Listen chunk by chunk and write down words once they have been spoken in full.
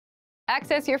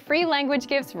Access your free language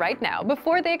gifts right now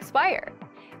before they expire.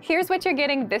 Here's what you're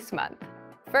getting this month.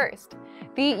 First,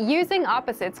 the Using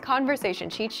Opposites Conversation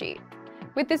Cheat Sheet.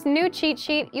 With this new cheat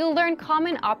sheet, you'll learn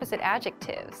common opposite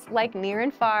adjectives like near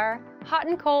and far, hot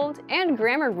and cold, and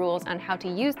grammar rules on how to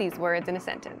use these words in a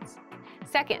sentence.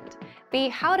 Second, the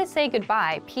How to Say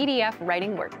Goodbye PDF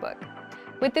Writing Workbook.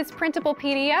 With this printable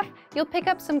PDF, you'll pick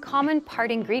up some common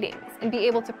parting greetings and be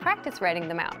able to practice writing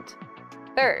them out.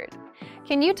 Third,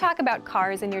 can you talk about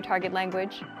cars in your target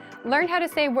language? Learn how to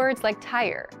say words like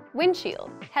tire,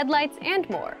 windshield, headlights, and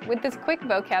more with this quick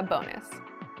vocab bonus.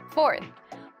 Fourth,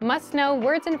 must know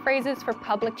words and phrases for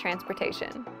public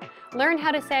transportation. Learn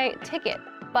how to say ticket,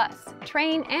 bus,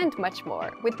 train, and much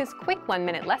more with this quick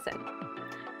 1-minute lesson.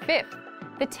 Fifth,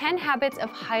 the 10 habits of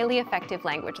highly effective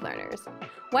language learners.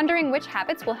 Wondering which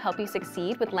habits will help you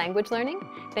succeed with language learning?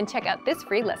 Then check out this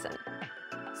free lesson.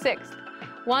 Sixth,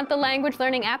 want the language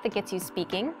learning app that gets you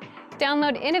speaking?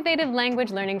 Download Innovative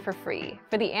Language Learning for free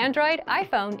for the Android,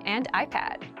 iPhone, and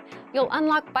iPad. You'll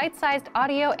unlock bite-sized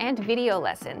audio and video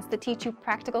lessons that teach you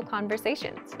practical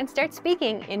conversations and start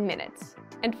speaking in minutes.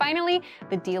 And finally,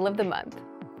 the deal of the month.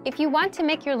 If you want to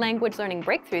make your language learning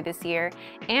breakthrough this year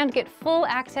and get full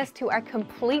access to our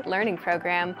complete learning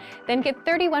program, then get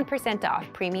 31% off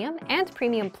Premium and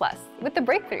Premium Plus with the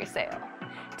Breakthrough Sale.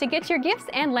 To get your gifts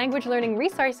and language learning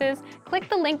resources, click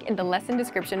the link in the lesson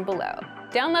description below.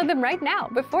 Download them right now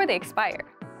before they expire.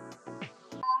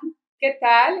 ¿Qué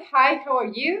tal? Hi, how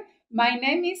are you? My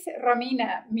name is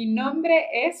Romina. Mi nombre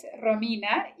es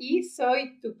Romina y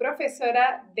soy tu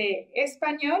profesora de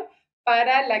español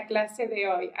para la clase de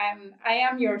hoy. I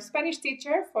am your Spanish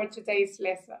teacher for today's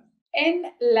lesson. En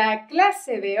la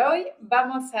clase de hoy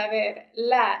vamos a ver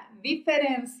la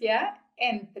diferencia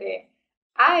entre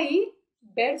hay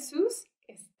versus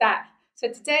está. So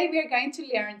today we are going to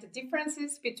learn the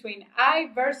differences between I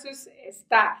versus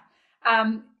está.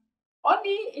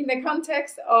 Only in the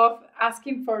context of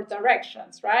asking for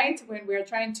directions, right? When we're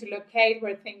trying to locate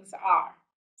where things are.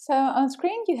 So on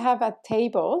screen you have a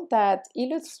table that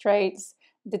illustrates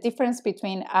the difference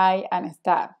between I and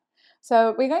está.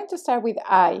 So we're going to start with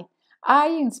I. I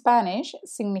in Spanish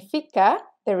significa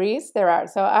there is, there are.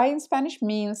 So I in Spanish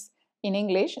means in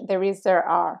English there is, there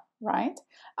are, right?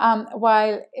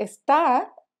 While está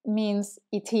means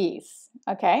it is,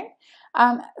 okay?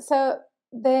 So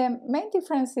the main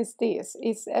difference is this,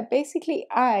 is basically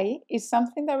I is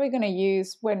something that we're going to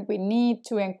use when we need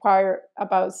to inquire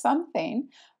about something,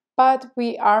 but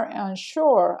we are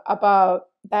unsure about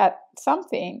that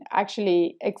something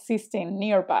actually existing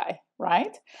nearby,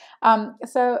 right?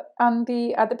 So at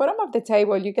the bottom of the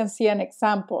table you can see an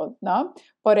example, no?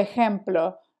 Por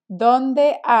ejemplo,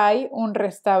 ¿dónde hay un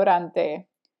restaurante?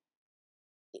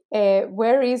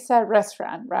 Where is a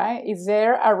restaurant, right? Is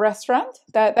there a restaurant?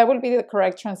 That will be the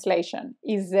correct translation.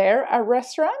 Is there a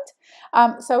restaurant?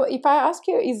 So if I ask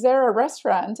you, is there a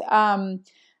restaurant? I'm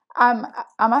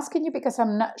asking you because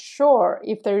I'm not sure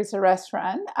if there is a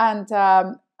restaurant, and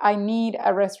I need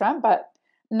a restaurant, but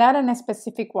not a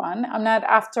specific one. I'm not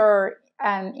after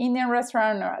an Indian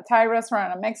restaurant or a Thai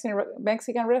restaurant, a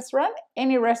Mexican restaurant.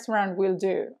 Any restaurant will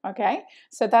do, okay?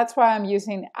 So that's why I'm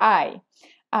using I.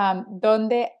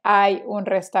 Donde hay un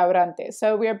restaurante.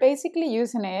 So we are basically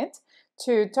using it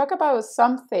to talk about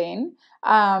something,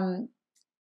 about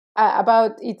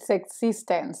its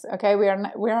existence. Okay, we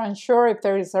are unsure if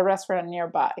there is a restaurant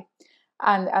nearby,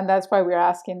 and that's why we're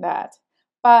asking that.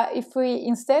 But if we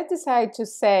instead decide to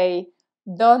say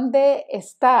 ¿Dónde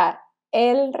está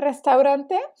el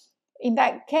restaurante? In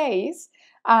that case,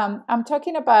 I'm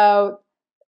talking about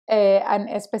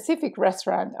a specific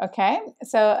restaurant. Okay,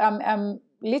 so I'm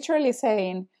literally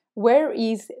saying, where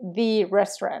is the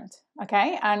restaurant?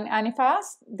 Okay, and if I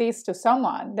ask this to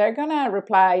someone, they're gonna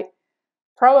reply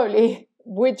probably,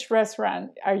 which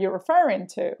restaurant are you referring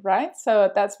to, right?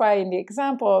 So that's why in the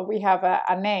example we have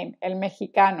a name, El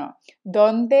Mexicano.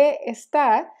 ¿Dónde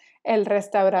está el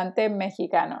restaurante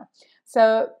mexicano?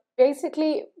 So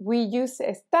basically we use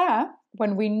está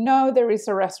when we know there is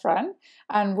a restaurant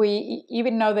and we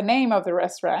even know the name of the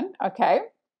restaurant, okay?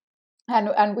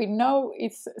 And we know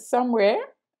it's somewhere,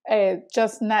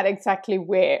 just not exactly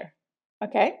where,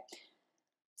 okay?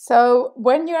 So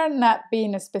when you are not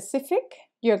being specific,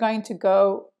 you're going to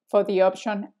go for the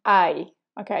option I,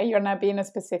 okay? You're not being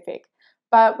specific.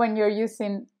 But when you're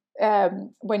using,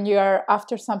 when you are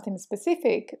after something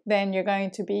specific, then you're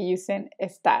going to be using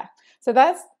está. So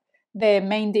that's the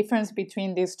main difference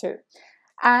between these two.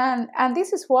 And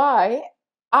this is why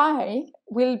I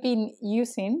will be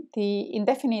using the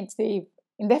indefinite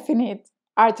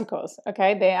articles,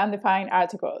 okay, the undefined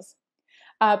articles,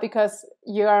 because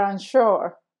you are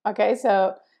unsure Okay,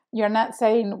 so you're not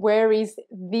saying where is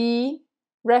the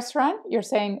restaurant, you're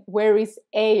saying where is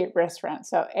a restaurant.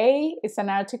 So a is an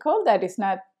article that is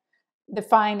not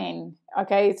defining,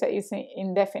 okay, it's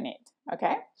indefinite,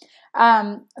 okay.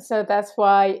 So that's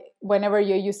why whenever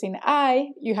you're using I,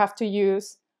 you have to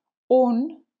use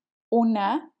un,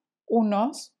 una,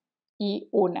 unos, y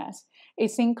unas.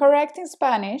 It's incorrect in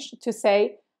Spanish to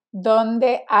say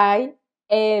donde hay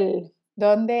el,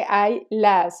 donde hay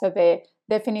las, so the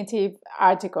definitive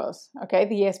articles, okay,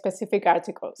 the specific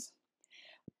articles.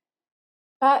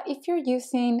 But if you're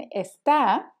using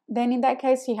está, then in that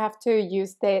case you have to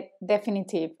use the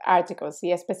definitive articles,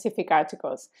 the specific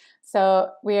articles. So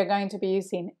we are going to be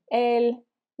using el,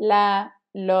 la,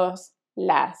 los,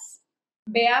 las.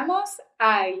 Veamos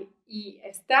hay y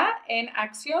está en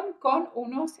acción con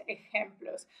unos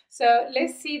ejemplos. So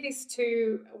let's see these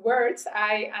two words,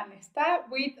 hay and está,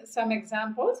 with some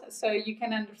examples so you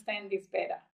can understand this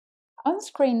better. On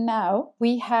screen now,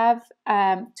 we have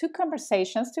two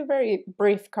conversations, two very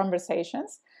brief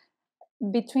conversations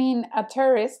between a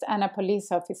tourist and a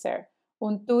police officer.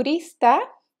 Un turista,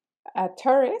 a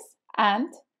tourist,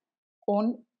 and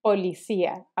un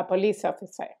policía, a police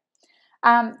officer.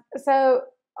 So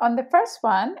on the first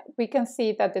one, we can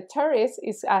see that the tourist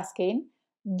is asking,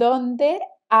 ¿Dónde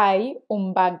hay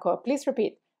un banco? Please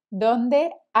repeat. ¿Dónde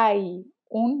hay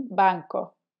un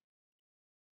banco?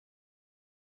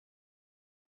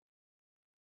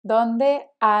 ¿Dónde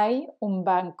hay un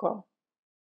banco?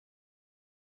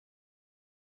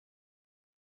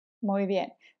 Muy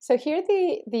bien. So here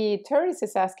the tourist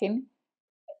is asking,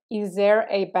 is there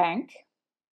a bank?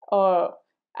 Or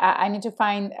I need to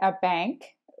find a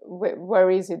bank. Where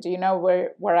is it? Do you know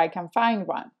where I can find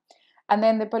one? And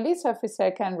then the police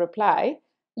officer can reply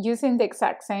using the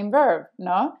exact same verb,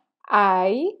 no?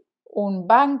 Hay un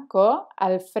banco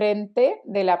al frente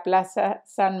de la Plaza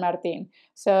San Martín.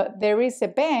 So there is a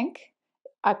bank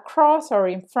across or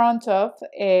in front of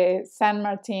San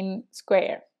Martín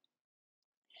Square.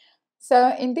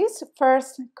 So in this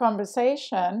first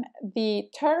conversation, the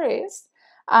tourist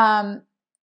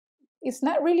is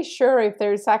not really sure if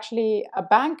there is actually a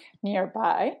bank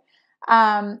nearby.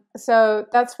 So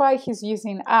that's why he's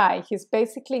using I. He's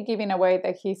basically giving away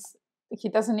that he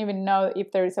doesn't even know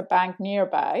if there is a bank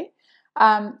nearby.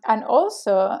 And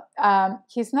also,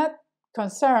 he's not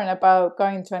concerned about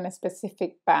going to a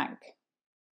specific bank.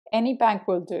 Any bank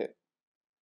will do.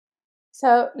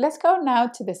 So let's go now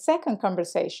to the second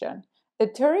conversation. The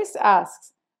tourist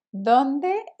asks,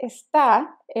 ¿Dónde está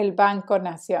el Banco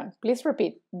Nación? Please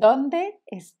repeat. ¿Dónde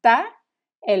está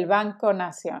el Banco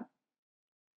Nación?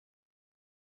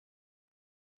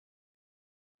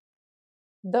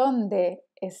 ¿Dónde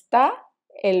está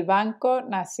el Banco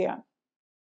Nación?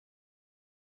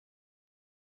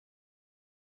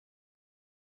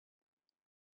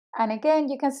 And again,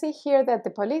 you can see here that the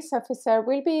police officer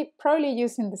will be probably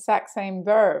using the exact same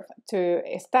verb to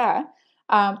está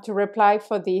to reply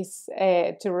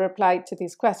to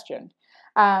this question.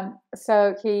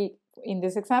 So he, in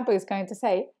this example, is going to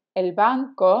say, El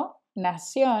Banco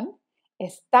Nación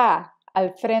está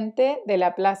al frente de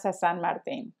la Plaza San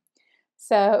Martín.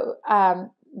 So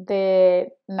the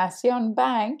Nación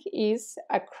Bank is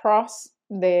across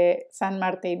the San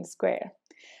Martín Square.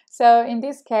 So in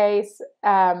this case,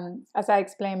 as I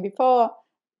explained before,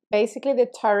 basically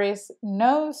the tourist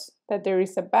knows that there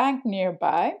is a bank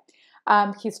nearby.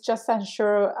 He's just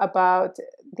unsure about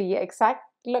the exact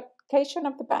location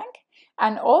of the bank.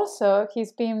 And also,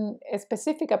 he's been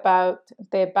specific about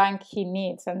the bank he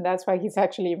needs. And that's why he's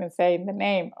actually even saying the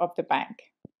name of the bank.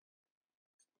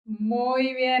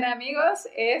 Muy bien, amigos.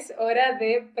 Es hora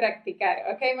de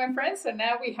practicar. Okay, my friends, so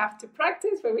now we have to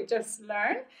practice what we just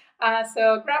learned.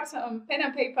 So grab some pen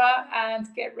and paper and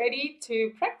get ready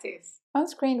to practice. On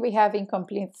screen, we have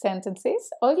incomplete sentences.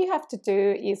 All you have to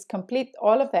do is complete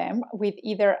all of them with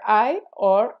either I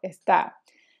or está.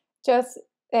 Just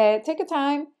take your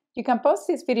time. You can pause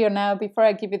this video now before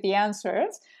I give you the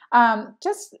answers.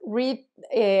 Just read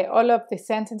all of the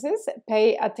sentences.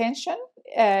 Pay attention,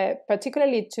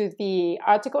 particularly to the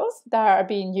articles that are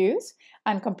being used,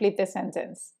 and complete the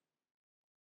sentence.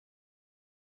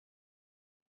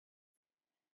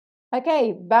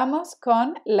 Okay, vamos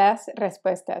con las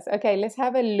respuestas. Okay, let's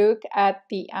have a look at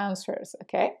the answers,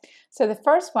 okay? So the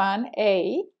first one,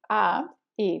 A,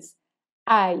 is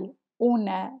hay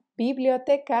una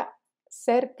biblioteca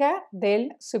cerca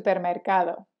del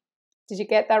supermercado. Did you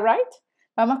get that right?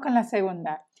 Vamos con la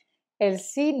segunda. El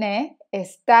cine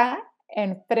está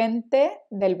enfrente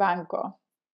del banco.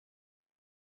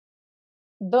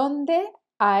 ¿Dónde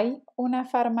hay una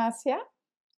farmacia?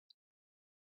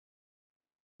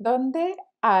 ¿Dónde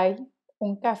hay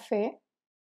un café?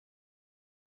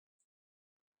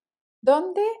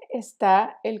 ¿Dónde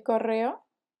está el correo?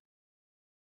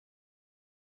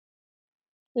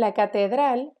 La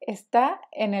catedral está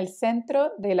en el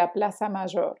centro de la Plaza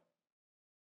Mayor.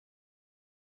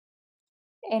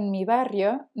 En mi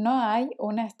barrio no hay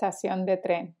una estación de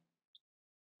tren.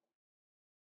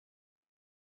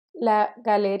 La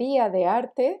galería de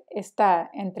arte está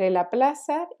entre la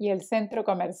plaza y el centro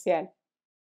comercial.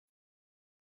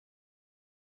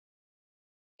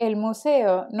 El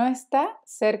museo no está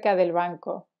cerca del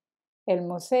banco. El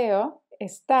museo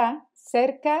está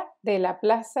cerca de la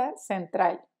plaza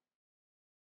central.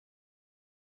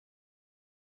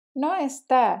 No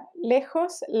está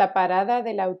lejos la parada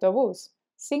del autobús.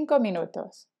 5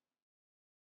 minutos.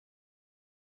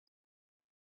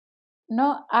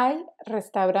 No hay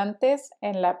restaurantes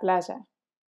en la playa.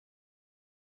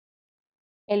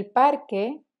 El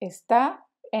parque está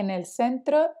en el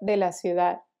centro de la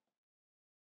ciudad.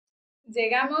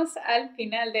 Llegamos al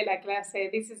final de la clase.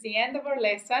 This is the end of our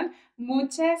lesson.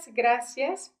 Muchas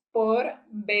gracias por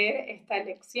ver esta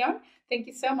lección. Thank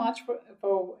you so much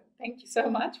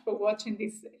for watching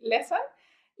this lesson.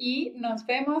 Y nos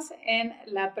vemos en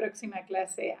la próxima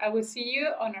clase. I will see you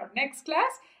on our next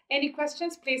class. Any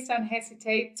questions, please don't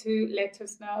hesitate to let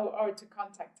us know or to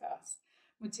contact us.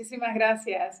 Muchísimas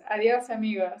gracias. Adiós,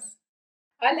 amigos.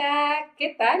 Hola,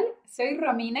 ¿qué tal? Soy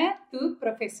Romina, tu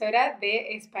profesora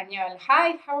de español.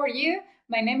 Hi, how are you?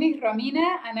 My name is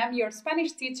Romina and I'm your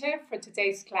Spanish teacher for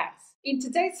today's class. In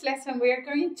today's lesson, we are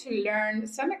going to learn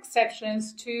some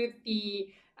exceptions to the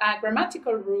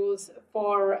grammatical rules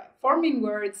for forming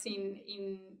words in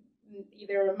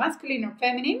either masculine or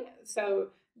feminine, so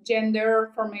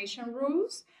gender formation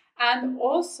rules, and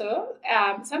also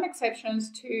some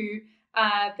exceptions to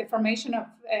the formation of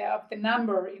the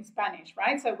number in Spanish,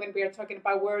 right? So when we are talking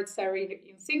about words that are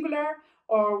in singular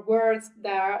or words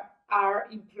that are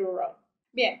in plural.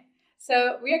 Bien,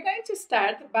 so we are going to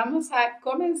start, vamos a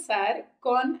comenzar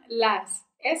con las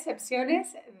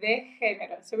excepciones de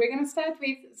género. So we're going to start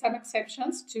with some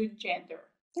exceptions to gender.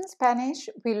 In Spanish,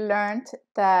 we learned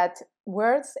that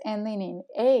words ending in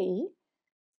A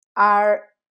are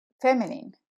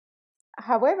feminine.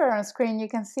 However, on screen, you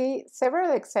can see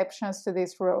several exceptions to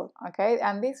this rule, okay?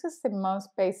 And this is the most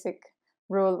basic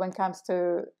rule when it comes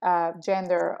to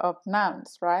gender of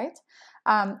nouns, right?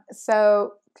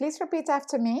 So please repeat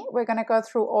after me. We're going to go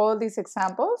through all these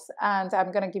examples, and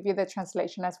I'm going to give you the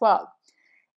translation as well.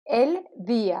 El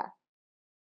día.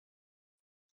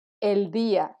 El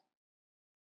día.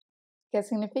 ¿Qué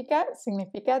significa?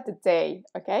 Significa the day,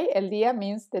 okay? El día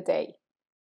means the day.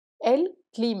 El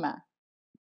clima.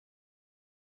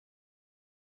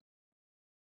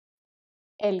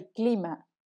 El clima.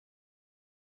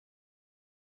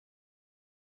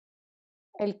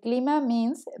 El clima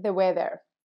means the weather.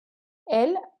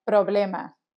 El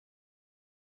problema.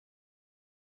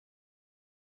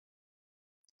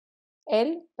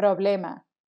 El problema.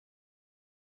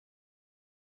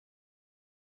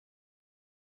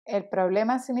 El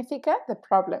problema significa the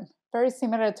problem. Very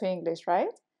similar to English, right?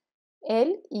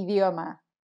 El idioma.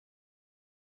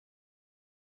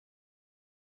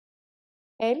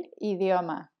 El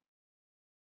idioma.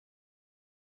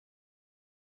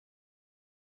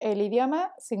 El idioma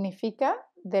significa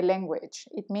the language.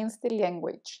 It means the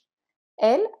language.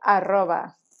 El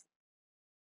arroba.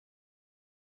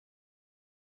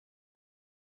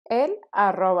 El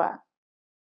arroba.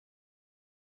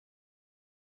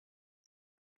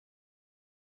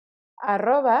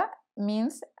 Arroba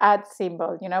means @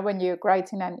 symbol. You know, when you're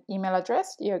writing an email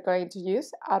address, you're going to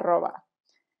use arroba.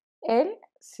 El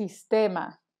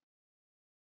sistema.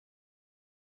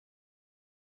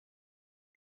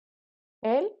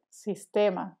 El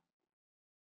sistema.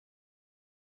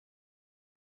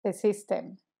 The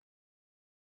system.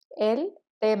 El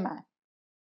tema.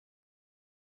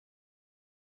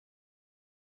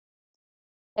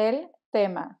 El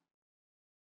tema.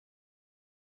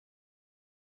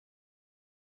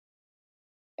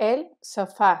 El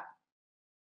sofá.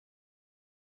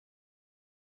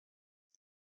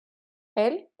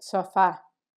 El sofá.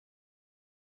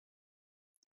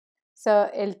 So,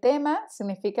 el tema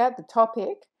significa the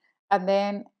topic, and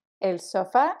then el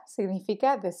sofá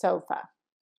significa the sofa.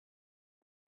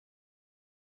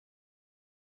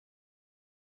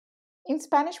 In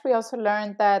Spanish, we also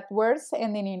learned that words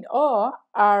ending in O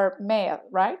are male,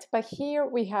 right? But here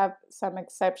we have some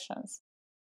exceptions.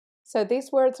 So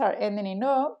these words are ending in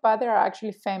O, but they're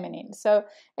actually feminine. So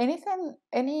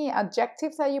any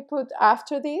adjectives that you put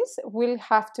after this will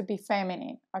have to be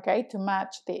feminine, okay, to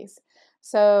match this.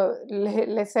 So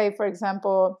let's say, for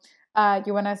example,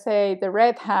 you want to say the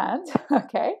red hand,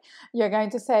 okay, you're going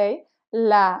to say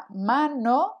la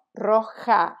mano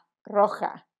roja,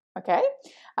 roja, okay?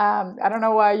 I don't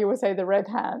know why you would say the red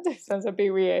hand. It sounds a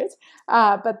bit weird.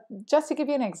 But just to give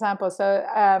you an example, so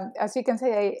as you can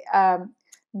say,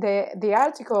 the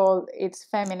article, it's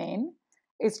feminine.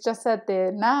 It's just that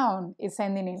the noun is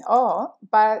ending in O,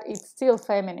 but it's still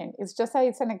feminine. It's just that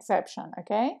it's an exception,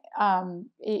 okay?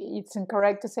 It's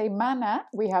incorrect to say mana.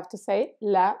 We have to say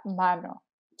la mano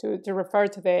to refer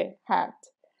to the hand.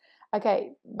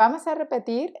 Okay, vamos a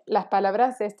repetir las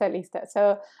palabras de esta lista.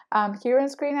 So here on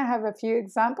screen I have a few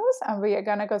examples and we are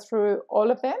going to go through all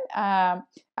of them and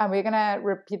we're going to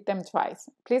repeat them twice.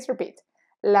 Please repeat.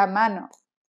 La mano.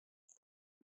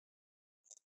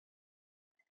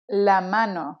 La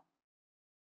mano.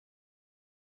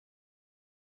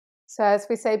 So as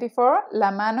we say before,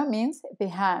 la mano means the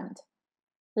hand.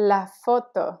 La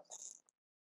foto.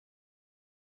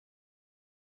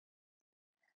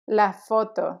 La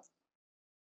foto.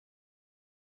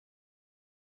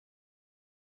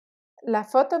 La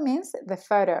foto means the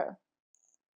photo.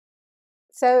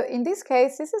 So in this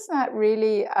case, this is not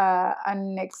really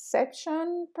an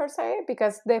exception per se,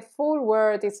 because the full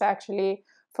word is actually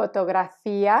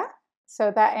fotografía,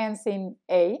 so that ends in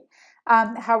A.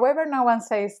 However, no one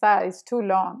says that, it's too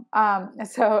long.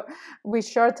 So we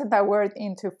shorten that word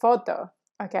into photo,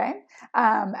 okay?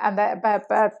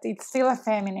 But it's still a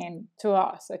feminine to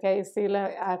us, okay? It's still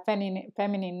a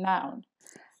feminine noun.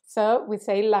 So we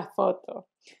say la foto.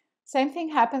 Same thing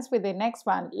happens with the next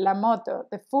one, la moto.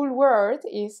 The full word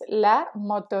is la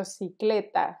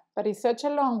motocicleta, but it's such a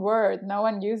long word, no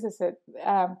one uses it.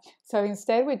 So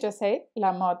instead we just say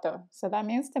la moto. So that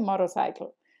means the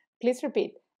motorcycle. Please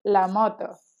repeat, la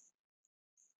moto.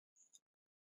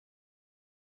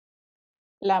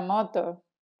 La moto.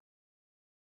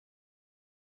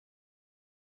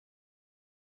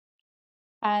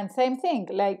 And same thing,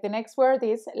 like the next word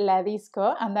is la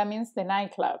disco, and that means the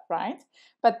nightclub, right?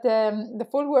 But the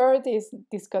full word is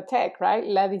discotheque, right?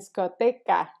 La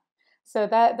discoteca. So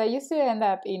that used to end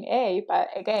up in A, but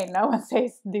again, no one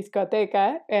says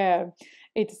discoteca.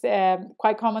 It's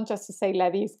quite common just to say la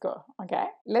disco, okay?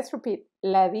 Let's repeat,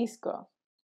 la disco.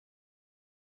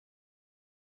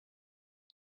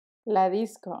 La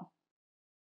disco.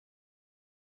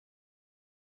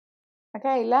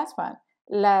 Okay, last one.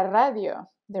 La radio,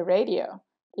 the radio.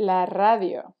 La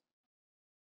radio.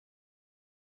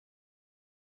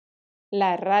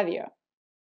 La radio.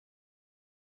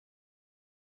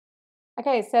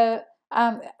 Okay, so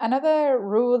another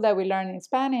rule that we learn in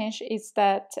Spanish is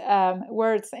that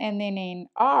words ending in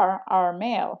R are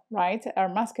male, right? Are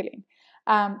masculine.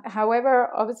 However,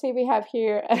 obviously we have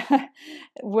here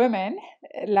women,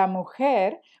 la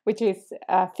mujer, which is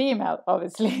female,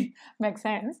 obviously, makes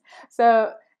sense.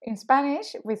 So in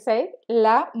Spanish, we say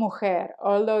la mujer.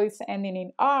 Although it's ending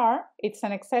in R, it's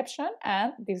an exception,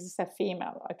 and this is a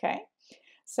female, okay?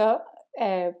 So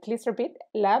please repeat,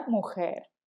 la mujer.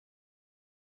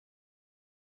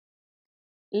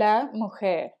 La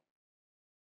mujer.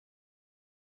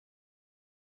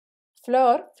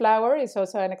 Flor, flower is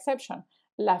also an exception.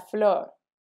 La flor.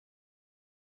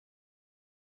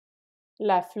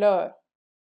 La flor.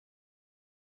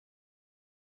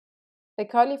 The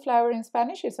cauliflower in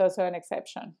Spanish is also an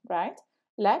exception, right?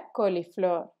 La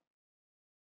coliflor.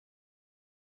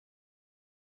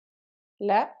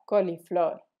 La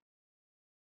coliflor.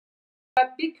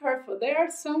 But be careful, there are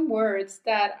some words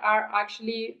that are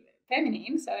actually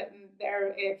feminine, so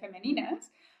they're femeninas,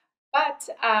 but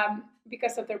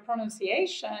because of their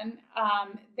pronunciation,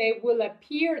 they will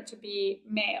appear to be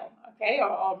male, okay,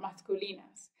 or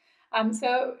masculinas.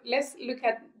 So let's look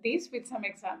at this with some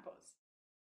examples.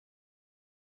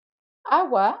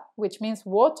 Agua, which means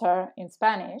water in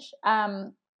Spanish,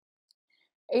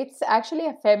 it's actually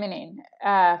a feminine,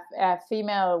 a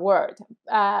female word,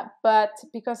 but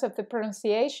because of the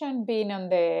pronunciation being on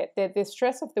the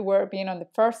stress of the word being on the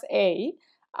first A,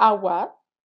 agua,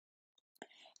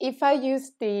 if I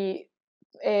use the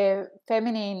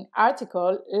feminine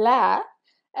article, la,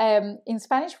 in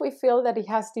Spanish we feel that it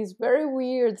has this very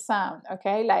weird sound,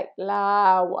 okay, like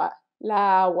la agua,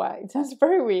 la agua. It sounds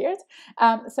very weird.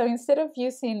 So instead of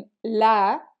using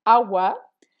la agua,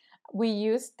 we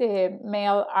use the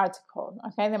male article,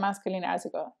 okay, the masculine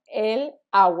article, el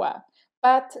agua.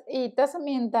 But it doesn't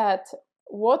mean that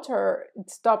water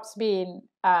stops being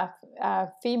a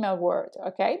female word,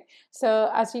 okay?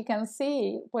 So as you can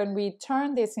see, when we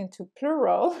turn this into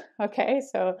plural, okay,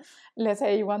 so let's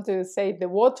say you want to say the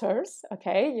waters,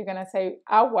 okay, you're gonna say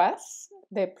aguas,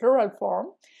 the plural form,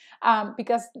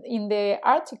 because in the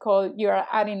article you're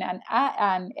adding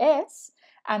an S,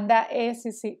 and that S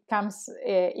comes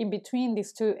in between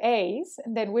these two A's,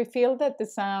 then we feel that the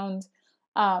sound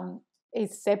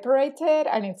is separated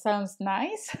and it sounds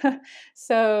nice.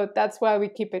 So that's why we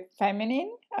keep it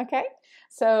feminine, okay?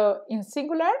 So in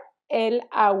singular, el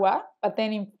agua, but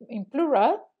then in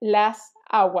plural, las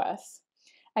aguas.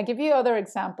 I give you other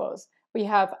examples. We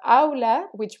have aula,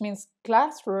 which means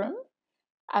classroom,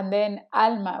 and then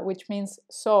alma, which means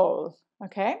soul,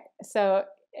 okay? So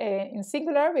in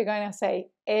singular, we're going to say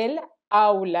el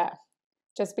aula,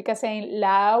 just because saying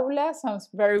la aula sounds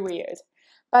very weird.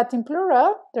 But in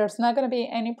plural, there's not going to be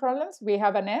any problems. We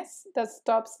have an S that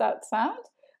stops that sound,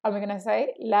 and we're going to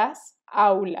say las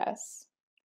aulas.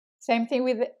 Same thing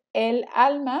with el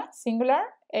alma, singular,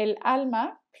 el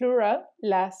alma, plural,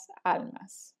 las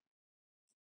almas.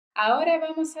 Ahora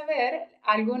vamos a ver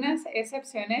algunas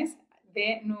excepciones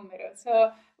de números.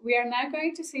 So we are now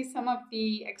going to see some of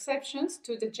the exceptions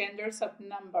to the genders of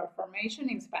number formation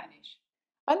in Spanish.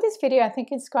 On this video, I think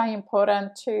it's quite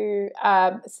important to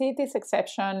see this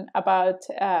exception about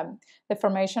the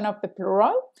formation of the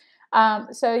plural.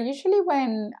 So usually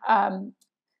when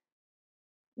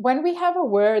we have a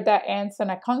word that ends on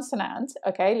a consonant,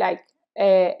 okay, like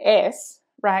S,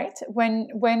 right? When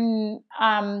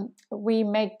we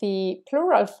make the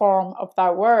plural form of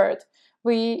that word,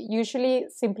 we usually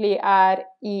simply add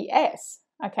ES,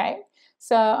 okay?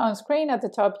 So on screen at the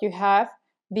top, you have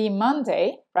the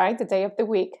Monday, right? The day of the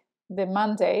week, the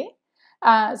Monday.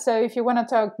 So if you want to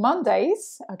talk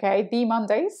Mondays, okay, the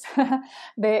Mondays,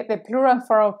 the plural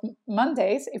form of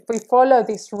Mondays, if we follow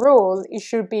this rule, it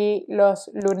should be los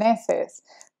luneses.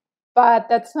 But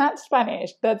that's not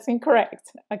Spanish, that's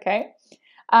incorrect, okay?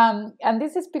 And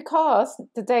this is because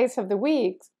the days of the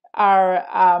week are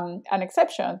an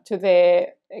exception to the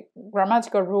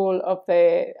grammatical rule of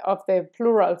the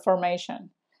plural formation,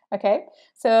 okay?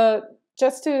 So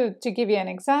just to give you an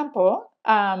example,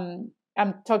 I'm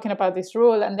talking about this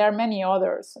rule, and there are many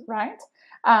others, right?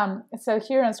 So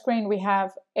here on screen we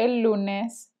have el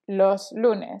lunes, los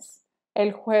lunes,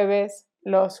 el jueves,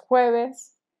 los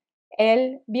jueves,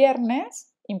 el viernes.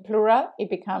 In plural, it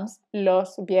becomes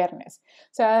los viernes.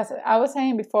 So as I was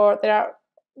saying before, there are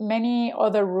many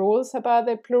other rules about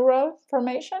the plural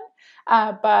formation,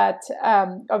 but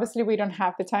obviously we don't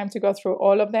have the time to go through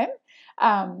all of them.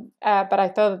 But I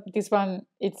thought this one,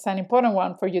 it's an important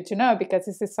one for you to know, because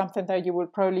this is something that you will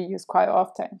probably use quite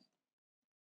often.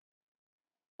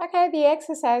 Okay, the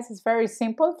exercise is very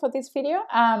simple for this video.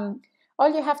 All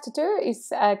you have to do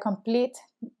is complete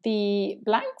the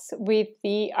blanks with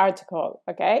the article,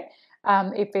 okay?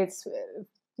 If it's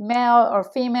male or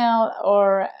female,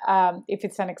 or if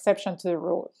it's an exception to the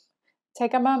rule.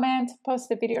 Take a moment, pause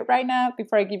the video right now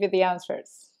before I give you the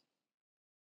answers.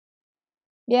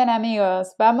 Bien,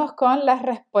 amigos, vamos con las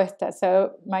respuestas.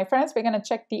 So, my friends, we're going to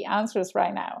check the answers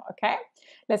right now, okay?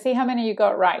 Let's see how many you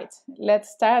got right. Let's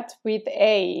start with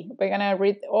A. We're going to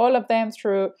read all of them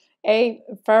through A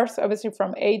first, obviously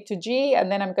from A to G, and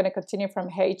then I'm going to continue from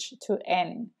H to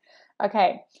N.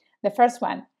 Okay, the first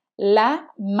one. La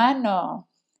mano,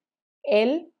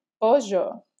 el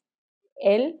pollo,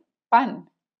 el pan,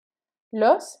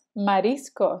 los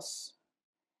mariscos,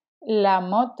 la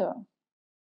moto,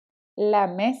 la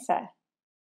mesa,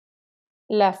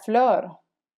 la flor,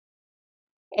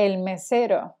 el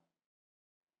mesero,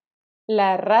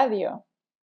 la radio,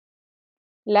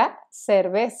 la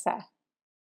cerveza,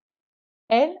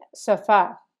 el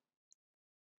sofá,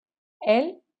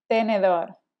 el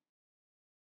tenedor,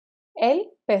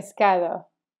 el pescado,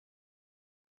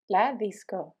 la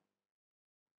disco.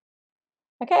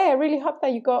 Okay, I really hope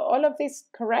that you got all of this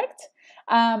correct.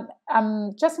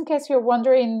 Just in case you're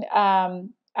wondering,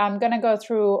 I'm going to go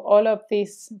through all of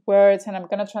these words and I'm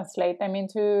going to translate them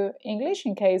into English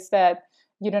in case that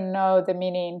you don't know the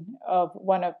meaning of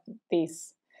one of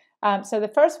these. So the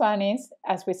first one is,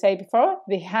 as we say before,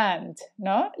 the hand,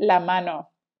 no? La mano.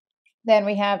 Then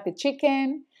we have the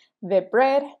chicken, the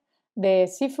bread, the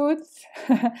seafood,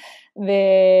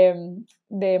 the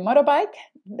motorbike,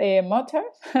 the motor,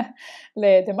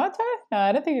 the motor? No,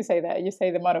 I don't think you say that. You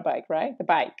say the motorbike, right? The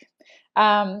bike.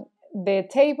 The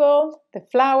table, the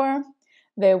flower,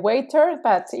 the waiter,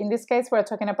 but in this case we're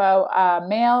talking about a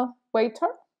male waiter,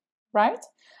 right?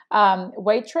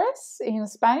 Waitress in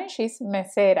Spanish is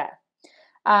mesera.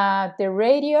 The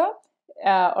radio,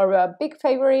 or a big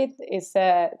favorite, is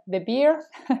the beer,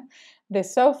 the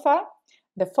sofa,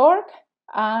 the fork,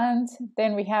 and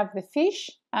then we have the fish,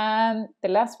 and the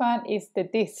last one is the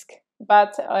disc.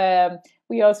 But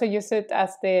we also use it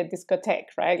as the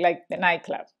discotheque, right? Like the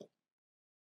nightclub.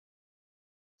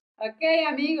 Ok,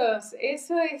 amigos,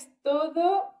 eso es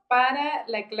todo para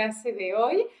la clase de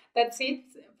hoy. That's it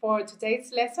for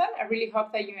today's lesson. I really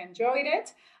hope that you enjoyed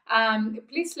it.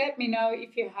 Please let me know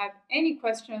if you have any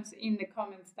questions in the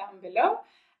comments down below.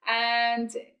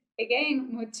 And again,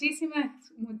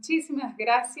 muchísimas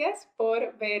gracias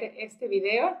por ver este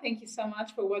video. Thank you so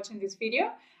much for watching this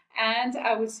video. And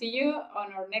I will see you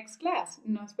on our next class.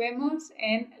 Nos vemos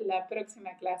en la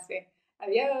próxima clase.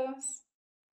 Adiós.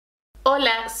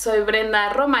 Hola, soy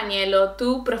Brenda Romaniello,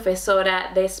 tu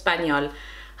profesora de español.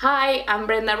 Hi, I'm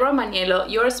Brenda Romaniello,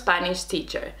 your Spanish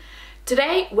teacher.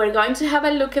 Today we're going to have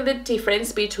a look at the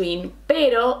difference between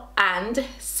pero and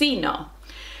sino.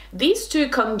 These two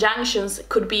conjunctions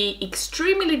could be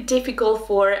extremely difficult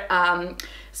for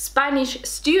Spanish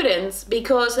students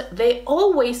because they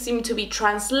always seem to be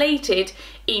translated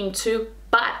into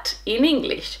but in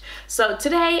English. So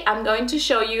today I'm going to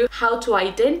show you how to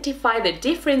identify the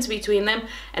difference between them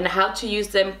and how to use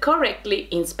them correctly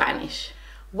in Spanish.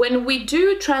 When we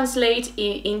do translate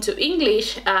into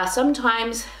English,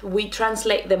 sometimes we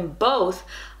translate them both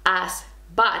as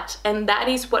but, and that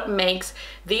is what makes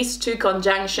these two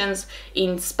conjunctions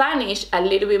in Spanish a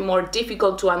little bit more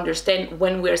difficult to understand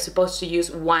when we're supposed to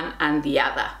use one and the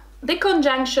other. The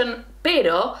conjunction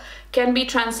pero can be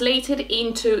translated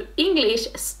into English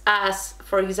as,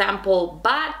 for example,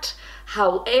 but,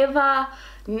 however,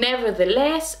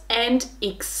 nevertheless, and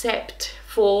except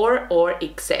for or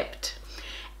except.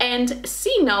 And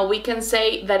sino, we can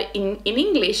say that in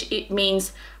English it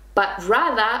means but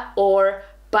rather or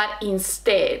but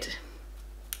instead.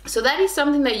 So that is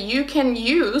something that you can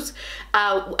use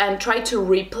and try to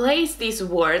replace these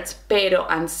words, pero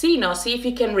and sino. See if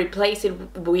you can replace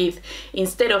it with,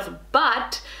 instead of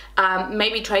but,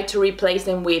 maybe try to replace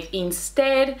them with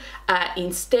instead,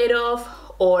 instead of,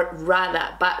 or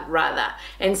rather, but rather.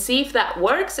 And see if that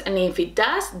works, and if it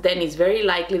does, then it's very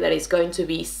likely that it's going to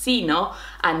be sino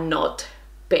and not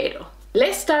pero.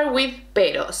 Let's start with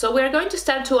pero. So we're going to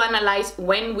start to analyze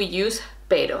when we use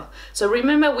pero. So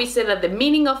remember, we said that the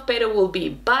meaning of pero will be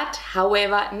but,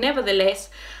 however, nevertheless,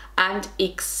 and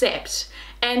except.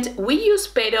 And we use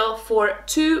pero for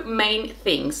two main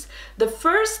things. The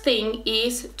first thing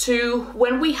is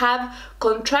when we have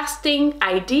contrasting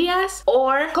ideas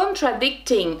or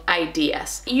contradicting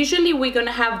ideas. Usually we're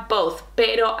gonna have both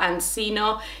pero and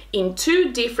sino in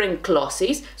two different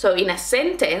clauses. So in a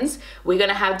sentence, we're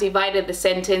gonna have divided the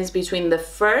sentence between the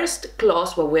first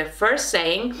clause, what we're first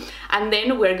saying, and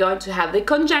then we're going to have the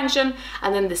conjunction,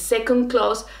 and then the second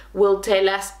clause will tell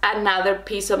us another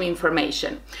piece of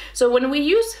information. So when we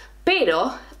use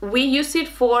pero, we use it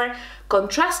for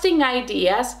contrasting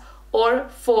ideas or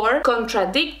for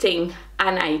contradicting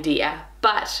an idea,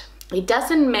 but it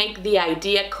doesn't make the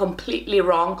idea completely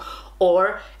wrong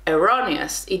or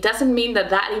erroneous. It doesn't mean that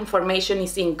that information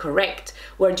is incorrect.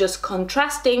 We're just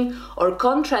contrasting or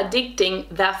contradicting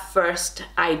that first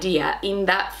idea in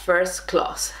that first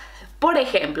clause. Por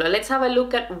ejemplo, let's have a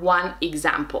look at one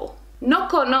example. No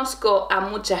conozco a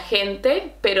mucha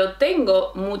gente, pero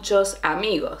tengo muchos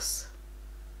amigos.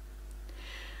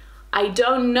 I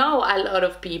don't know a lot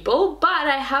of people, but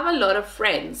I have a lot of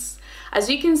friends. As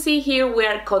you can see here,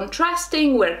 we're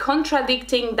contrasting, we're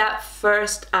contradicting that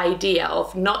first idea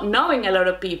of not knowing a lot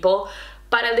of people,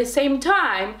 but at the same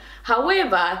time,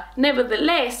 however,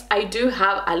 nevertheless, I do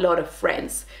have a lot of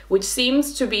friends, which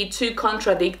seems to be two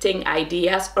contradicting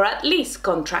ideas, or at least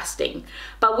contrasting.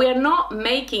 But we're not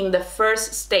making the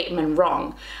first statement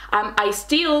wrong. I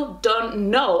still don't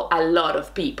know a lot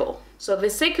of people. So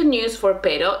the second use for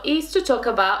pero is to talk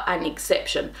about an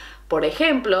exception. Por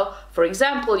ejemplo, for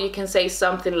example, you can say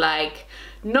something like,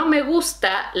 no me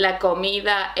gusta la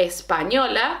comida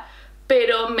española,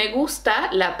 pero me gusta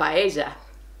la paella.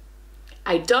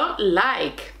 I don't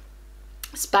like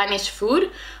Spanish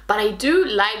food, but I do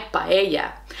like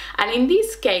paella. And in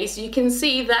this case, you can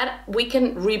see that we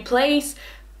can replace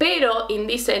pero in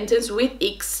this sentence with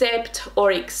except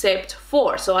or except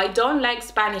for. So I don't like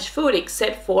Spanish food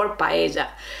except for paella.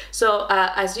 So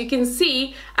as you can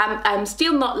see, I'm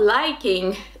still not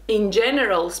liking in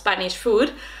general Spanish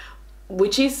food,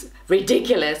 which is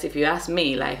ridiculous if you ask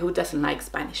me. Like, who doesn't like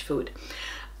Spanish food?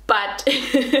 But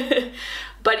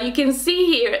but you can see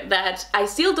here that I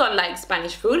still don't like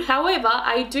Spanish food. However,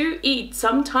 I do eat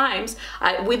sometimes,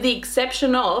 with the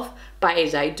exception of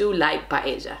paella. I do like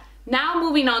paella. Now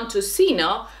moving on to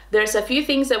sino, there's a few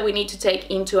things that we need to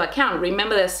take into account.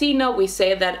 Remember that sino, we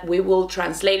say that we will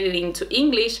translate it into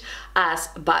English as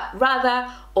but rather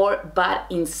or but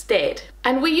instead.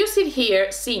 And we use it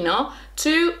here, sino,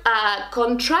 to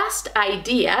contrast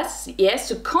ideas, yes,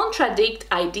 to contradict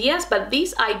ideas, but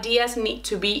these ideas need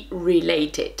to be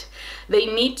related. They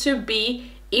need to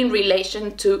be in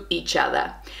relation to each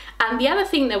other. And the other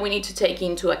thing that we need to take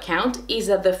into account is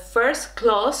that the first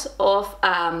clause of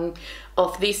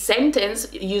this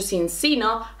sentence using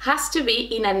sino has to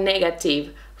be in a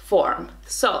negative form.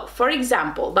 So, for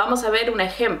example, vamos a ver un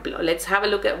ejemplo. Let's have a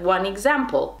look at one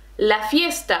example. La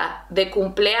fiesta de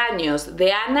cumpleaños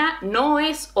de Ana no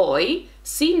es hoy,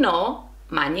 sino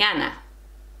mañana.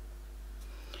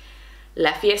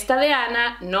 La fiesta de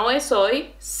Ana no es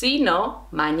hoy, sino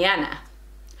mañana.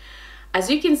 As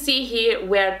you can see here,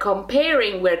 we're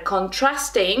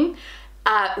contrasting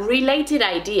related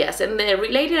ideas. And the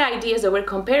related ideas that we're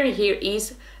comparing here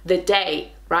is the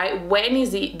day, right? When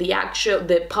is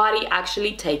the party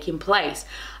actually taking place?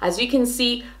 As you can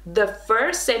see, the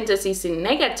first sentence is in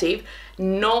negative,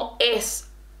 no es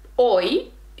hoy,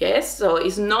 yes, so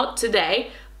it's not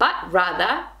today, but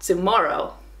rather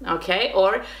tomorrow, okay?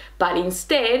 But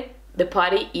instead, the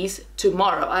party is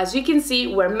tomorrow. As you can see,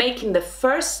 we're making the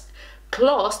first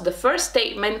clause, the first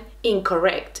statement,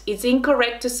 incorrect. It's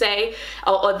incorrect to say,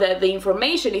 or the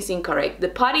information is incorrect. The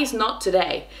party is not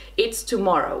today, it's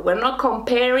tomorrow. We're not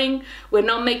comparing, we're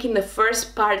not making the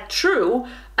first part true.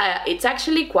 It's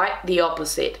actually quite the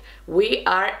opposite. We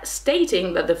are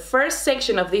stating that the first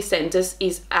section of this sentence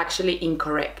is actually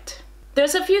incorrect.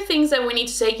 There's a few things that we need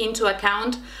to take into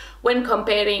account when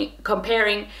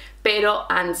comparing pero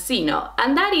and sino,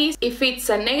 and that is if it's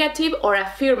a negative or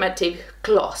affirmative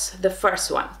clause, the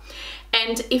first one.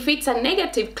 And if it's a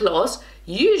negative clause,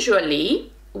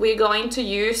 usually we're going to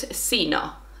use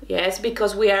sino, yes,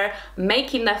 because we are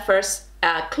making the first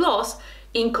clause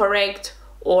incorrect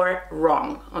or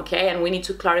wrong, okay, and we need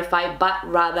to clarify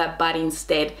but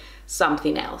instead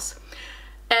something else.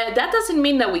 That doesn't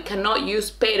mean that we cannot use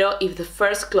pero if the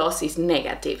first clause is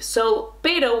negative. So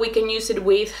pero we can use it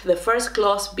with the first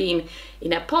clause being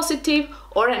in a positive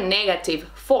or a negative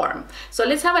form. So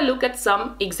let's have a look at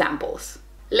some examples.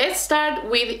 Let's start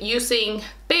with using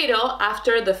pero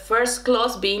after the first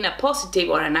clause being a positive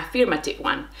or an affirmative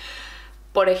one.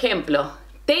 Por ejemplo,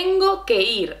 tengo que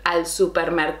ir al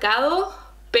supermercado,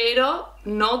 pero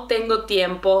no tengo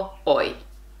tiempo hoy.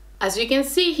 As you can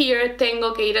see here,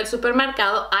 tengo que ir al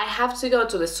supermercado. I have to go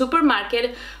to the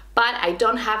supermarket, but I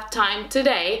don't have time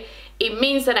today. It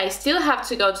means that I still have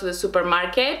to go to the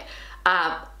supermarket,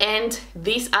 and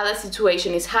this other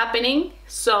situation is happening.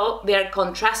 So they are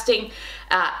contrasting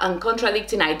and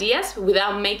contradicting ideas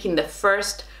without making the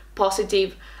first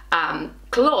positive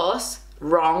clause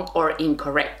wrong or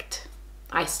incorrect.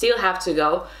 I still have to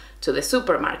go to the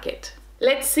supermarket.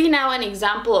 Let's see now an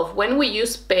example of when we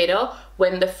use pero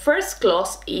when the first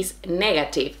clause is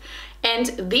negative. And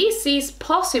this is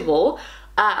possible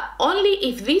only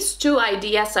if these two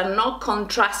ideas are not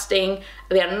contrasting,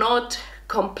 they are not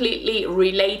completely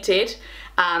related,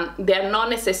 they're not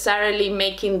necessarily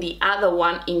making the other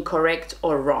one incorrect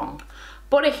or wrong.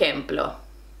 Por ejemplo,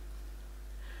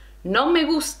 no me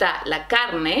gusta la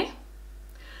carne,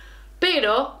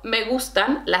 pero me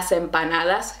gustan las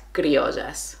empanadas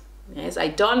criollas. Yes, I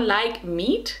don't like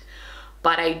meat,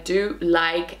 but I do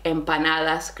like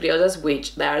empanadas criollas,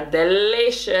 which they are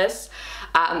delicious.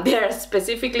 They are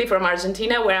specifically from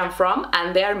Argentina, where I'm from,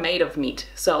 and they are made of meat.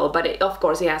 So, but of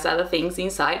course it has other things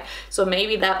inside, so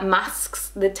maybe that masks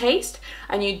the taste,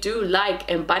 and you do like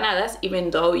empanadas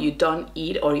even though you don't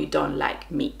eat or you don't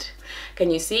like meat.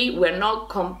 Can you see? We're not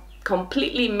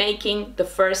completely making the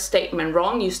first statement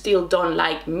wrong. You still don't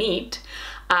like meat.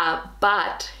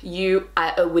 But you,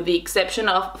 with the exception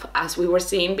of, as we were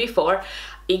seeing before,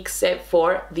 except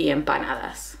for the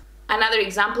empanadas. Another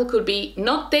example could be,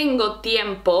 no tengo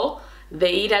tiempo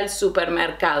de ir al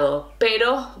supermercado,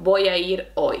 pero voy a ir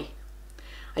hoy.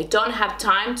 I don't have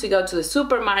time to go to the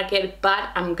supermarket, but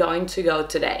I'm going to go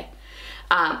today.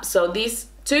 So these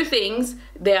two things,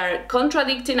 they are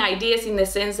contradicting ideas in the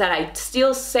sense that I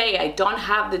still say I don't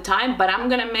have the time, but I'm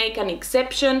gonna make an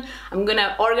exception, I'm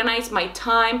gonna organize my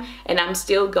time, and I'm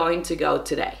still going to go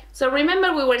today. So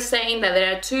remember we were saying that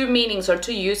there are two meanings or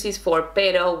two uses for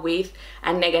pero with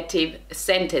a negative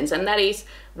sentence, and that is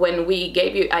when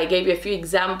I gave you a few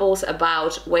examples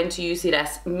about when to use it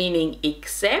as meaning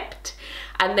except.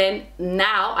 And then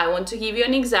now I want to give you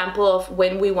an example of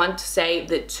when we want to say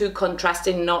the two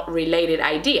contrasting, not related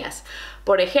ideas.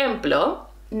 Por ejemplo,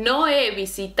 no he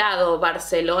visitado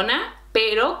Barcelona,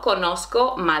 pero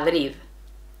conozco Madrid.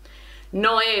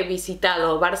 No he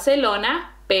visitado Barcelona,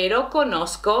 pero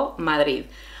conozco Madrid.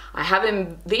 I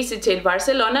haven't visited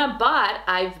Barcelona, but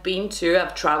I've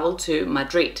traveled to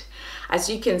Madrid. As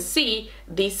you can see,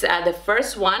 this the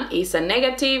first one is a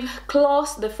negative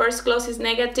clause. The first clause is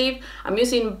negative. I'm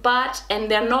using but,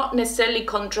 and they're not necessarily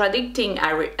contradicting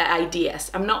ideas.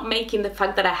 I'm not making the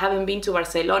fact that I haven't been to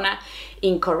Barcelona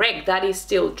incorrect. That is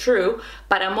still true,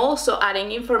 but I'm also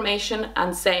adding information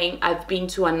and saying I've been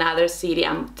to another city.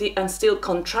 I'm still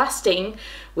contrasting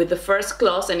with the first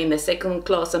clause, and in the second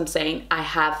clause I'm saying I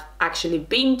have actually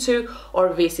been to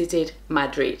or visited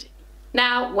Madrid.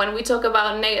 Now, when we talk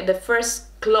about the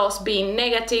first clause being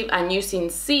negative and using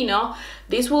sino,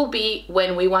 this will be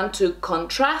when we want to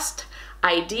contrast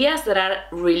ideas that are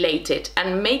related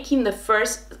and making the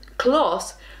first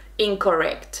clause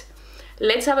incorrect.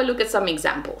 Let's have a look at some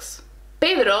examples.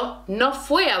 Pedro no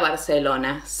fue a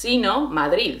Barcelona, sino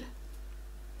Madrid.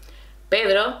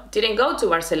 Pedro didn't go to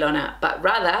Barcelona, but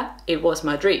rather it was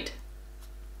Madrid.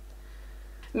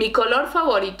 Mi color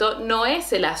favorito no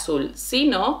es el azul,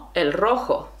 sino el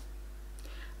rojo.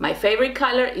 My favorite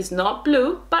color is not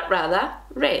blue, but rather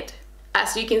red.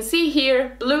 As you can see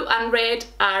here, blue and red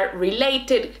are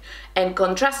related and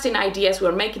contrasting ideas.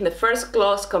 We're making the first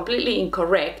clause completely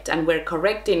incorrect, and we're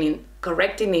correcting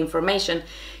the information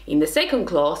in the second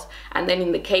clause. And then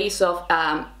in the case of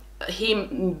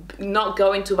him not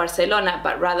going to Barcelona,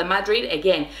 but rather Madrid,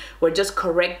 again, we're just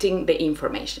correcting the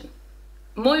information.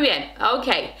 Muy bien,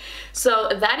 okay, so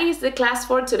that is the class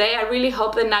for today. I really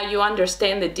hope that now you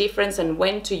understand the difference and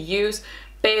when to use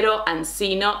pero and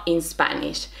sino in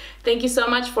Spanish. Thank you so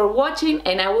much for watching,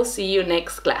 and I will see you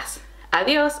next class.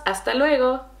 Adiós, hasta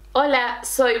luego. Hola,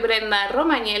 soy Brenda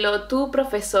Romaniello, tu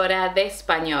profesora de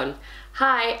español.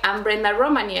 Hi, I'm Brenda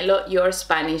Romaniello, your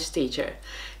Spanish teacher.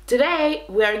 Today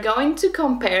we are going to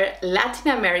compare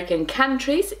Latin American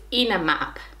countries in a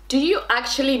map. Do you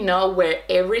actually know where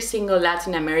every single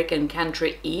Latin American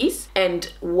country is? And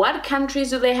what countries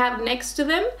do they have next to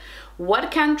them?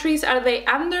 What countries are they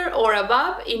under or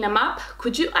above in a map?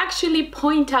 Could you actually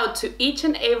point out to each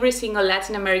and every single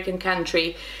Latin American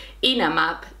country in a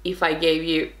map if I gave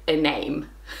you a name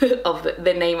of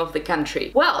the name of the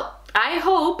country? Well, I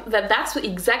hope that that's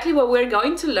exactly what we're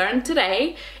going to learn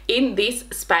today in this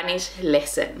Spanish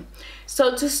lesson.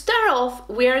 So to start off,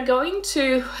 we are going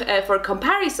to, for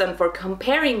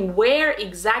comparing where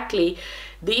exactly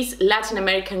these Latin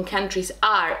American countries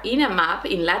are in a map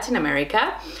in Latin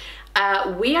America,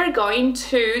 we are going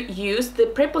to use the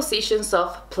prepositions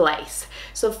of place.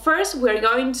 So first we're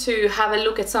going to have a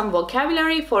look at some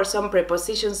vocabulary for some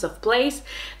prepositions of place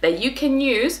that you can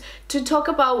use to talk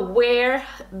about where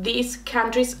these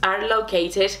countries are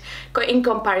located in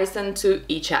comparison to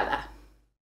each other.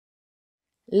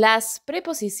 Las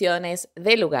preposiciones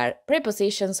de lugar,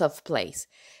 prepositions of place.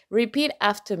 Repeat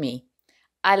after me.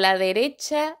 A la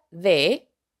derecha de,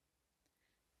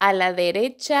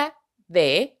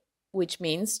 which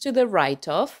means to the right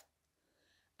of.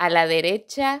 A la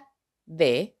derecha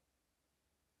de.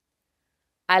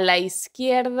 A la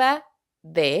izquierda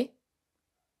de.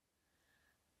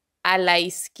 A la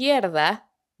izquierda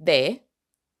de,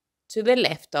 to the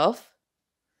left of.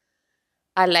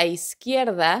 A la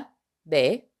izquierda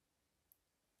de,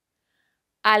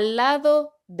 al lado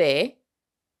de,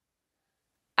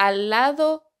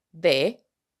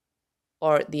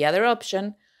 or the other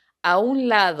option, a un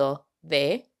lado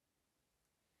de,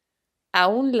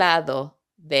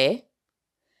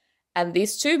 and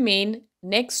these two mean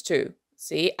next to.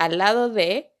 See, al lado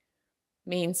de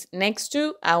means next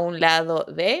to, a un lado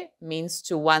de means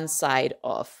to one side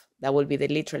of. That will be the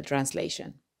literal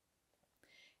translation.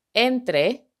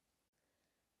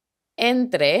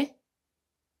 Entre,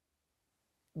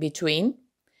 between,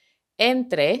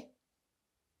 entre,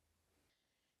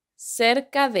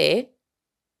 cerca de,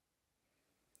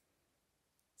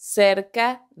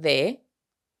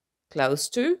 close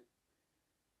to,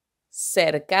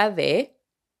 cerca de,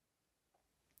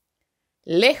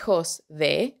 lejos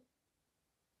de,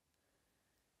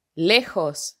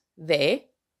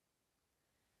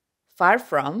 far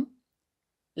from,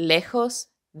 lejos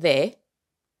de,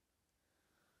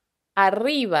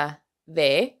 arriba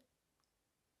de,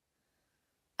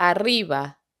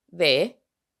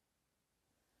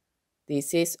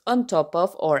 this is on top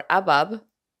of or above,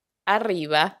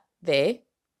 arriba de,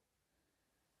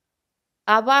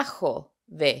 abajo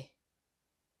de,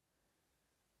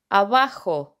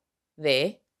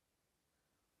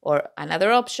 or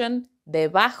another option,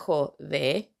 debajo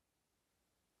de,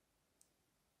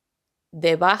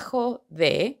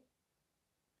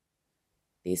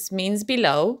 this means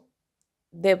below,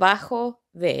 debajo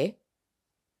de.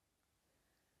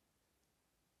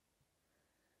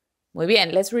 Muy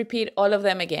bien, let's repeat all of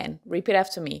them again. Repeat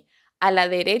after me. A la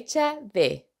derecha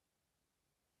de.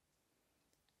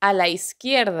 A la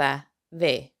izquierda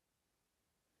de.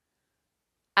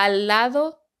 Al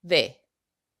lado de.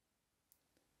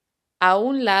 A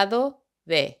un lado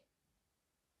de.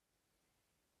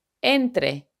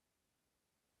 Entre.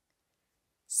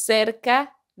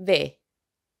 Cerca de.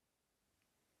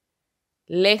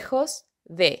 Lejos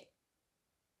de.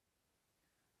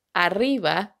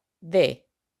 Arriba de.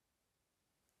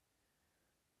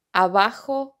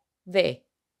 Abajo de.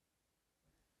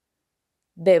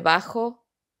 Debajo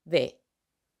de.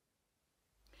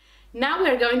 Now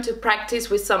we're going to practice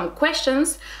with some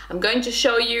questions. I'm going to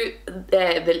show you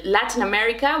the Latin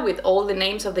America with all the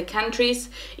names of the countries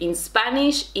in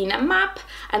Spanish in a map,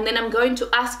 and then I'm going to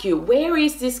ask you, where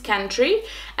is this country?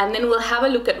 And then we'll have a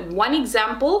look at one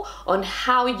example on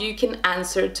how you can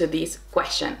answer to this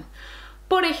question.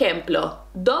 Por ejemplo,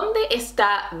 ¿dónde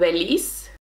está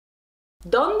Belice?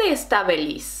 ¿Dónde está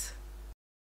Belice?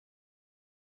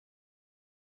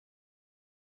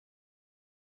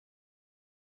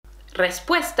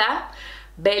 Respuesta: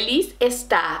 Belice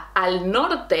está al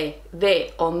norte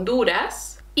de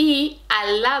Honduras y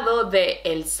al lado de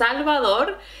El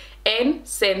Salvador en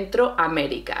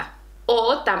Centroamérica.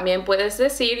 O también puedes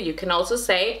decir, you can also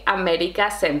say,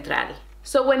 América Central.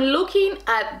 So when looking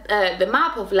at the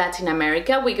map of Latin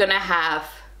America, we're gonna have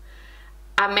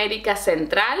América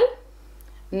Central,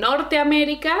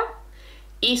 Norteamérica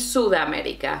y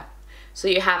Sudamérica. So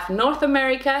you have North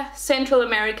America, Central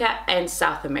America, and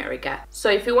South America. So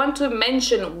if you want to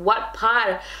mention what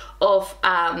part of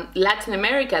Latin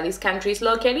America this country is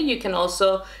located, you can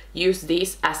also use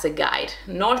this as a guide.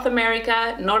 North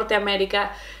America, Norte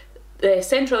America,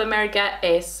 Central America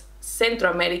is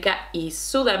Centro America, y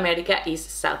Sudamérica is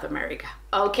South America.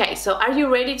 Okay, so are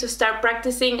you ready to start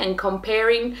practicing and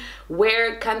comparing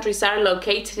where countries are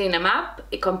located in a map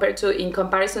in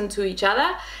comparison to each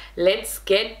other? Let's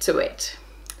get to it.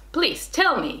 Please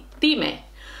tell me, dime,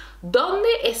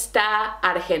 ¿dónde está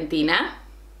Argentina?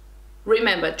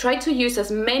 Remember, try to use as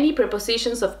many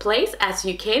prepositions of place as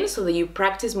you can so that you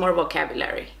practice more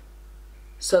vocabulary.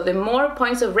 So the more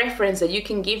points of reference that you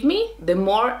can give me, the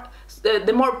more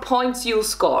points you'll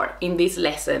score in this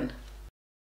lesson.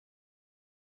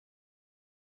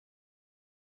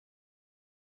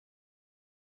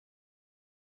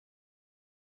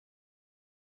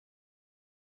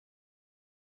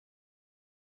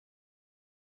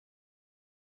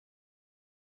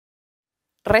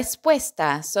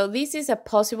 Respuesta. So this is a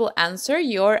possible answer.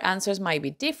 Your answers might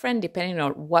be different depending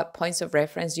on what points of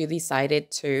reference you decided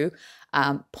to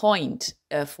point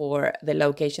for the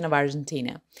location of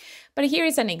Argentina. But here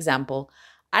is an example.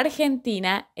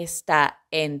 Argentina está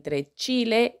entre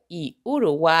Chile y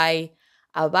Uruguay,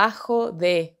 abajo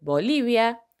de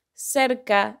Bolivia,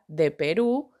 cerca de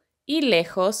Perú y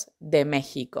lejos de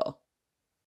México.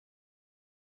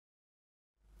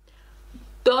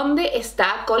 ¿Dónde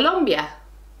está Colombia?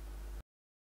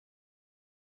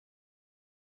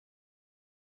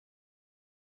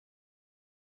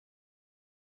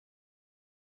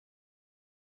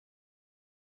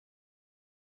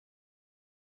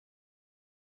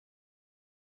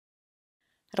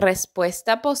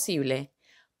 Respuesta posible.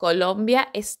 Colombia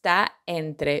está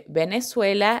entre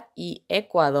Venezuela y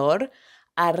Ecuador,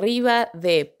 arriba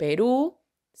de Perú,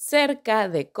 cerca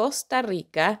de Costa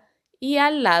Rica y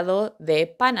al lado de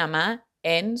Panamá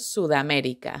en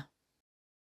Sudamérica.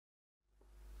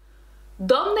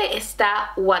 ¿Dónde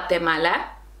está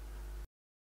Guatemala?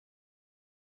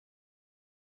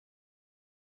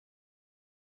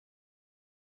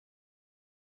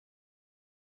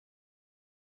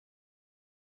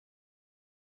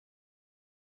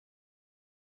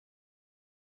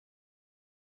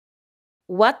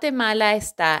 Guatemala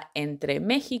está entre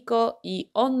México y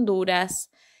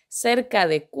Honduras, cerca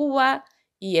de Cuba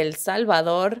y El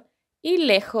Salvador y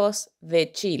lejos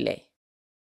de Chile.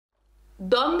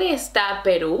 ¿Dónde está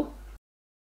Perú?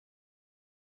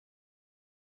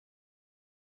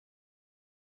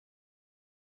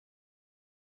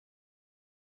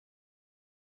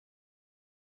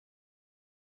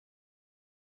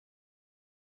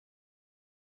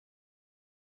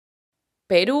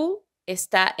 Perú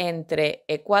está entre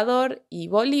Ecuador y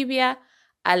Bolivia,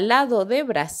 al lado de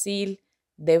Brasil,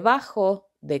 debajo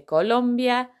de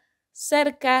Colombia,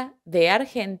 cerca de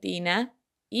Argentina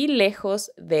y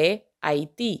lejos de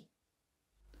Haití.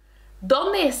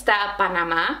 ¿Dónde está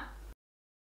Panamá?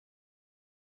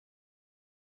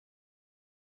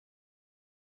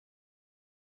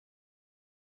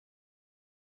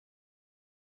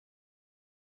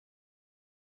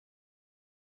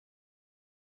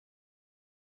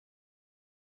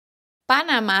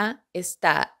 Panamá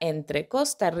está entre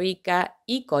Costa Rica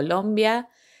y Colombia,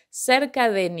 cerca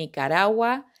de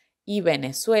Nicaragua y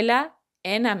Venezuela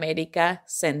en América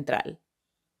Central.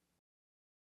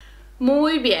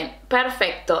 Muy bien,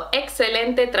 perfecto,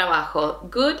 excelente trabajo,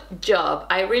 good job.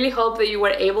 I really hope that you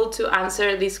were able to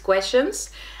answer these questions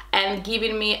and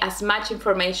giving me as much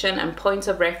information and points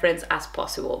of reference as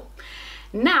possible.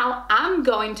 Now I'm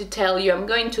going to tell you, I'm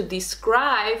going to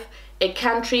describe a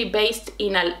country based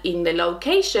in the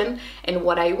location, and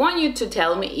what I want you to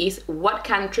tell me is what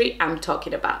country I'm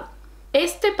talking about.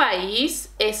 Este país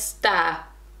está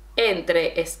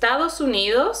entre Estados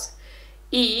Unidos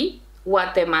y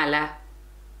Guatemala.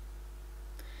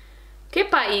 ¿Qué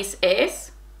país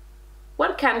es?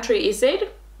 What country is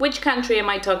it? Which country am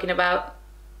I talking about?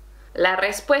 La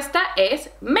respuesta es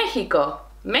México.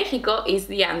 México is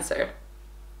the answer.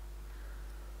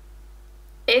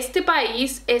 Este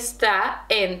país está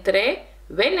entre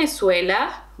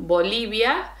Venezuela,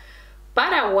 Bolivia,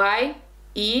 Paraguay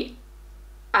y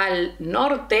al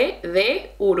norte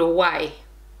de Uruguay.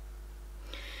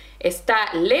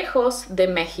 Está lejos de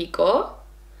México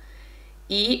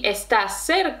y está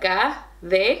cerca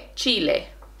de Chile.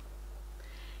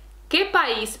 ¿Qué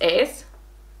país es?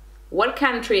 What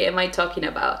country am I talking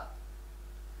about?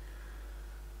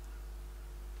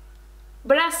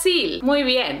 Brasil. Muy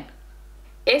bien.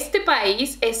 Este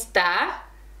país está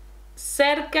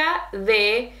cerca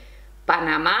de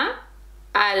Panamá,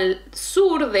 al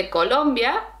sur de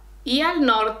Colombia y al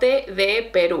norte de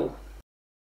Perú.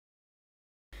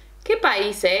 ¿Qué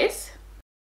país es?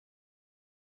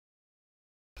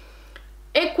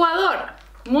 Ecuador.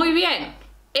 Muy bien.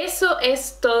 Eso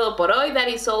es todo por hoy. That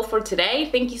is all for today.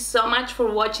 Thank you so much for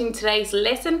watching today's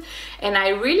lesson, and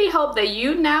I really hope that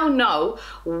you now know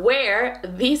where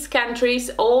these countries,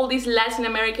 all these Latin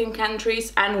American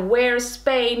countries, and where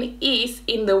Spain is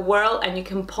in the world, and you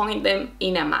can point them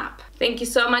in a map. Thank you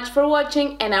so much for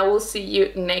watching, and I will see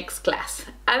you next class.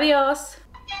 Adiós.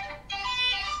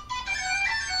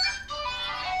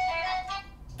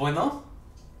 Bueno.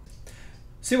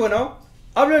 Sí, bueno.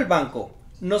 Hablo del banco.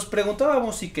 Nos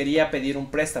preguntábamos si quería pedir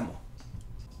un préstamo.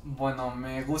 Bueno,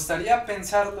 me gustaría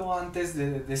pensarlo antes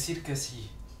de decir que sí.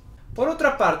 Por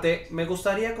otra parte, me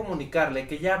gustaría comunicarle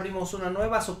que ya abrimos una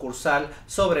nueva sucursal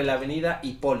sobre la avenida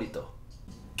Hipólito.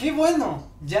 ¡Qué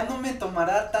bueno! Ya no me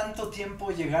tomará tanto tiempo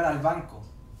llegar al banco.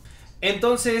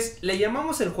 Entonces, ¿le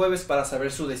llamamos el jueves para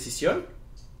saber su decisión?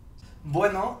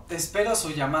 Bueno, espero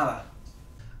su llamada.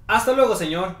 Hasta luego,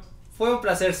 señor. Fue un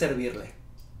placer servirle.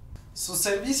 Su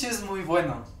servicio es muy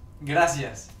bueno.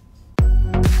 Gracias.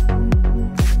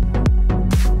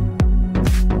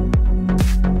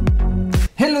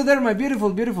 Hello there, my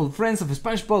beautiful friends of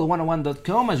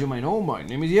SpanishPod101.com. As you might know, my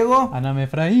name is Diego. And I'm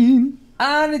Efraín.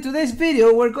 And in today's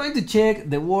video, we're going to check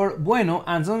the word bueno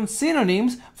and some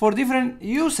synonyms for different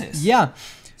uses. Yeah.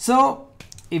 So,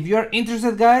 if you're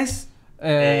interested, guys,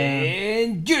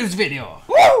 enjoy this video.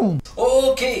 Woo!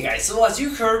 Okay, guys, so as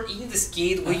you heard in the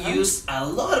skit, we use a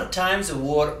lot of times the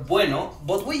word bueno,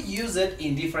 but we use it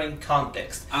in different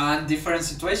contexts. And different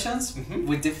situations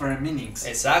with different meanings.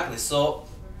 Exactly, so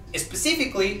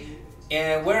specifically,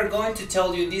 we're going to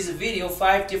tell you in this video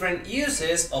 5 different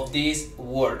uses of this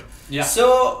word. Yeah.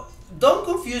 So don't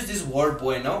confuse this word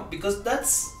bueno, because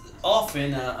that's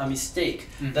often a mistake.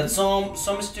 That some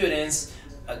students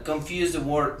confuse the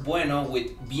word bueno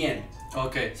with bien.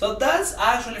 Okay. So that's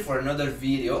actually for another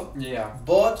video. Yeah.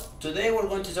 But today we're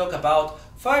going to talk about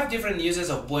 5 different uses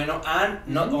of bueno, and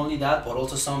not only that, but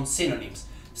also some synonyms.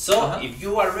 So if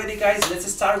you are ready, guys, let's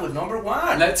start with number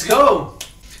 1. Let's go!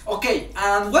 Okay,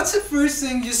 and what's the first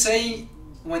thing you say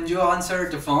when you answer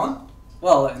the phone?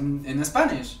 Well, in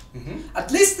Spanish.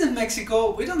 At least in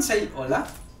Mexico, we don't say hola.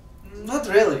 Not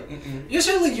really.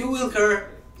 Usually you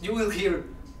will hear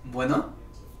bueno.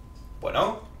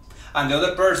 Bueno. And the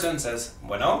other person says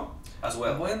bueno as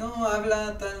well. Bueno,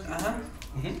 habla tal.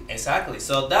 Exactly.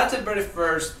 So that's the very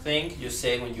first thing you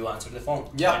say when you answer the phone.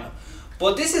 Yeah. Bueno.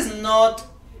 But this is not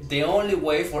the only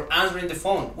way for answering the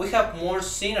phone. We have more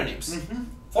synonyms.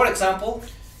 For example,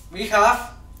 we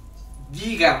have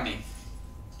dígame.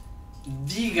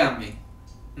 Dígame.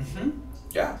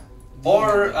 Yeah.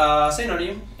 Or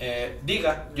synonym,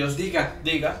 diga. Just Diga.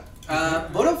 Diga.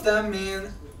 Both of them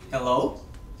mean hello.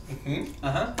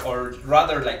 Or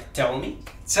rather, like, tell me.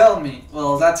 Tell me.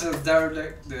 Well, that's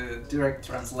the direct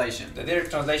translation. The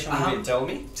direct translation will be tell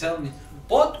me. Tell me.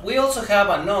 But we also have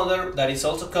another that is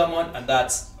also common, and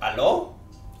that's aló.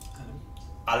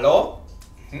 Aló.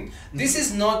 This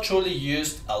is not truly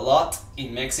used a lot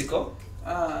in Mexico.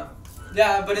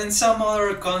 Yeah, but in some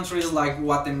other countries like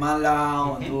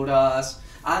Guatemala, Honduras,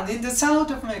 and in the south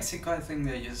of Mexico, I think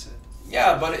they use it.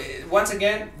 Yeah, but once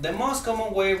again, the most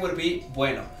common way would be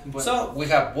bueno. So we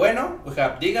have bueno, we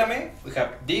have dígame, we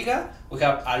have diga, we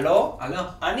have aló,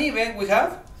 and even we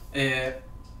have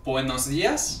buenos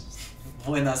días,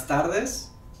 buenas tardes,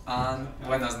 and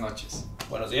buenas noches.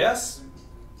 Buenos días,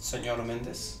 señor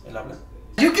Méndez, él habla.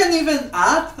 You can even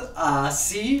add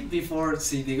sí before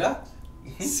sí diga.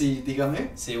 Sí,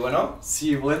 dígame. Sí, bueno.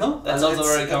 Sí, bueno. That's also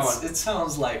very common. It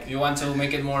sounds like... You want to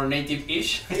make it more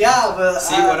native-ish? Yeah, but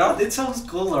sí, bueno. It sounds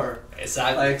cooler.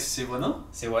 Exactly. Like, sí, bueno.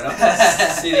 Sí, bueno.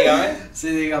 Sí, dígame. Sí,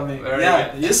 dígame. Very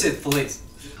yeah, good. use it, please.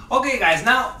 Okay, guys,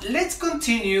 now let's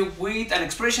continue with an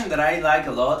expression that I like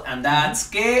a lot, and that's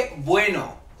que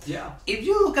bueno. Yeah. If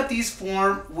you look at this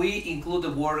form, we include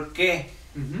the word que.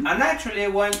 And actually I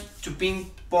want to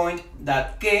pinpoint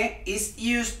that que is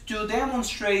used to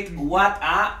demonstrate what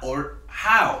or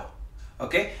how.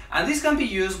 Okay, and this can be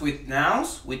used with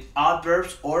nouns, with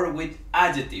adverbs, or with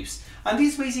adjectives. And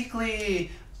this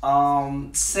basically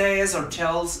says or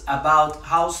tells about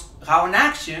how an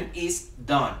action is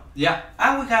done. Yeah.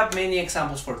 And we have many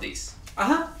examples for this.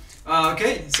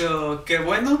 Okay, so que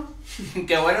bueno.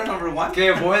 Que bueno, number one.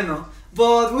 Que bueno.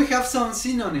 But we have some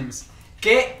synonyms.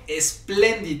 Que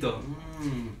espléndido.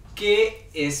 Que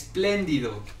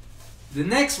espléndido. The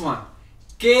next one.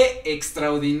 Que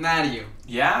extraordinario.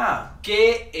 Yeah.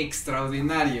 Que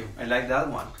extraordinario. I like that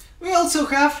one. We also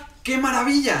have que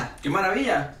maravilla. Que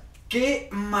maravilla. Que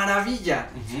maravilla.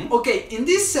 Okay, in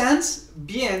this sense,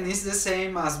 bien is the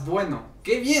same as bueno.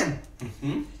 Que bien.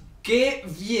 Que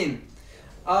bien.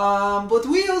 But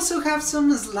we also have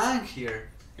some slang here.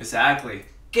 Exactly.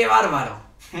 Que bárbaro.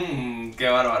 Que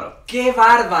bárbaro. Que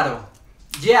bárbaro.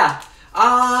 Yeah.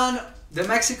 And the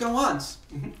Mexican ones.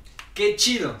 Que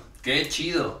chido. Que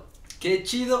chido. Que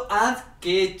chido and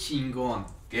que chingón.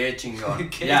 Que chingón.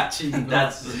 Que yeah, chingón.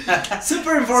 That's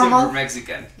super informal. Super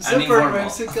Mexican. And Super informal.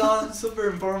 Mexican, super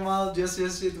informal. Just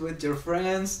use it with your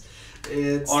friends.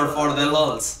 It's, or for the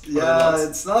lols. Yeah,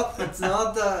 it's not.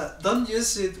 Don't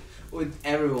use it with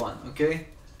everyone. Okay.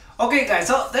 Okay, guys.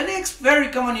 So the next very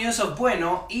common use of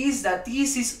bueno is that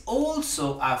this is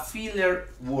also a filler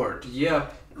word. Yeah.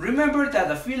 Remember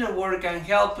that a filler word can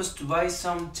help us to buy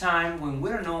some time when we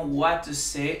don't know what to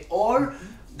say or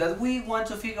that we want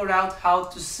to figure out how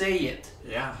to say it.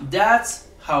 Yeah. That's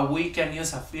how we can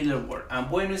use a filler word, and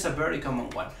bueno is a very common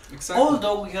one. Exactly.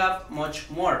 Although we have much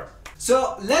more.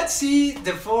 So let's see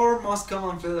the 4 most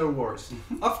common filler words.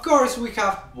 Of course, we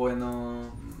have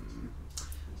bueno,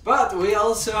 but we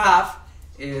also have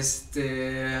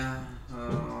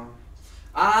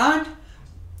and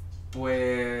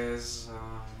pues.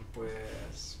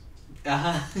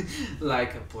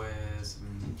 Like pues.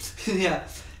 Yeah.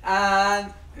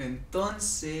 And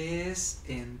entonces.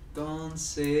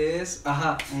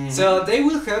 So they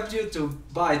will help you to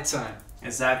buy time.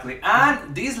 Exactly.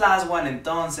 And this last one,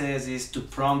 entonces, is to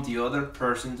prompt the other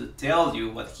person to tell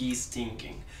you what he's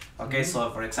thinking. Okay, so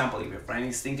for example, if your friend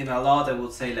is thinking a lot, I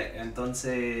would say like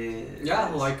entonces. Yeah,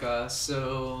 like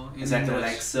so. Exactly,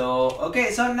 like so.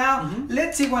 Okay, so now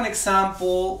let's see one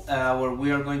example where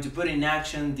we are going to put in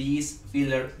action this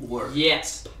filler word.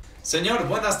 Yes. Señor,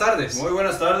 buenas tardes. Muy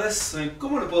buenas tardes.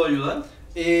 ¿Cómo le puedo ayudar?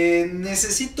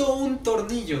 Necesito un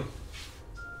tornillo.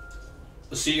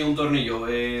 Sí, un tornillo.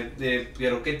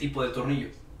 ¿Pero qué tipo de tornillo?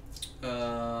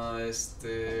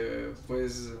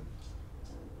 Pues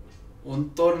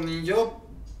un tornillo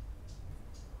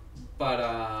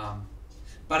para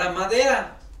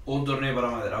madera. Un tornillo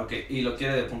para madera, ok. ¿Y lo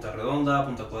quiere de punta redonda,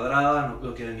 punta cuadrada? ¿No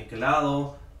lo quiere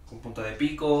niquelado? ¿Con punta de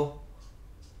pico?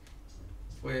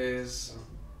 Pues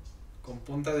con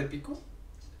punta de pico.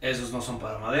 Esos no son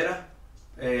para madera.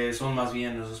 Son más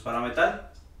bien esos para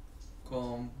metal.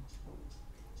 Con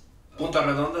punta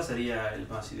redonda sería el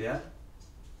más ideal.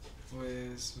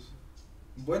 Pues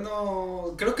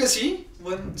bueno, creo que sí.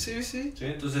 Bueno, sí. Sí,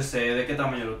 entonces, ¿de qué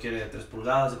tamaño lo quiere? ¿De 3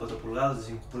 pulgadas, de 4 pulgadas, de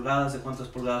 5 pulgadas? ¿De cuántas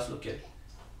pulgadas lo quiere?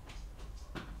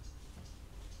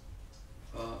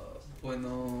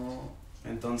 Bueno,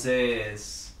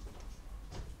 entonces...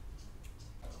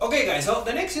 Okay, guys, so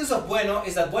the next use of bueno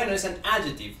is that bueno is an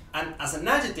adjective, and as an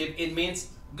adjective it means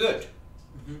good.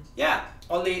 Yeah,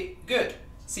 only good.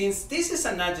 Since this is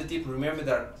an adjective, remember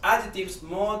that adjectives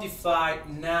modify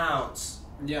nouns.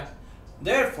 Yeah.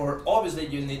 Therefore, obviously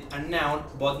you need a noun,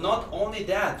 but not only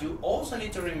that, you also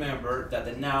need to remember that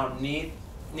the noun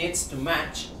needs to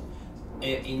match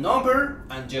in number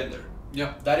and gender.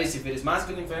 Yeah. That is, if it is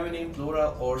masculine, feminine,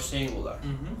 plural, or singular.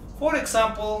 For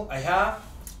example, I have...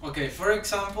 Okay, for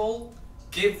example,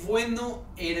 qué bueno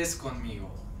eres conmigo.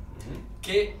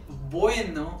 Qué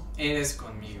bueno eres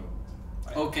conmigo.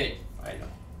 Okay. I know.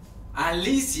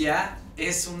 Alicia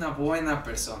es una buena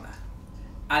persona.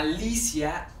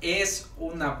 Alicia es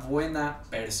una buena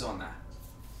persona.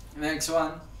 Next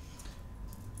one.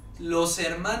 Los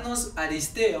hermanos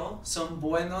Aristeo son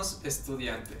buenos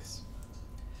estudiantes.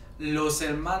 Los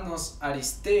hermanos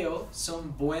Aristeo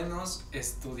son buenos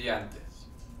estudiantes.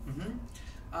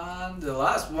 And the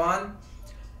last one.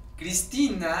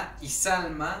 Cristina y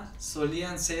Salma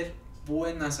solían ser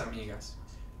buenas amigas.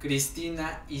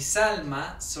 Cristina y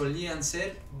Salma solían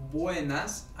ser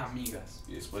buenas amigas.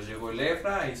 Y después llegó el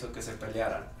Efra e hizo que se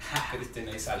pelearan. Cristina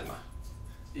y Salma.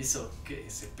 Hizo que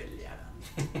se pelearan.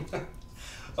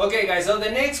 Okay guys, so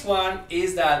the next one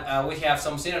is that we have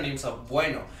some synonyms of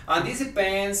bueno. And this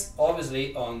depends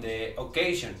obviously on the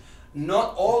occasion.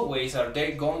 Not always are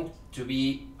they going to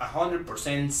be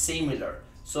 100% similar.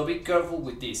 So be careful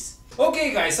with this.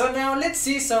 Okay guys, so now let's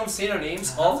see some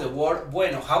synonyms of the word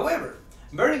bueno. However,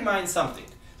 bear in mind something.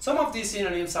 Some of these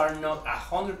synonyms are not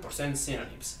 100%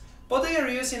 synonyms, but they are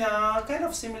used in a kind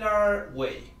of similar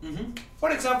way.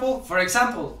 For example,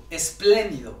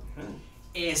 espléndido,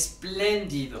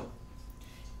 espléndido,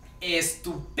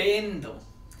 estupendo,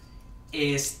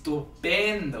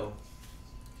 estupendo,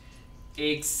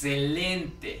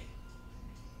 excelente,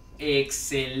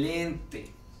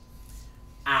 excelente,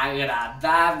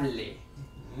 agradable,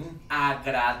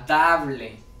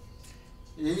 agradable,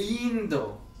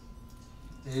 lindo,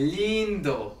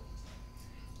 lindo,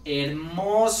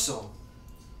 hermoso,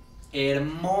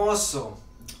 hermoso,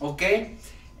 ¿ok?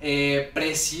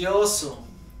 Precioso,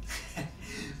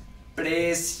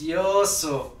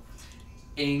 precioso,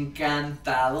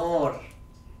 encantador,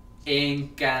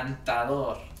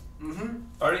 encantador.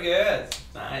 Very good.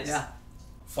 Nice. Yeah.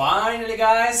 Finally,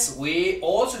 guys, we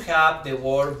also have the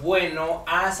word bueno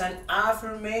as an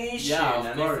affirmation. Yeah,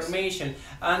 of course. Affirmation.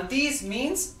 And this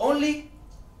means only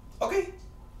okay.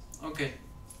 Okay.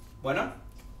 Bueno?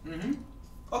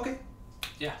 Okay.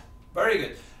 Yeah. Very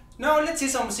good. Now let's see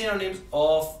some synonyms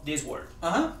of this word.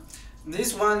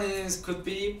 This one could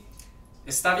be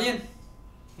está bien.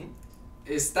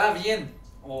 Está bien.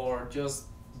 Or just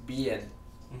bien.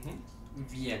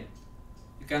 Bien.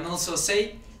 You can also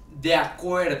say de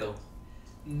acuerdo.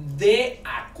 De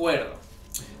acuerdo.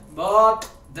 But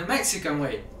the Mexican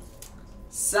way.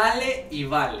 Sale y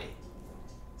vale.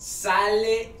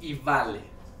 Sale y vale.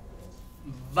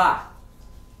 Va.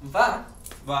 Va.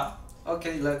 Va.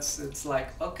 Okay, it's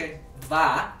like, okay,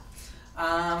 va.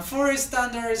 For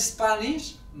standard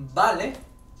Spanish, vale.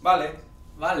 Vale.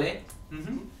 Vale.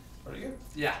 Very good.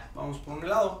 Yeah. Vamos por un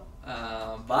lado.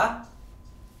 Va.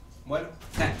 Bueno.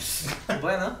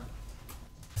 Bueno.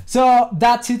 So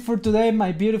that's it for today,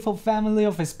 my beautiful family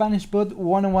of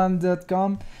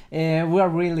SpanishPod101.com. We are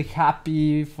really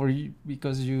happy for you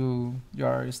because you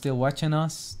are still watching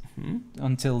us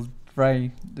until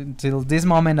this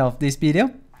moment of this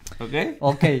video. Okay.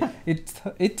 Okay.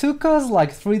 It took us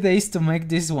like 3 days to make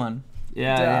this one.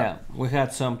 Yeah. We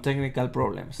had some technical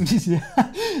problems.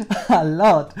 A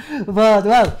lot. But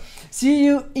well, see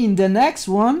you in the next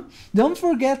one. Don't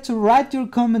forget to write your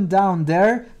comment down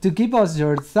there to give us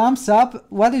your thumbs up.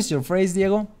 What is your phrase,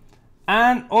 Diego?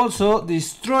 And also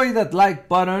destroy that like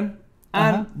button.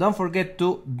 And don't forget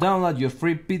to download your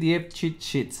free PDF cheat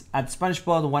sheets at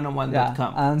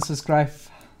SpanishPod101.com. And subscribe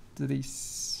to this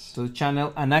to the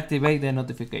channel and activate the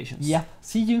notifications. Yeah.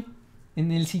 See you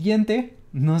en el siguiente.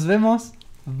 Nos vemos.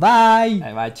 Bye.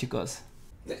 Bye bye, chicos.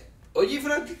 Oye,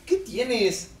 Frank, ¿qué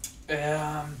tienes?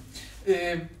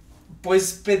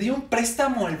 Pues pedí un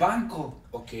préstamo al banco.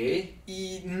 Ok.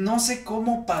 Y no sé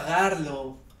cómo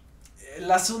pagarlo. El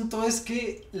asunto es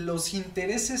que los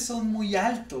intereses son muy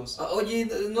altos. Oye,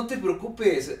 no te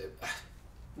preocupes.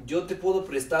 Yo te puedo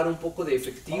prestar un poco de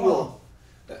efectivo.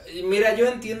 Mira, yo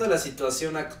entiendo la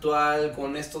situación actual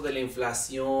con esto de la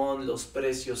inflación, los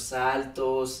precios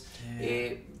altos.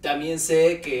 También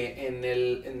sé que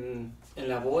en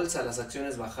la bolsa las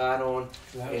acciones bajaron,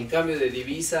 claro. El cambio de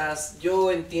divisas.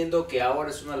 Yo entiendo que ahora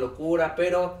es una locura,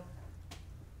 pero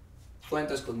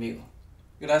cuentas conmigo.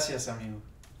 Gracias, amigo.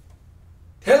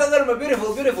 Hello there, my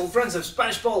beautiful friends of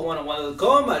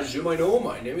SpanishPod101.com. As you might know,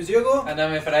 my name is Diego. And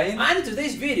I'm Efraín. And in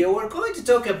today's video, we're going to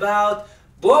talk about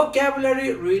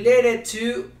vocabulary related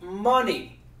to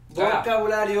money.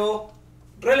 Vocabulario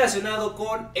relacionado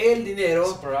con el dinero.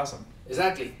 Super awesome.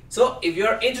 Exactly. So, if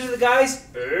you're interested, guys,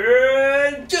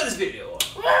 enjoy this video.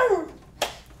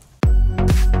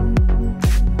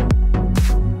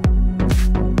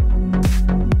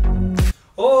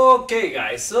 Okay,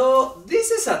 guys, so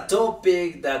this is a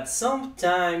topic that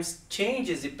sometimes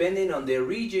changes depending on the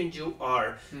region you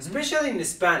are, especially in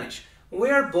Spanish. We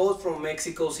are both from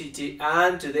Mexico City,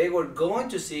 and today we're going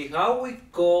to see how we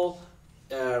call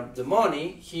the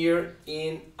money here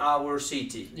in our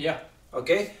city. Yeah.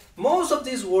 Okay, most of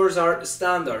these words are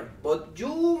standard, but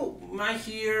you might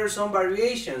hear some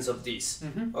variations of this.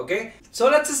 Okay, so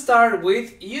let's start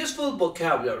with useful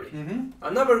vocabulary.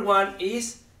 And number one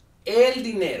is el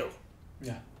dinero.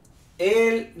 Yeah.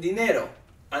 El dinero,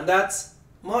 and that's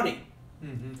money.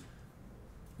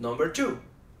 Number two,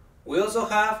 we also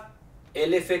have el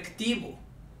efectivo.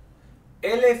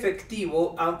 El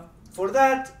efectivo, and for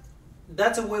that,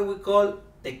 that's a way we call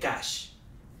the cash.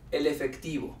 El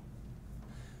efectivo.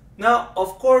 Now,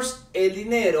 of course, el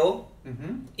dinero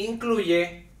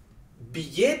incluye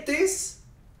billetes,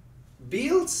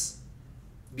 bills,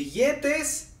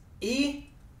 billetes y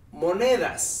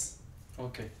monedas.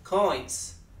 Okay.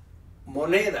 Coins.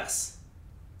 Monedas.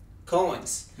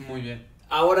 Coins. Muy bien.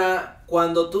 Ahora,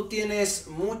 cuando tú tienes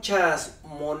muchas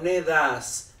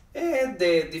monedas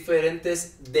de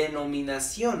diferentes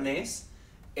denominaciones,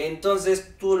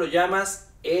 entonces tú lo llamas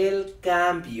el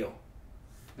cambio.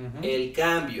 El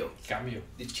cambio. Cambio.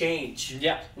 The change.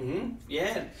 Ya.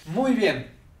 Bien. Muy bien.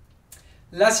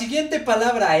 La siguiente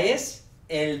palabra es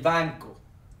el banco.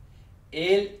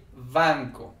 El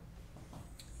banco.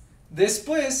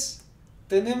 Después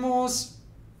tenemos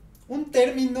un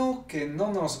término que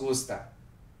no nos gusta.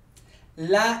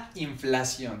 La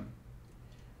inflación.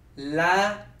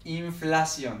 La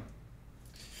inflación.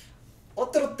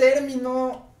 Otro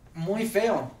término muy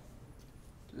feo.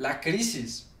 La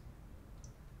crisis.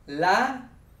 La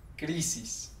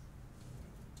crisis.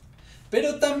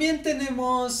 Pero también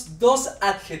tenemos dos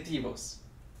adjetivos.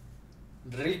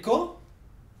 Rico,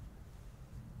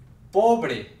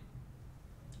 pobre.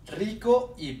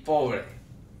 Rico y pobre.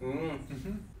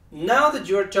 Now that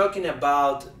you're talking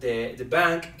about the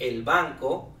bank, el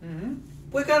banco,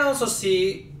 we can also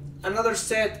see another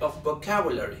set of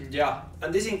vocabulary. Ya.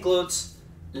 And this includes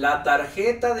la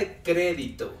tarjeta de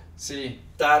crédito. Sí.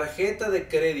 Tarjeta de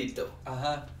crédito.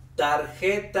 Ajá.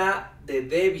 Tarjeta de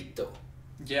débito.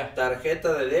 Ya.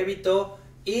 Tarjeta de débito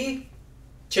y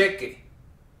cheque.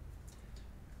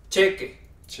 Cheque.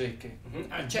 Cheque.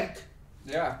 A check.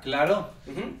 Ya, claro.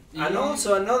 And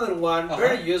also another one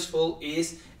very useful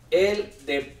is el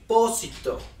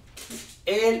depósito.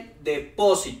 El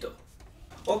depósito.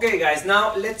 Okay guys,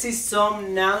 now let's see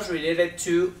some nouns related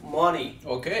to money.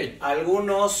 Okay.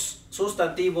 Algunos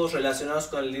sustantivos relacionados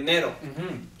con el dinero.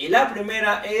 Y la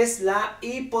primera es la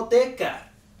hipoteca.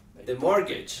 The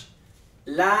mortgage.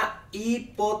 La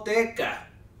hipoteca.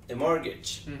 The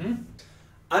mortgage.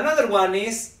 Another one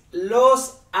is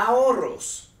los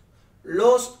ahorros.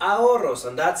 Los ahorros,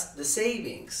 and that's the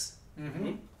savings.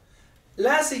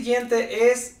 La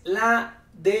siguiente es la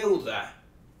deuda.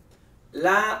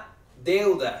 La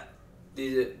deuda.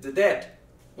 The debt.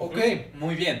 Ok,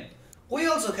 muy bien. We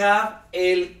also have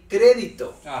el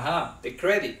crédito. Ajá. The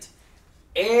credit.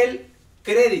 El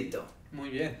crédito. Muy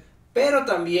bien. Pero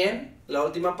también la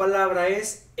última palabra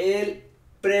es el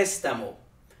préstamo.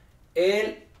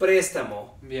 El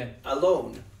préstamo. Bien. A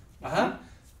loan. Ajá.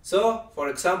 So, for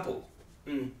example,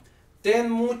 ten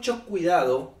mucho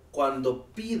cuidado cuando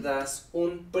pidas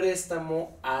un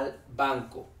préstamo al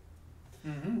banco.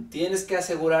 Tienes que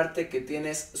asegurarte que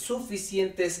tienes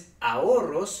suficientes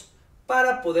ahorros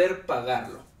para poder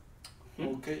pagarlo.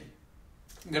 Ok.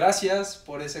 Gracias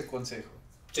por ese consejo.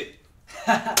 Sí.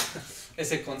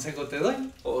 ¿Ese consejo te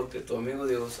doy? Porque tu amigo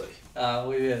Diego soy. Ah,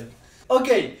 muy bien.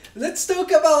 Okay, let's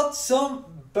talk about some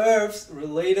verbs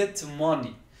related to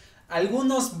money.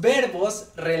 Algunos verbos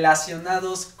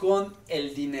relacionados con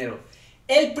el dinero.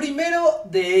 El primero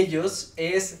de ellos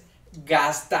es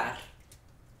gastar.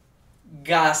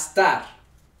 Gastar.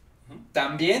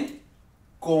 También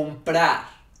comprar.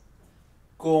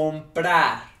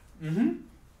 Comprar.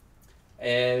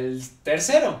 El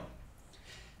tercero,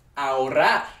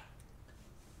 ahorrar.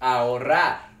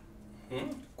 Ahorrar.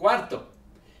 Cuarto,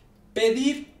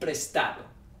 pedir prestado.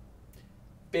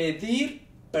 Pedir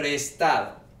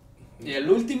prestado. Y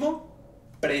el último,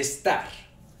 prestar.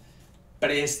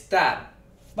 Prestar.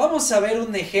 Vamos a ver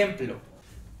un ejemplo.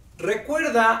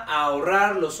 Recuerda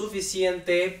ahorrar lo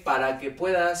suficiente para que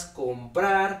puedas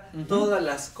comprar todas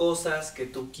las cosas que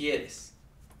tú quieres.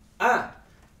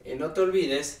 Y no te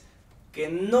olvides que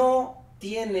no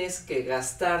tienes que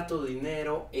gastar tu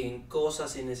dinero en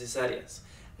cosas innecesarias,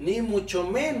 ni mucho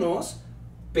menos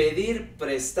pedir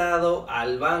prestado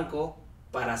al banco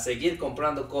para seguir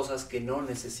comprando cosas que no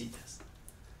necesitas.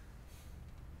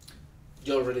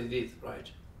 You already did, right?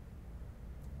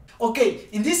 Okay,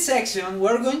 in this section,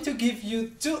 we're going to give you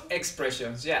 2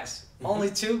 expressions. Yes, only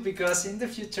 2, because in the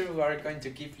future we are going to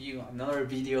give you another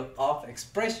video of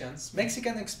expressions,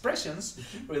 Mexican expressions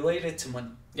related to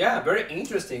money. Yeah, very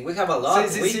interesting. We have a lot.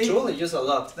 We truly use a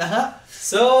lot.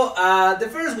 So, the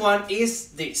first one is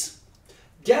this.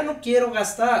 Ya no quiero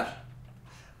gastar.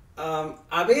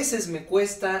 A veces me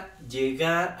cuesta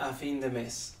llegar a fin de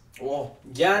mes. Oh.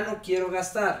 Ya no quiero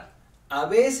gastar. A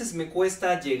veces me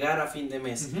cuesta llegar a fin de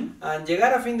mes. And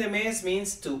llegar a fin de mes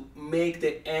means to make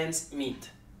the ends meet.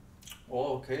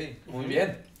 Oh, ok, muy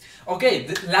bien. Ok,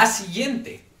 la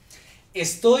siguiente.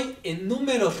 Estoy en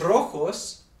números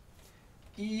rojos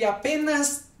y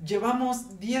apenas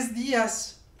llevamos 10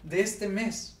 días de este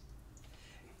mes.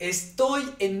 Estoy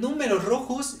en números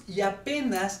rojos y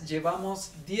apenas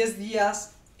llevamos 10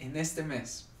 días en este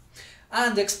mes.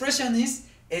 And the expression is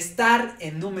estar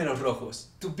en números rojos,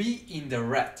 to be in the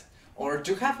red, or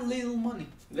to have little money.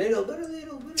 Little money.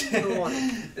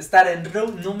 Estar en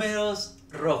números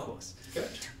rojos. Good.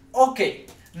 Okay,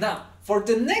 now for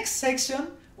the next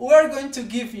section, we are going to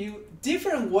give you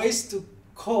different ways to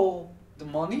call the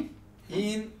money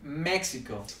in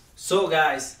Mexico. So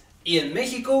guys, ¿y en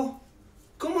México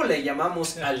cómo le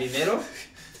llamamos al dinero?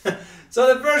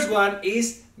 So the first one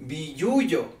is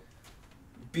billullo.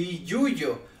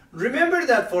 Billullo. Remember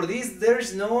that for this there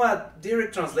is no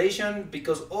direct translation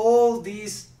because all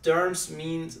these terms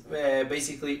mean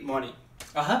basically money.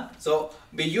 So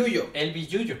billullo. El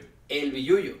billullo. El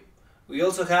billullo. We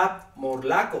also have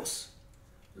morlacos.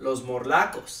 Los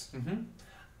morlacos.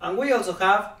 And we also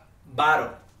have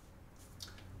varo.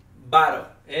 Varo.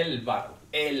 El varo.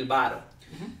 El varo.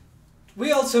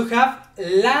 We also have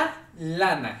la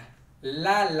lana.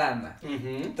 La lana.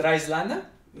 ¿Traes lana?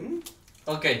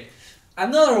 Okay.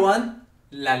 Another one,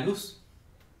 la luz.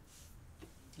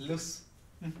 Luz.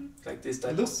 Like this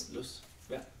type. Luz. Luz.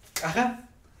 Yeah. Ajá.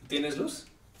 ¿Tienes luz?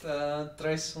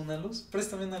 ¿Traes una luz?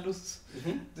 Préstame una luz.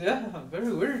 Yeah,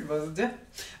 very weird, but yeah.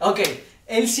 Okay,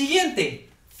 el siguiente,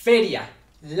 feria.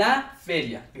 La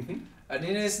feria. And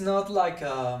it is not like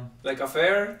a... Like a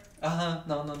fair? Ajá,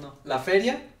 no. La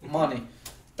feria, money.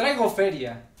 Traigo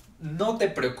feria, no te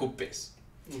preocupes.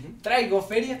 Traigo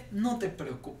feria, no te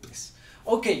preocupes.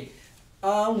 Okay,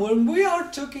 when we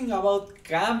are talking about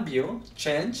cambio,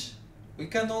 change, we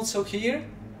can also hear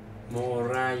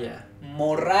morralla.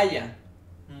 Morralla.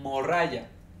 Morralla.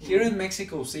 Here in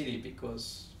Mexico City,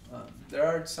 because there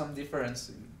are some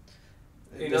difference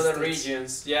in other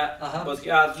regions. Yeah, but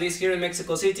at least here in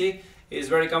Mexico City, it's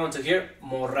very common to hear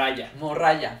morralla.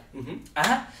 Morralla.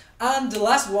 And the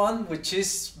last one, which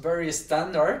is very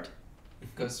standard,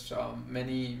 because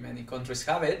many countries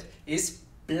have it, is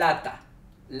plata.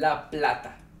 La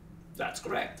plata. That's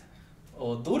correct.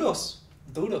 O duros.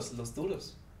 Duros, los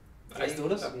duros. ¿Traes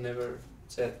duros? I've never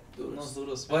said duros. Unos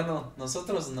duros. Bueno,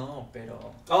 nosotros no,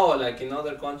 pero... Oh, like in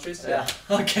other countries? Yeah.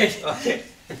 Okay.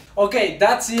 Okay,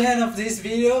 that's the end of this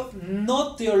video.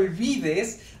 No te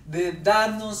olvides de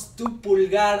darnos tu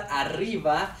pulgar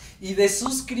arriba y de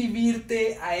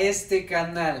suscribirte a este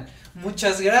canal.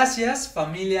 Muchas gracias,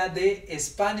 familia de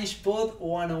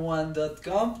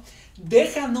SpanishPod101.com.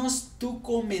 Déjanos tu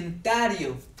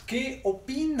comentario. ¿Qué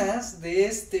opinas de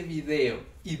este video?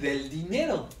 Y del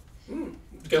dinero.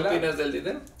 ¿Qué opinas del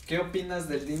dinero? ¿Qué opinas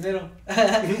del dinero?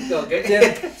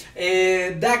 Okay.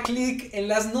 Da clic en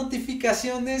las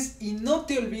notificaciones y no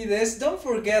te olvides, don't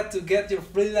forget to get your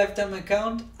free lifetime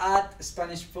account at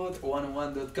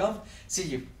SpanishPod101.com. See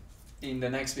you in the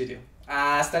next video.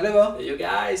 Hasta luego. See you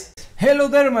guys. Hello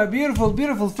there, my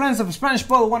beautiful friends of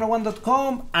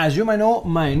SpanishPod101.com. As you might know,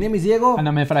 my name is Diego. And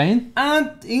I'm Efrain.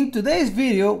 And in today's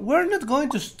video, we're not going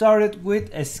to start it with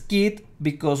a skit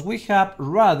because we have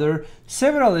rather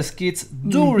several skits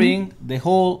during the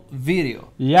whole video.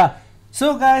 Yeah.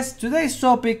 So guys, today's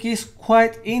topic is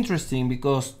quite interesting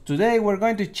because today we're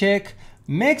going to check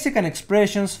Mexican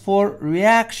expressions for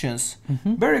reactions.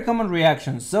 Very common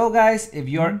reactions. So guys, if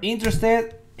you're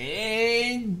interested,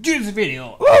 enjoy this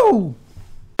video. Woo!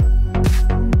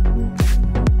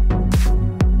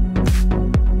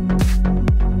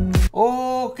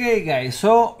 Okay guys,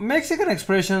 so Mexican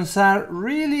expressions are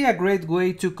really a great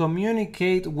way to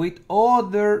communicate with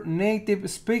other native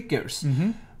speakers.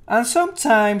 And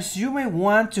sometimes you may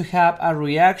want to have a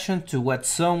reaction to what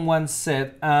someone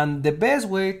said, and the best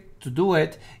way to do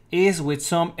it is with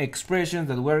some expressions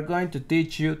that we're going to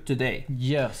teach you today.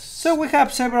 Yes. So we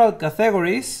have several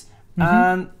categories,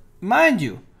 and mind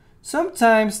you,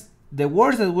 sometimes the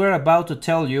words that we're about to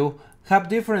tell you have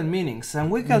different meanings, and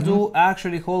we can do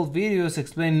actually whole videos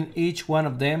explaining each one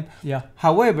of them. Yeah.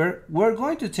 However, we're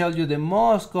going to tell you the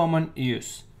most common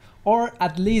use. or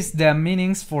at least the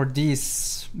meanings for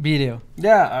this video.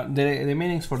 Yeah, the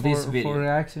meanings for this video. For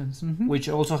reactions. Which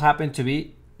also happen to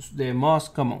be the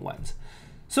most common ones.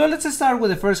 So let's start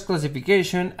with the first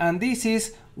classification, and this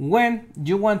is when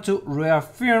you want to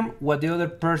reaffirm what the other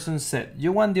person said.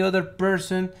 You want the other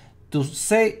person to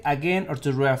say again or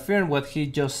to reaffirm what he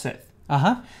just said.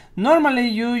 Normally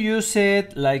you use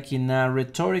it like in a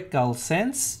rhetorical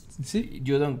sense.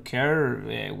 You don't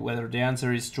care whether the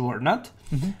answer is true or not.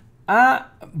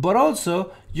 But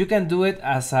also you can do it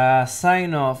as a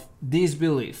sign of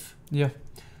disbelief. Yeah.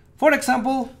 For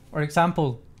example,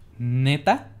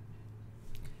 neta.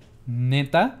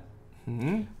 Neta.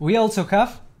 We also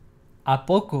have a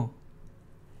poco.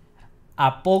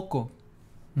 A poco.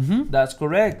 That's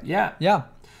correct. Yeah. Yeah.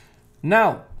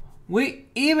 Now, we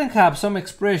even have some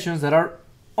expressions that are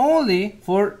only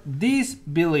for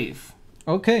disbelief.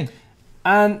 Okay.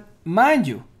 And mind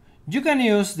you, you can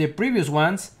use the previous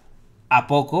ones, a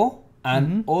poco,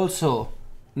 and also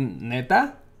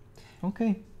neta.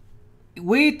 Okay.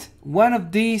 With one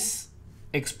of these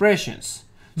expressions.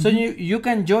 So you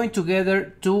can join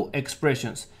together two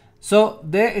expressions. So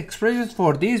the expressions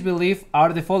for disbelief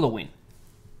are the following.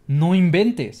 No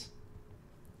inventes.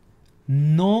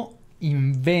 No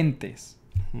inventes.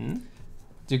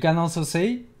 You can also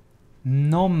say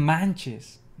no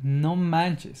manches. No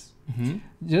manches.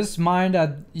 Just mind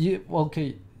that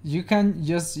you can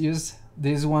just use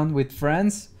this one with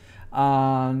friends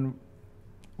and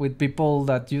with people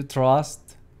that you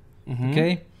trust.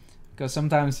 Okay? Because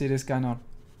sometimes it is kind of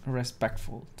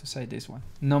respectful to say this one.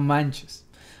 No manches.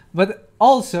 But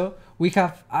also we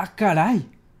have a caray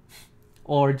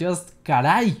or just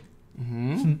caray.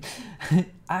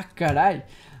 A caray.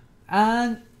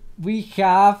 And we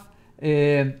have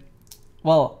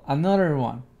another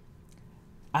one.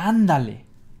 Ándale.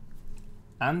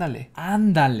 Ándale.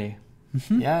 Ándale.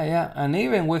 Yeah. And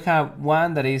even we have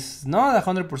one that is not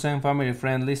 100% family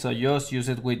friendly, so just use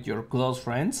it with your close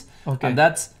friends. Okay. And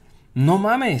that's no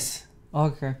mames.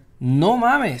 Okay. No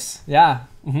mames. Yeah.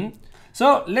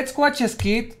 So let's watch a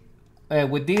skit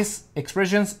with these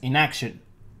expressions in action.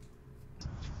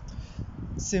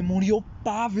 Se murió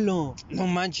Pablo. No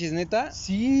manches, ¿neta?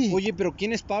 Sí. Oye, pero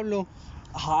 ¿quién es Pablo?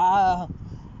 ¿A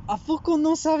poco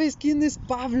no sabes quién es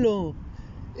Pablo?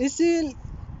 Es el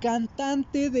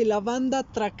cantante de la banda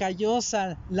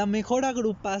Tracayosa, la mejor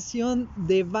agrupación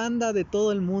de banda de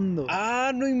todo el mundo.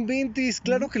 Ah, no inventes,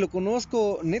 claro que lo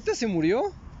conozco. ¿Neta se murió?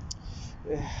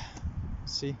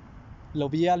 Sí, lo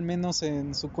vi al menos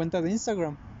en su cuenta de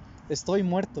Instagram. Estoy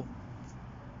muerto.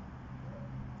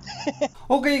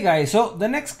 Okay guys, so the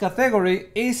next category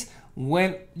is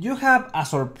when you have a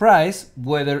surprise,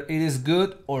 whether it is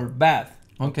good or bad.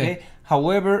 Okay.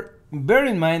 However, bear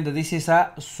in mind that this is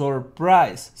a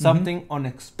surprise, something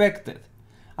unexpected.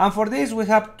 And for this we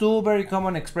have two very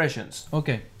common expressions.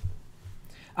 Okay.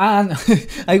 And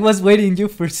I was waiting you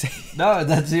for say. No,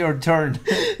 that's your turn.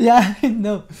 Yeah,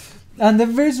 no. And the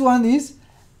first one is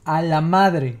a la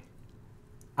madre.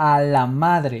 A la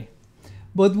madre.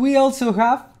 But we also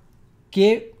have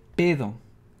 ¿qué pedo?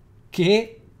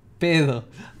 ¿Qué pedo?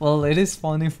 Well, it is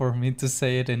funny for me to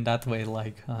say it in that way,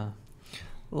 like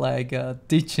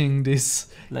teaching this.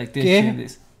 Like teaching ¿Qué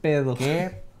this. pedo?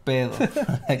 ¿Qué pedo?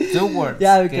 Like 2 words.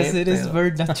 Yeah, because ¿Qué it is pedo?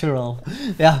 very natural.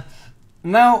 Yeah.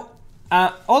 Now,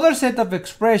 other set of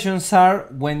expressions are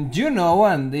when you know,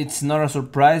 and it's not a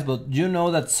surprise, but you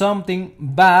know that something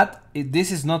bad,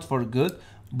 this is not for good,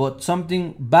 but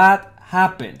something bad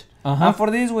happened. And for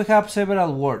this we have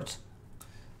several words.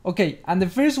 Okay, and the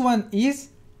first one is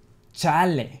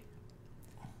chale.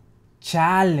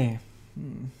 Chale.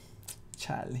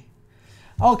 Chale.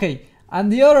 Okay,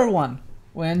 and the other one,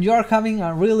 when you are having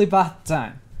a really bad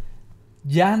time.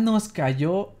 Ya nos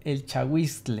cayó el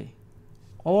chahuistle.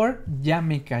 Or ya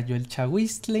me cayó el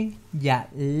chahuistle. Ya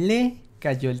le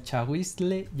cayó el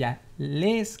chahuistle. Ya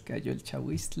les cayó el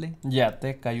chahuistle. Ya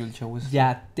te cayó el chahuistle.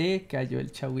 Ya te cayó el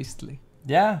chahuistle.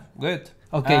 Yeah, good.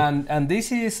 Okay. And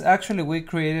this is actually, we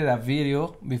created a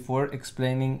video before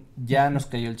explaining ya nos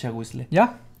cayó el chahuistle.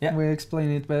 Yeah, we explain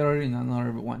it better in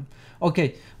another one.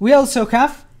 Okay, we also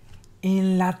have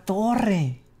en la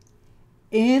torre.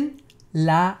 En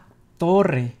la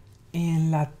torre.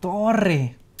 En la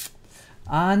torre.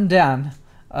 And then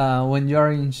when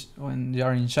you're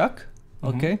in shock,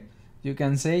 okay, you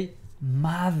can say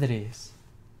madres.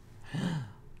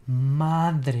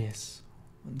 Madres.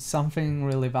 When something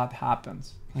really bad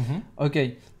happens.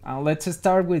 Okay, let's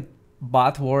start with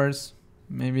bad words,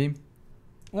 maybe.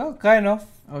 Well, kind of.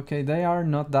 Okay, they are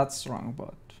not that strong,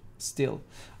 but still.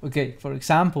 Okay, for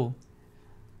example,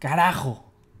 carajo.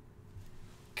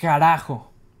 Carajo.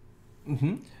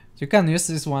 You can use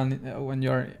this one when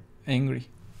you're angry.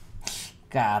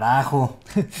 Carajo.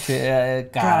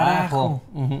 Carajo.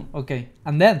 Okay,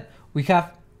 and then we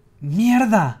have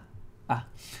mierda.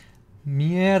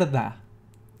 Mierda.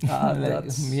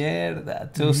 That's mierda.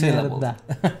 2 syllables.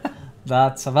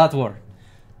 That's a bad word.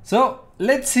 So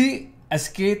let's see a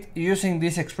skit using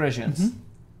these expressions.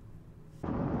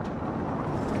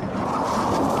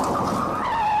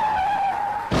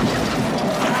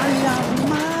 ¡A la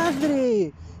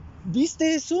madre!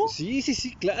 ¿Viste eso? Sí,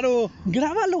 claro.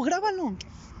 Grábalo.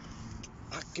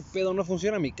 Ah, qué pedo, no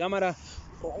funciona mi cámara.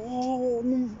 Oh,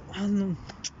 no.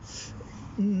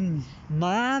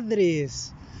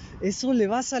 Madres. Eso le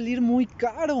va a salir muy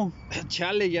caro.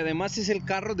 Chale, y además es el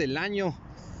carro del año.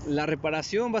 La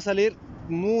reparación va a salir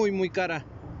muy cara.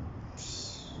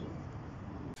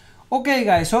 Okay,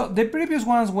 guys, so the previous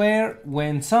ones were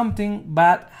when something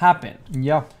bad happened.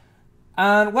 Yeah.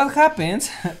 And what happens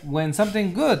when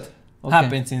something good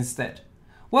happens instead?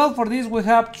 Well, for this we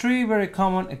have 3 very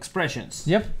common expressions.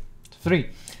 Yep,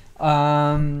 3.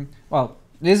 Well,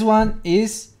 this one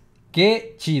is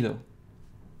qué chido.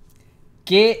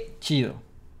 Qué chido.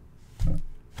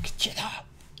 Qué chido.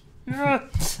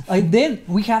 And then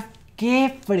we have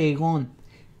qué fregón.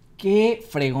 Qué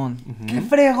fregón. Qué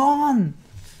fregón.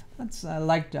 I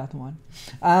like that one.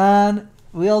 And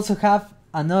we also have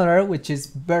another which is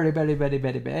very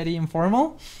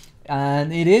informal,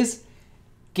 and it is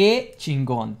qué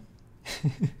chingón.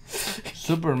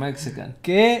 Super Mexican.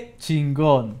 Qué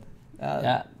chingón.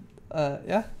 Yeah.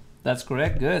 Yeah, That's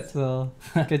correct. Good. so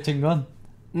qué chingón.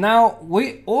 Now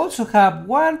we also have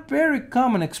one very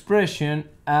common expression,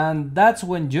 and that's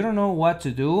when you don't know what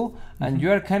to do and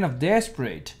you are kind of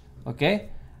desperate. Okay,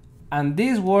 and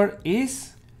this word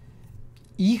is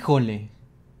Híjole.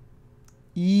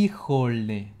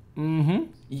 Híjole.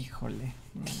 Híjole.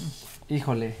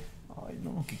 Híjole. Ay,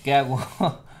 no. ¿Qué hago?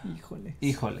 Híjole.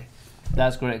 Híjole.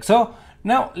 That's correct. So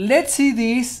now let's see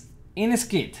this in a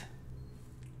skit.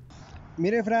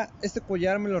 Mire, Fra, este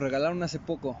collar me lo regalaron hace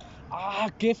poco.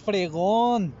 ¡Ah, qué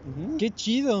fregón! ¡Qué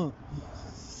chido!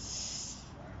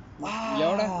 ¿Y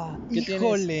ahora qué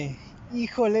tienes?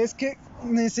 Híjole, es que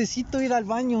necesito ir al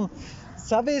baño.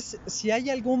 ¿Sabes si hay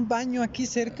algún baño aquí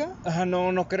cerca?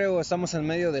 No creo, estamos en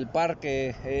medio del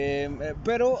parque,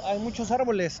 pero hay muchos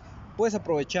árboles, puedes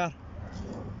aprovechar.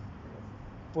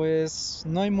 Pues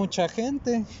no hay mucha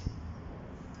gente.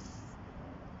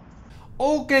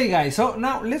 Okay, guys, so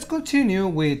now let's continue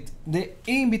with the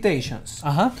invitations.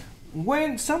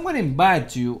 When someone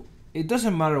invites you, it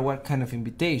doesn't matter what kind of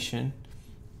invitation,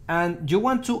 and you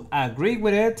want to agree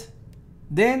with it,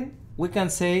 then we can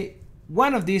say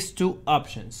one of these 2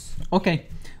 options. Okay,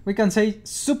 we can say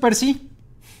super sí.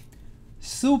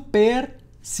 Super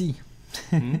sí.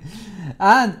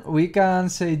 And we can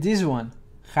say this one,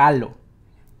 jalo.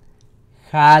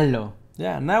 Jalo.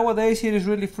 Yeah, nowadays it is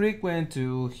really frequent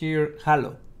to hear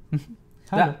jalo. Jalo.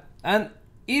 Yeah, and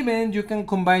even you can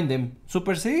combine them.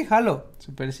 Super sí, jalo.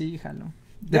 Super sí, jalo.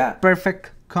 The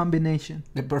perfect combination.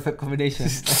 The perfect combination.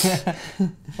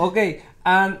 Okay,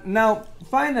 and now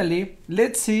finally,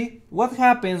 let's see what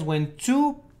happens when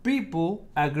 2 people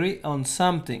agree on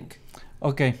something.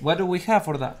 Okay. What do we have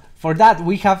for that? For that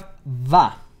we have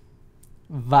va.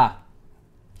 Va.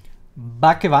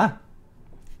 Va que va.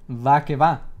 Va que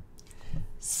va.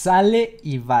 Sale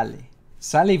y vale.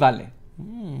 Sale y vale.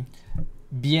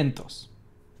 Vientos.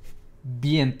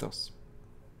 Vientos.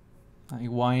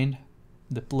 Wine.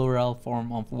 The plural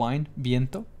form of wine.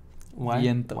 Viento.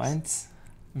 Vientos. Wines.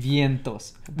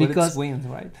 Vientos. Because it's wind,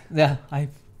 right? Yeah,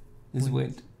 It's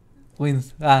wind.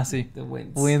 Winds. Ah, sí. The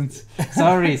winds. Winds.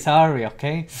 Sorry,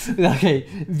 okay? Okay.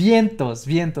 Vientos.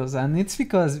 And it's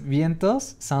because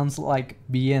vientos sounds like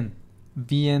bien.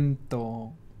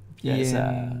 Viento. Yes,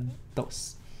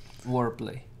 Vientos.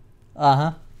 wordplay.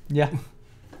 Yeah.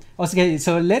 Okay,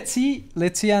 so let's see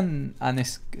an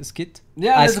skit.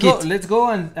 Yeah, let's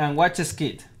go and watch a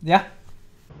skit. Yeah.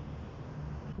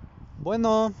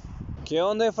 Bueno, ¿Qué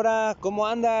onda, Efra? ¿Cómo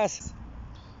andas?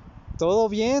 todo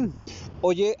bien.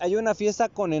 Oye, hay una fiesta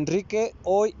con Enrique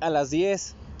hoy a las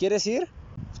 10. ¿Quieres ir?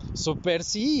 Super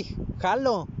sí,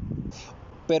 jalo.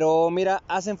 Pero mira,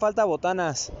 hacen falta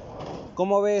botanas.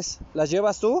 ¿Cómo ves? ¿Las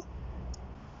llevas tú?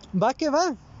 Va que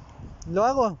va. Lo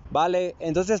hago. Vale,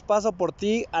 entonces paso por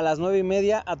ti a las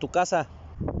 9:30 a tu casa.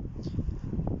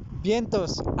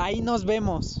 Vientos, ahí nos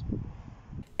vemos.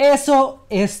 Eso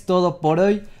es todo por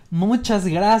hoy. Muchas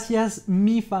gracias,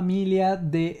 mi familia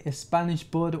de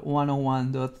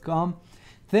SpanishPod101.com.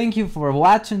 Thank you for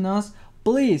watching us.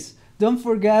 Please don't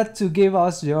forget to give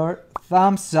us your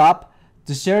thumbs up,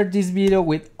 to share this video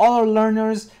with other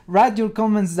learners. Write your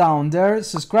comments down there,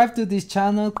 subscribe to this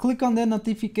channel, click on the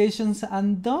notifications,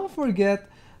 and don't forget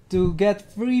to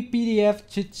get free PDF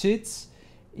cheat sheets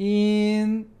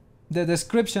in the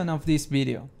description of this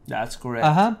video. That's correct.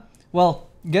 Well,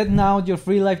 get now your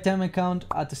free lifetime account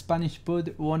at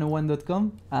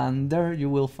SpanishPod101.com, and there you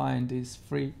will find these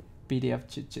free PDF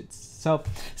cheat sheets. So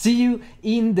see you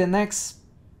in the next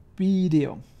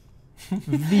video.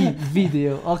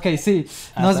 Ok, sí.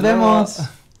 Nos Hasta vemos.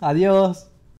 luego. Adiós.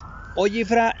 Oye,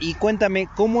 Fra, y cuéntame,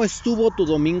 ¿cómo estuvo tu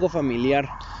domingo familiar?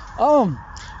 Oh,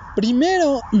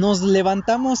 primero nos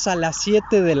levantamos a las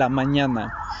 7 de la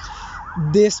mañana.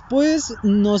 Después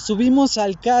nos subimos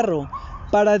al carro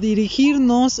para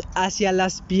dirigirnos hacia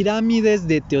las pirámides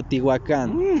de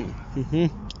Teotihuacán.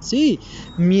 Sí,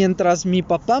 mientras mi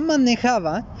papá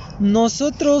manejaba,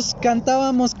 nosotros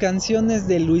cantábamos canciones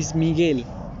de Luis Miguel.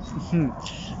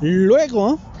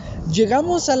 Luego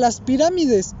llegamos a las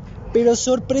pirámides, pero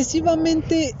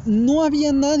sorpresivamente no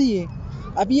había nadie.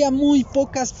 Había muy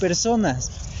pocas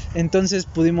personas. Entonces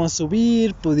pudimos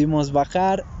subir, pudimos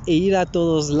bajar e ir a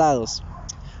todos lados.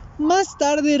 Más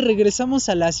tarde regresamos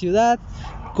a la ciudad,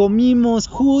 comimos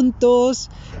juntos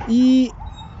y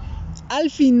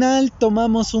al final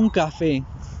tomamos un café.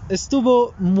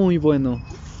 Estuvo muy bueno.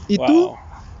 ¿Y tú?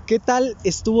 ¿Qué tal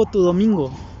estuvo tu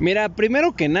domingo? Mira,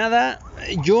 primero que nada,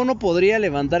 yo no podría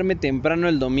levantarme temprano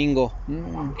el domingo.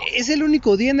 Es el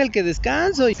único día en el que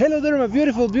descanso. Hello there, my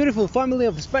beautiful, beautiful family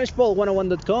of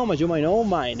SpanishPod101.com. As you might know,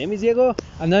 my name is Diego.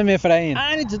 And I'm Efraín.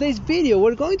 And in today's video,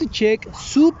 we're going to check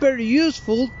super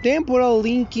useful temporal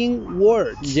linking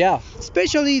words. Yeah.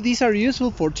 Especially these are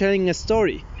useful for telling a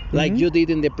story, like you did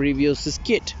in the previous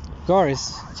skit. Of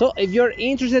course. So if you're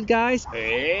interested, guys,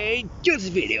 hey, choose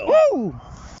this video. Woo!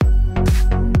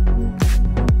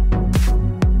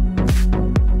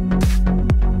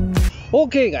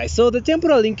 Okay guys, so the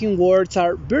temporal linking words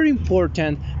are very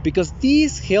important because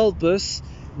these help us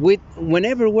with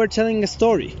whenever we're telling a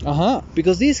story.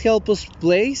 Because these help us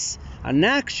place an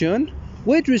action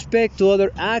with respect to other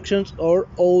actions or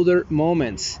other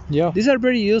moments. Yeah. These are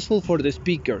very useful for the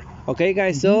speaker. Okay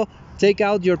guys, so take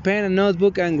out your pen and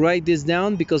notebook and write this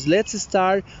down, because let's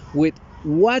start with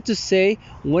what to say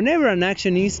whenever an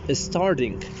action is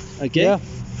starting. Okay? Yeah.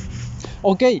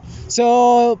 Okay,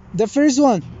 so the first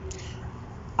one.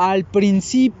 Al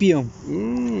principio.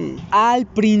 Al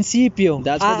principio.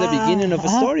 That's for the beginning of a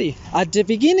story. At the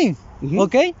beginning.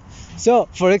 Okay? So,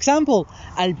 for example,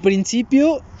 al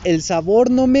principio el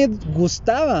sabor no me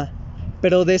gustaba,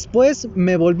 pero después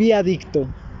me volví adicto.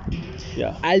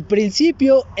 Yeah. Al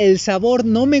principio el sabor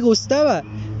no me gustaba,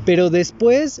 pero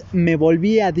después me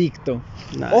volví adicto.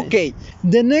 Nice. Okay,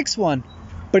 the next one.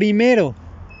 Primero.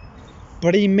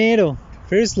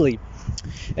 Firstly.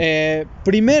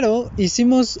 Primero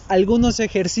hicimos algunos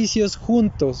ejercicios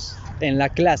juntos en la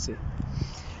clase.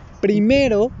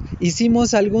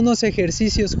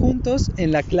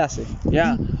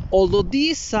 Yeah, although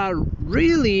these are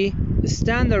really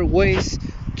standard ways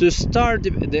to start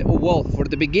for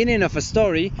the beginning of a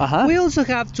story, we also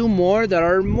have two more that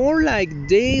are more like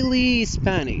daily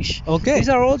Spanish. Okay. These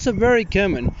are also very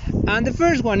common. And the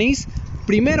first one is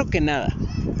primero que nada.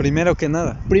 Primero que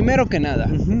nada.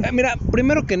 Mira,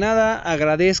 primero que nada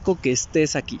agradezco que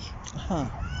estés aquí.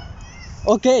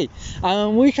 Okay,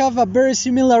 we have a very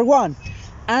similar one.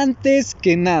 Antes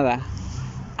que nada.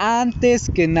 Antes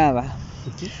que nada,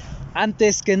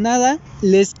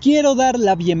 les quiero dar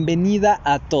la bienvenida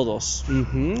a todos.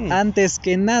 Antes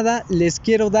que nada, les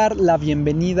quiero dar la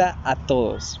bienvenida a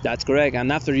todos. That's correct.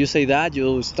 And after you say that,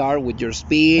 you start with your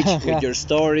speech, with your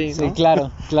story. Sí,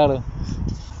 claro.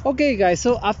 Okay guys,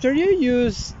 so after you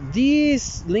use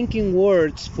these linking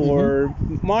words for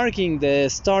marking the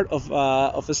start of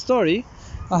a story,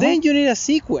 then you need a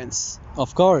sequence.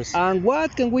 Of course. And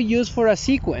what can we use for a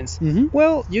sequence?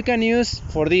 Well, you can use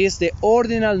for this the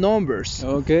ordinal numbers.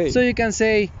 Okay. So you can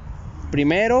say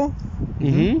primero,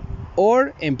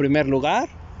 or en primer lugar.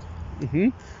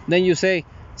 Then you say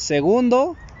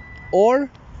segundo,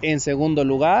 or en segundo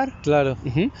lugar. Claro.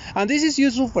 And this is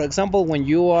useful, for example, when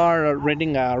you are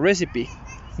reading a recipe.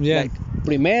 Yeah. Like,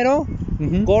 primero,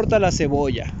 corta la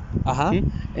cebolla.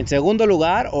 En segundo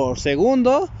lugar, o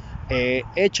segundo,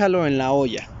 échalo en la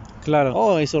olla. Claro.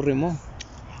 Oh, eso rimó.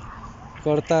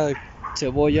 Corta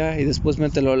cebolla y después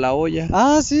mételo en la olla.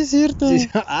 Ah, sí, cierto. Sí.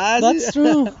 That's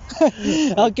true.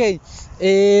 Okay.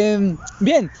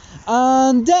 Bien.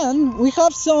 And then we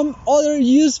have some other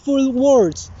useful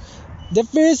words. The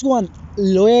first one,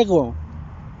 luego.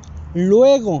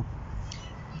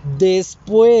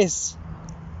 Después.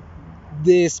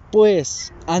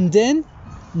 And then,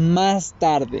 más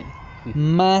tarde.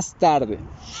 más tarde.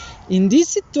 In this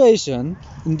situation,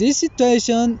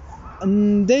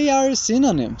 they are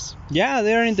synonyms. Yeah,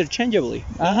 they are interchangeably.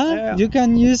 Yeah. You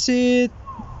can use it.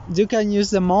 You can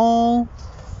use them all.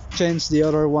 Change the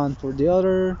other one for the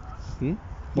other.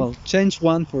 Well, change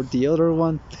one for the other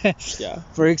one. Yeah.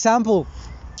 For example,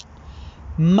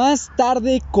 más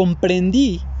tarde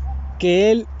comprendí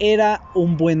que él era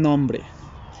un buen hombre.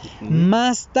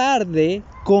 Más tarde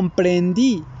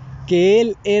comprendí que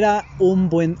él era un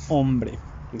buen hombre.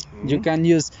 You can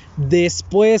use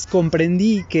después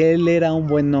comprendí que él era un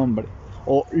buen hombre.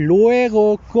 O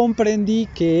luego comprendí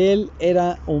que él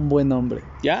era un buen hombre.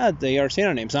 Yeah, they are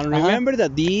synonyms. And remember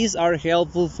that these are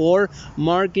helpful for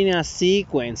marking a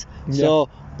sequence. So,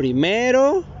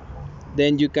 primero,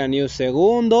 then you can use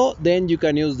segundo, then you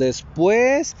can use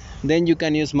después, then you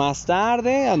can use más tarde,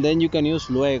 and then you can use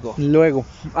luego. Luego.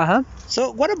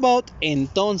 So, what about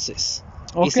entonces?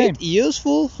 Okay. Is it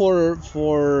useful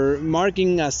for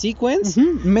marking a sequence?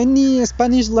 Many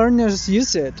Spanish learners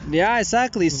use it. Yeah,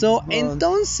 exactly. So,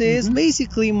 entonces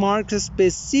basically marks a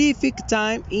specific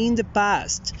time in the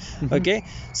past. Okay.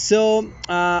 So,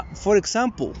 for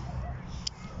example,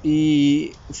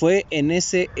 y fue en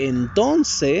ese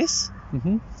entonces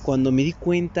cuando me di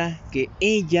cuenta que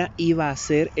ella iba a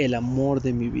ser el amor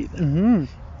de mi vida.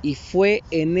 Y fue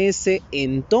en ese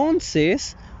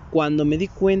entonces cuando me di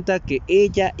cuenta que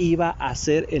ella iba a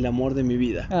ser el amor de mi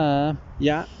vida.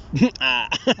 ¿Ya?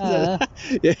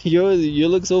 You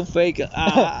look so fake.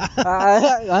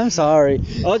 I'm sorry.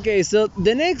 Okay, so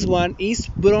the next one is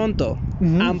pronto.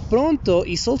 And pronto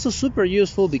is also super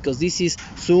useful because this is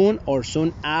soon or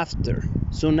soon after.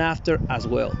 Soon after as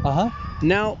well.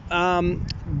 Now,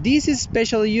 this is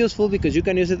especially useful because you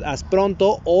can use it as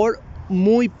pronto or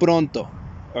muy pronto.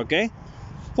 Okay?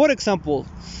 For example,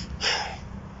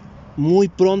 muy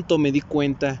pronto me di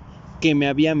cuenta que me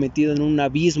había metido en un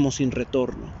abismo sin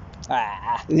retorno.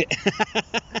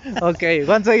 Okay,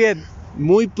 once again.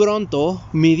 Muy pronto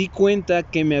me di cuenta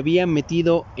que me había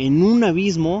metido en un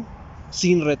abismo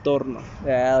sin retorno.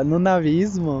 En un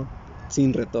abismo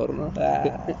sin retorno.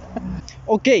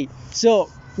 Okay, so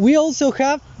we also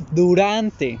have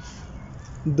durante.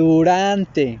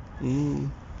 Durante.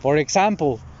 For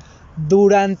example,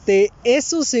 durante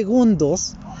esos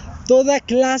segundos, toda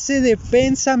clase de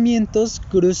pensamientos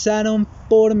cruzaron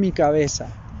por mi cabeza.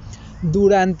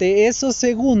 Durante esos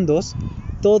segundos,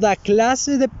 toda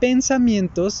clase de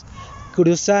pensamientos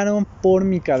cruzaron por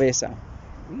mi cabeza.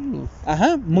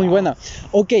 Muy buena.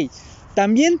 Ok,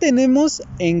 también tenemos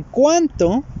en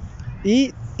cuanto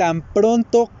y tan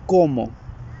pronto como.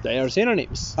 They are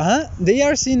synonyms. They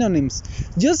are synonyms.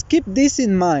 Just keep this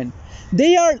in mind.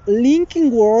 They are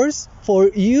linking words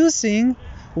for using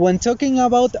when talking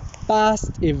about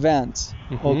past events.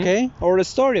 Okay? Or a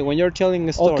story, when you're telling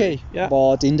a story. Okay,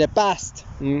 but in the past.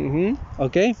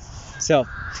 Okay? So,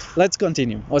 let's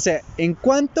continue. O sea, en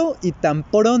cuanto y tan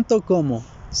pronto como.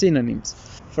 Synonyms.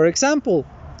 For example,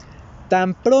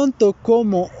 tan pronto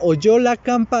como oyó la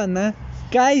campana,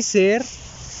 Kaiser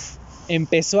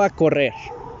empezó a correr.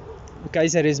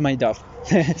 Kaiser is my dog.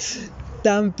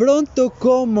 Tan pronto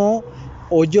como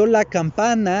oyó la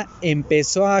campana,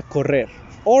 empezó a correr.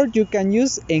 Or you can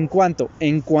use en cuanto.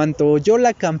 En cuanto oyó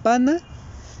la campana,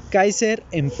 Kaiser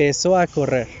empezó a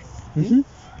correr.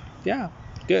 Yeah,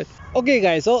 good. Okay,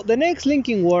 guys, so the next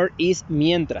linking word is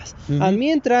mientras. And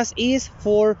mientras is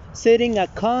for setting a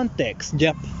context.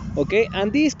 Yep. Okay,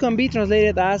 and this can be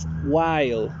translated as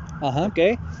while.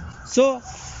 Okay, so,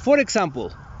 for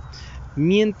example,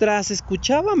 mientras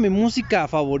escuchaba mi música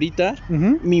favorita,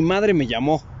 mi madre me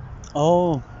llamó.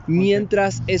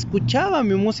 Mientras escuchaba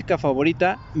mi música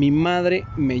favorita, mi madre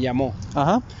me llamó.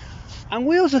 And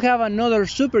we also have another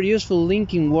super useful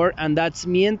linking word, and that's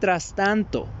mientras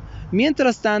tanto.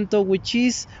 Mientras tanto, which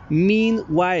is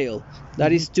meanwhile.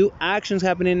 That is two actions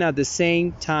happening at the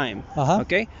same time.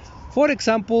 Okay? For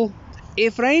example,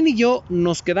 Efraín y yo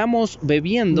nos quedamos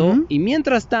bebiendo y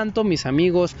mientras tanto mis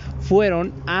amigos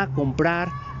fueron a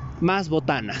comprar más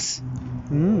botanas.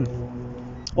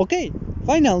 Okay,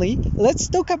 finally, let's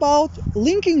talk about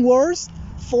linking words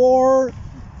for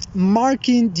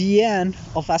marking the end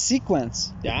of a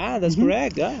sequence. Yeah, that's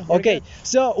correct. Yeah. Okay,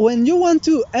 so when you want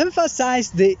to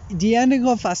emphasize the ending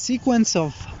of a sequence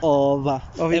of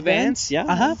events,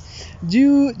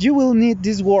 you will need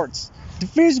these words. The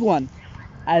first one,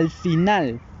 al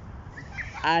final.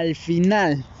 Al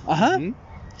final.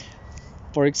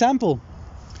 For example,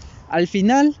 al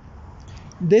final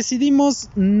decidimos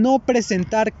no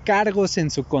presentar cargos en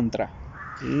su contra.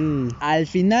 Al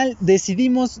final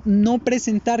decidimos no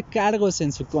presentar cargos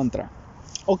en su contra.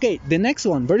 Okay, the next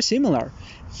one, very similar.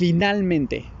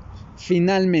 Finalmente.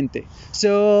 finalmente.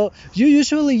 So you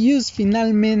usually use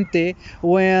finalmente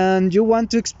when you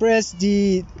want to express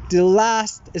the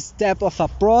last step of a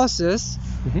process,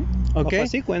 okay, Of a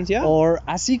sequence, yeah. or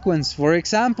a sequence. For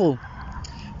example,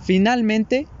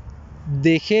 finalmente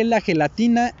dejé la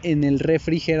gelatina en el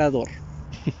refrigerador.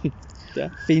 Yeah.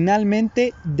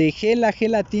 Finalmente dejé la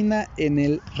gelatina en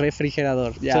el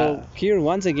refrigerador. Yeah. So here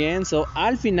once again, so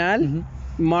al final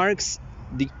marks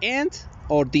the end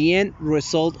or the end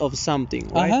result of something,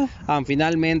 right? And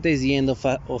finalmente is the end of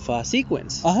a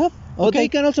sequence. But they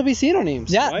can also be synonyms.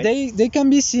 Yeah, right? they can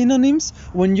be synonyms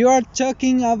when you are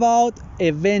talking about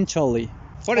eventually.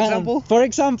 For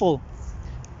example,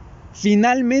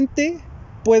 finalmente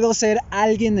puedo ser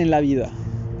alguien en la vida.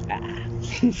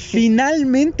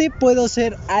 Finalmente puedo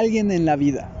ser alguien en la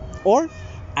vida. Or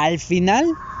al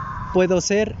final puedo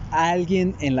ser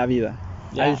alguien en la vida.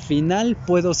 Yeah. Al final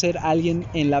puedo ser alguien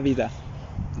en la vida.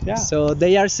 Yeah. So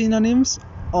they are synonyms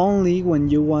only when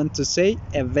you want to say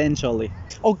eventually.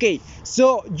 Okay,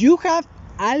 so you have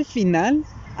al final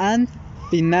and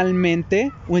finalmente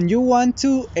when you want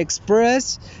to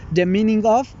express the meaning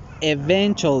of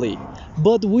eventually.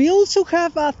 But we also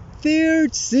have a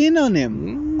third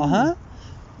synonym.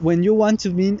 When you want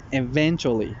to mean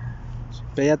eventually.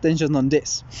 Pay attention on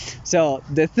this. So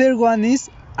the third one is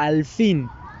al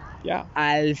fin. Yeah.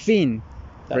 Al fin.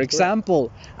 For That's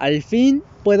example, al fin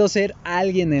puedo ser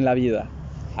alguien en la vida.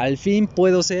 Al fin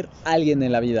puedo ser alguien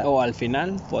en la vida. O al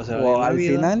final, puedo ser O alguien en la al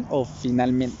vida. final o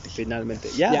finalmente. Finalmente.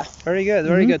 Yeah. Yeah. Very good.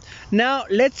 Very good. Now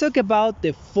let's talk about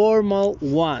the formal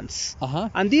ones.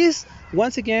 And this,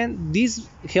 once again, these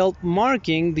help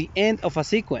marking the end of a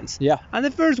sequence. Yeah. And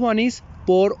the first one is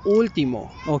por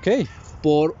último. Okay.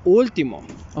 Por último.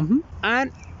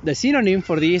 And the synonym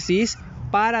for this is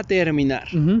para terminar.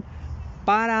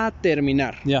 Para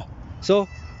terminar. Yeah. So,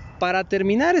 para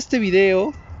terminar este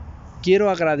video,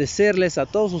 quiero agradecerles a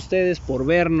todos ustedes por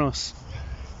vernos.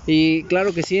 Y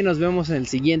claro que sí, nos vemos en el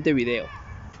siguiente video.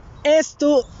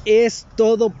 Esto es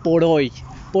todo por hoy.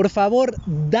 Por favor,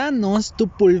 danos tu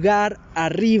pulgar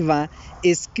arriba,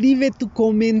 escribe tu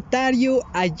comentario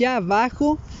allá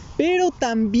abajo, pero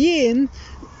también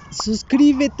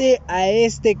suscríbete a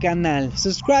este canal.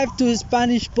 Subscribe to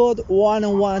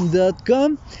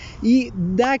SpanishPod101.com y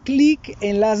da clic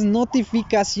en las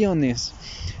notificaciones.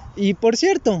 Y por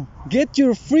cierto, get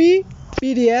your free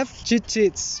PDF cheat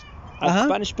sheets at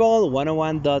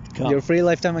SpanishPod101.com. Your free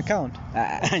lifetime account.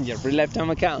 And your free lifetime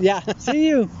account. Yeah, see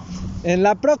you en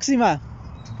la próxima.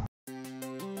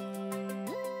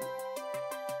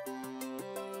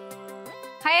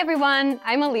 Hi everyone,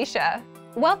 I'm Alicia.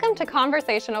 Welcome to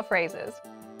Conversational Phrases.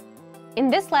 In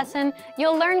this lesson,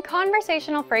 you'll learn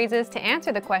conversational phrases to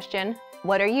answer the question,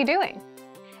 what are you doing?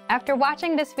 After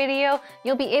watching this video,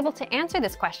 you'll be able to answer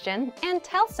this question and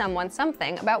tell someone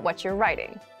something about what you're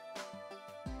writing.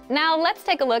 Now let's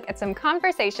take a look at some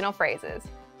conversational phrases.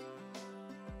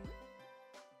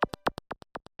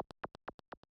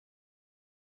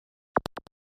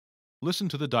 Listen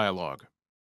to the dialogue.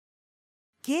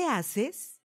 ¿Qué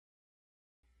haces?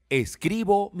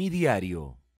 Escribo mi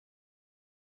diario.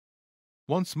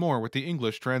 Once more with the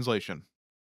English translation.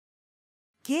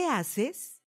 ¿Qué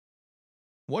haces?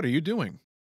 What are you doing?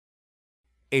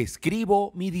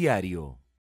 Escribo mi diario.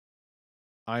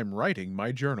 I'm writing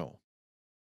my journal.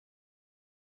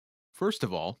 First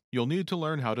of all, you'll need to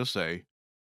learn how to say,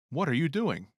 what are you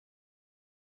doing?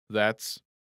 That's,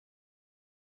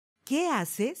 ¿Qué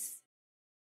haces?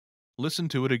 listen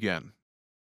to it again.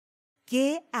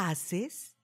 ¿Qué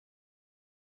haces?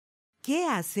 ¿Qué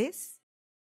haces?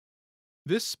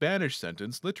 This Spanish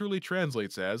sentence literally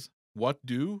translates as, what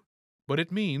do? But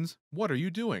it means, what are you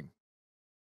doing?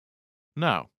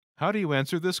 Now, how do you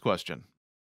answer this question?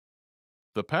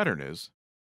 The pattern is,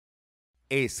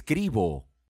 Escribo.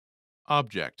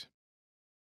 Object.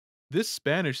 This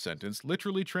Spanish sentence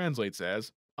literally translates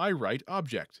as, I write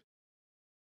object.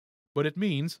 But it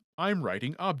means, I'm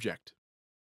writing object.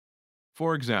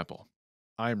 For example,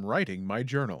 I'm writing my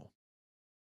journal.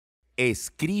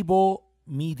 Escribo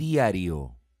mi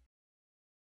diario.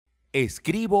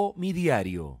 Escribo mi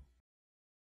diario.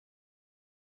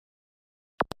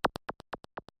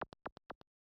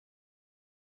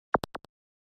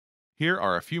 Here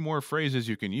are a few more phrases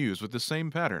you can use with the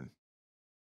same pattern.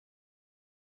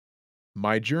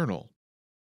 My journal.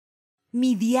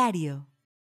 Mi diario.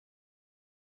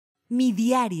 Mi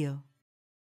diario.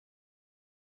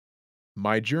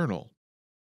 My journal.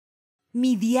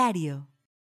 Mi diario.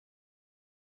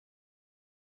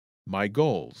 My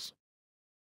goals.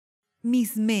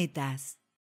 Mis metas.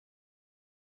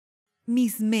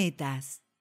 Mis metas.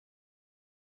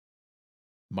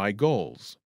 My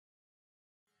goals.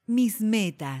 Mis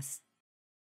metas.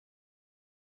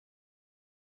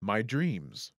 My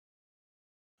dreams.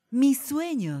 Mis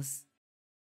sueños.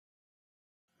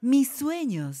 Mis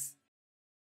sueños.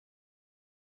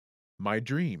 My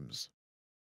dreams.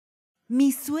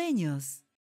 Mis sueños.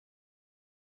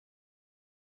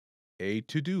 A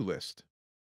to-do list.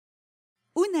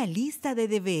 Una lista de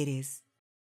deberes.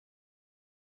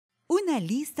 Una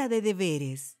lista de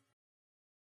deberes.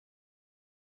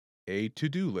 A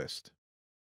to-do list.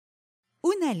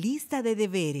 Una lista de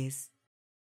deberes.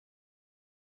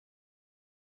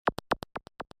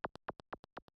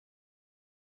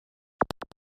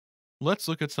 Let's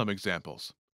look at some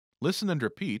examples. Listen and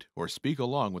repeat or speak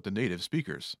along with the native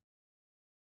speakers.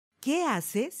 ¿Qué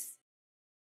haces?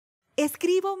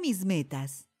 Escribo mis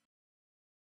metas.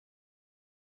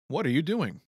 What are you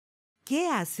doing? ¿Qué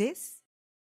haces?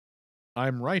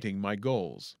 I'm writing my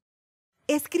goals.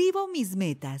 Escribo mis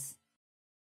metas.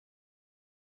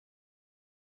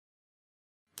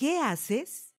 ¿Qué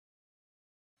haces?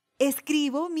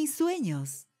 Escribo mis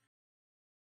sueños.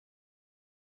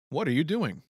 What are you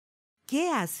doing? ¿Qué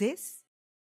haces?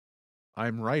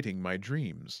 I'm writing my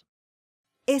dreams.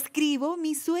 Escribo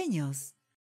mis sueños.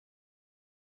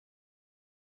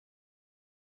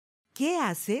 ¿Qué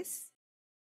haces?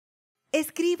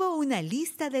 Escribo una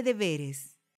lista de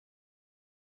deberes.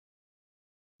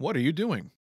 What are you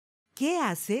doing? ¿Qué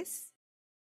haces?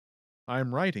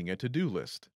 I'm writing a to-do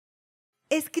list.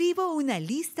 Escribo una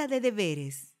lista de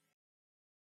deberes.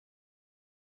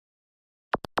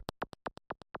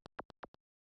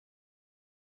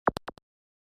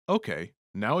 Okay,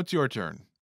 now it's your turn.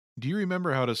 Do you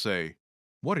remember how to say,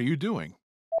 "What are you doing?"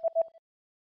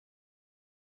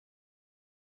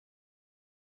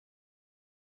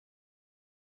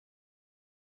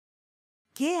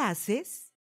 ¿Qué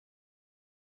haces?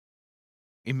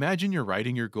 Imagine you're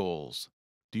writing your goals.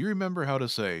 Do you remember how to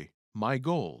say, "My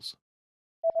goals"?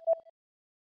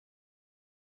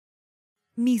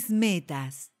 Mis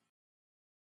metas.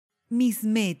 Mis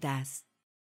metas.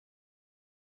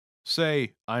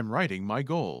 Say, "I'm writing my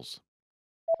goals."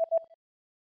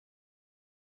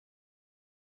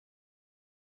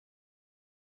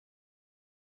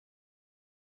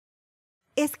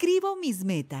 Escribo mis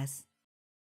metas.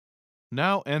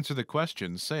 Now answer the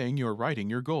question saying you're writing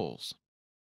your goals.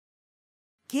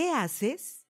 ¿Qué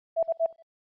haces?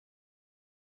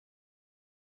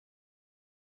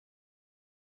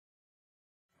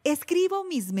 Escribo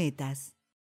mis metas.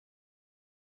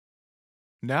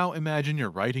 Now imagine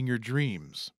you're writing your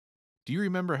dreams. Do you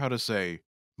remember how to say,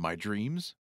 "My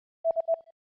dreams"?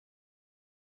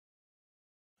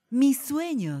 Mis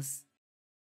sueños.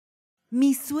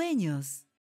 Mis sueños.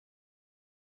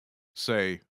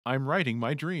 Say, "I'm writing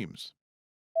my dreams."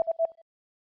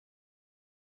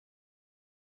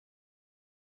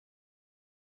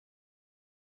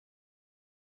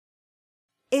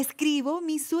 Escribo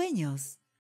mis sueños.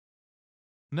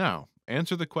 Now,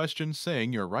 answer the question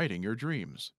saying you're writing your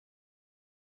dreams.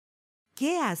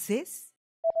 ¿Qué haces?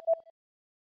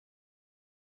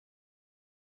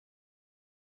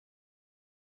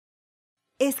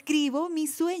 Escribo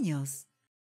mis sueños.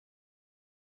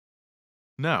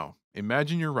 Now,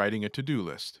 imagine you're writing a to-do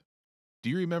list. Do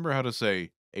you remember how to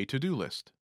say a to-do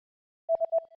list?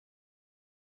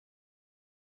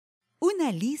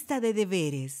 Una lista de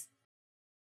deberes.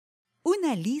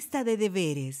 Una lista de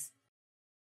deberes.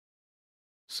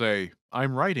 Say,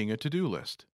 "I'm writing a to-do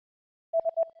list."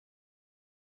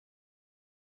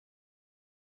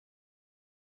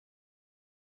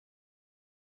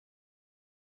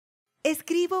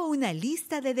 Escribo una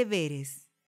lista de deberes.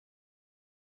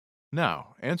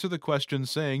 Now, answer the question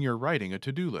saying you're writing a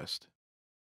to-do list.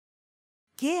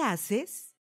 ¿Qué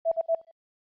haces?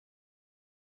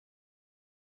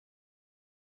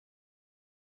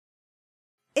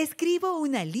 Escribo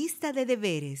una lista de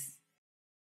deberes.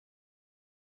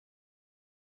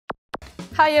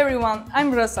 Hi everyone,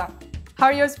 I'm Rosa. How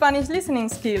are your Spanish listening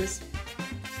skills?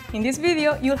 In this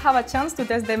video, you'll have a chance to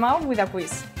test them out with a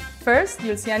quiz. First,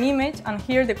 you'll see an image and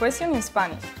hear the question in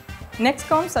Spanish. Next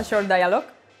comes a short dialogue.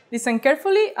 Listen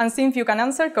carefully and see if you can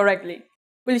answer correctly.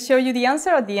 We'll show you the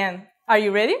answer at the end. Are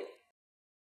you ready?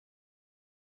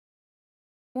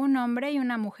 Un hombre y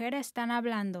una mujer están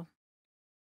hablando.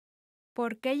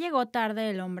 ¿Por qué llegó tarde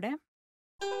el hombre?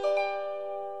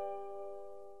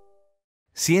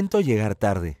 Siento llegar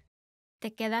tarde.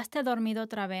 ¿Te quedaste dormido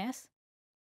otra vez?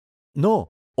 No,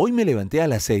 hoy me levanté a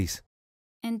las 6.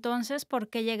 Entonces, ¿por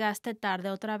qué llegaste tarde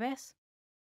otra vez?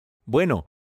 Bueno,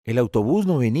 el autobús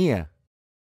no venía.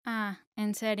 Ah,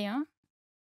 ¿en serio?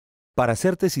 Para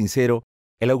serte sincero,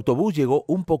 el autobús llegó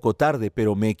un poco tarde,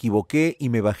 pero me equivoqué y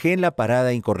me bajé en la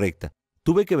parada incorrecta.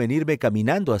 Tuve que venirme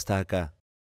caminando hasta acá.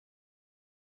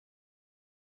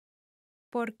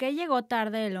 ¿Por qué llegó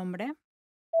tarde el hombre?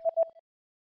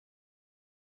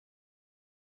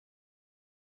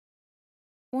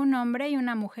 Un hombre y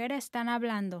una mujer están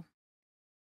hablando.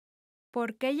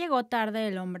 ¿Por qué llegó tarde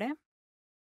el hombre?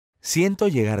 Siento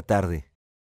llegar tarde.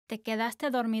 ¿Te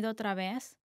quedaste dormido otra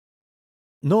vez?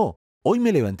 No, hoy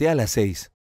me levanté a las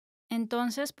 6.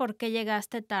 Entonces, ¿por qué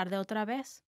llegaste tarde otra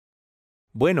vez?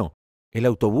 Bueno, el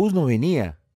autobús no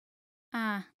venía.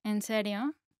 Ah, ¿en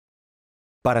serio?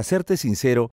 Para serte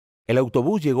sincero, el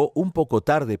autobús llegó un poco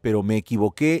tarde, pero me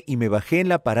equivoqué y me bajé en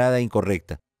la parada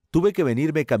incorrecta. Tuve que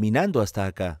venirme caminando hasta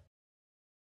acá.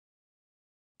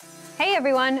 Hey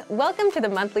everyone, welcome to the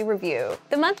Monthly Review,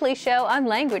 the monthly show on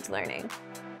language learning,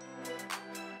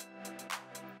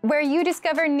 where you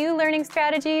discover new learning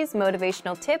strategies,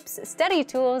 motivational tips, study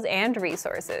tools, and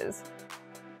resources.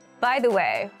 By the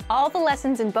way, all the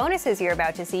lessons and bonuses you're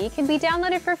about to see can be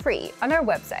downloaded for free on our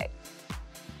website.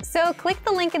 So click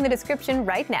the link in the description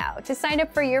right now to sign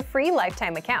up for your free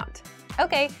lifetime account.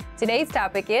 Okay, today's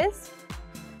topic is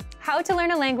how to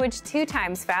learn a language 2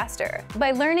 times faster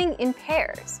by learning in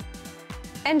pairs.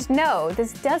 And no,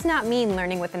 this does not mean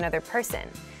learning with another person.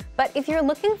 But if you're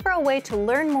looking for a way to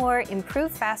learn more,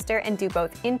 improve faster, and do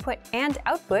both input and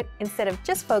output instead of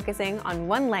just focusing on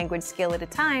one language skill at a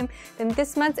time, then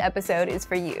this month's episode is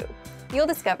for you. You'll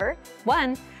discover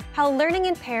 1. How learning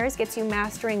in pairs gets you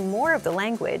mastering more of the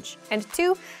language, and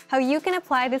 2. How you can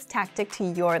apply this tactic to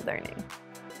your learning.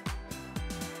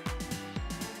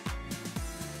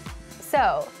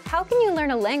 So, how can you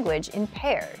learn a language in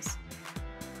pairs?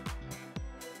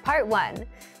 Part 1.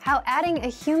 How adding a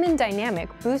human dynamic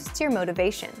boosts your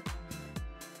motivation.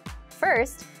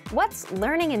 First, what's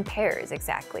learning in pairs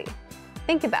exactly?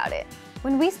 Think about it.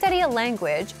 When we study a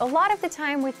language, a lot of the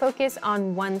time we focus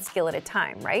on one skill at a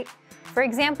time, right? For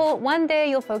example, one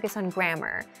day you'll focus on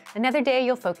grammar, another day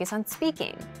you'll focus on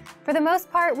speaking. For the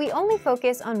most part, we only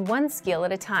focus on one skill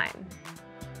at a time.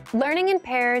 Learning in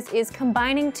pairs is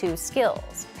combining 2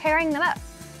 skills, pairing them up.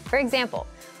 For example,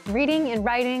 reading and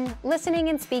writing, listening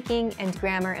and speaking, and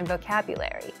grammar and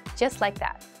vocabulary, just like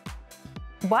that.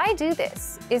 Why do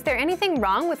this? Is there anything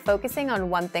wrong with focusing on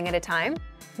one thing at a time?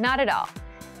 Not at all.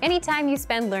 Any time you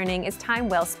spend learning is time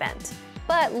well spent.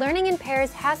 But learning in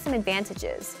pairs has some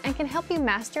advantages and can help you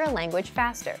master a language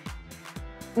faster.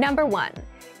 Number 1,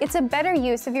 it's a better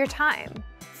use of your time.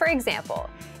 For example,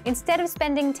 instead of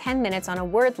spending 10 minutes on a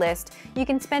word list, you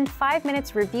can spend 5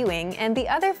 minutes reviewing and the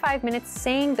other 5 minutes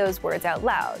saying those words out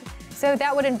loud. So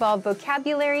that would involve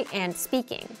vocabulary and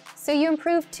speaking. So you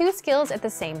improve 2 skills at the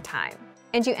same time.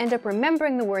 And you end up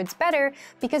remembering the words better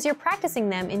because you're practicing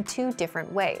them in 2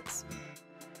 different ways.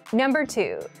 Number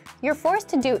 2, you're forced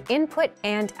to do input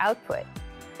and output.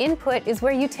 Input is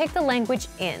where you take the language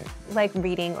in, like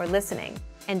reading or listening,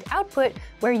 and output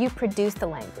where you produce the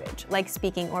language, like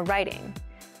speaking or writing.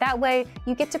 That way,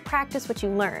 you get to practice what you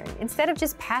learn instead of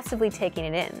just passively taking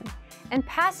it in. And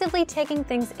passively taking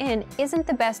things in isn't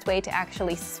the best way to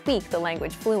actually speak the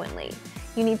language fluently.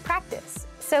 You need practice.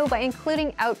 So by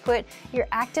including output, you're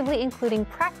actively including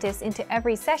practice into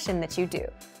every session that you do.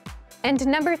 And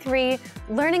number 3,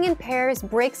 learning in pairs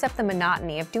breaks up the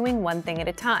monotony of doing one thing at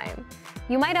a time.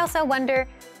 You might also wonder,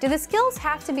 do the skills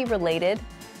have to be related?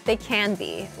 They can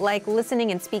be, like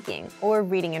listening and speaking, or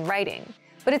reading and writing.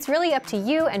 But it's really up to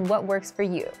you and what works for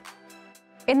you.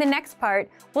 In the next part,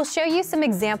 we'll show you some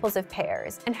examples of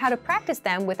pairs and how to practice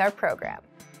them with our program.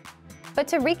 But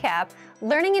to recap,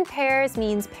 learning in pairs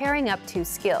means pairing up 2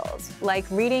 skills, like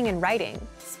reading and writing,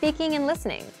 speaking and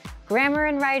listening, grammar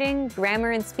and writing,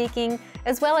 grammar and speaking,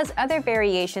 as well as other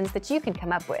variations that you can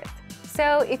come up with.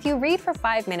 So if you read for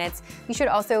 5 minutes, you should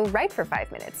also write for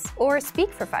 5 minutes, or speak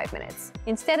for 5 minutes,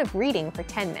 instead of reading for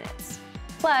 10 minutes.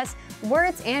 Plus,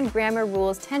 words and grammar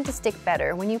rules tend to stick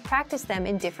better when you practice them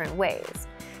in different ways.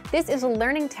 This is a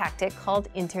learning tactic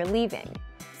called interleaving.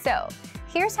 So,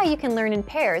 here's how you can learn in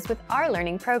pairs with our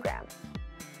learning program.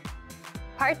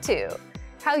 Part 2,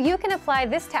 how you can apply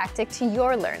this tactic to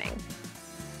your learning.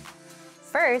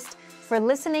 First, for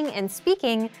listening and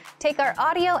speaking, take our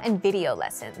audio and video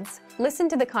lessons. Listen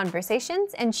to the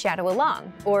conversations and shadow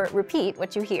along, or repeat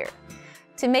what you hear.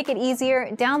 To make it easier,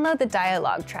 download the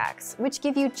dialogue tracks, which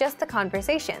give you just the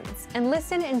conversations, and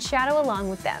listen and shadow along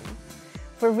with them.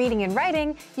 For reading and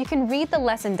writing, you can read the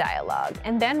lesson dialogue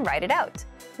and then write it out.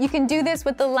 You can do this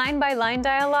with the line-by-line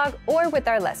dialogue or with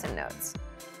our lesson notes.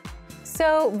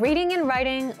 So, reading and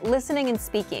writing, listening and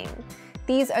speaking.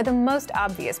 These are the most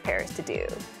obvious pairs to do.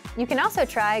 You can also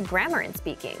try grammar and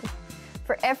speaking.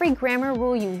 For every grammar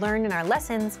rule you learn in our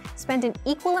lessons, spend an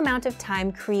equal amount of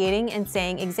time creating and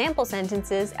saying example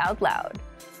sentences out loud.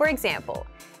 For example,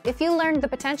 if you learned the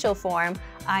potential form,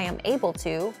 I am able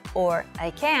to, or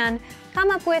I can, come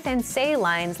up with and say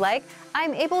lines like,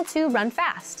 I'm able to run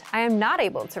fast, I am not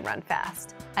able to run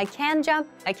fast, I can jump,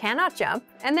 I cannot jump,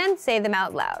 and then say them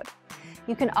out loud.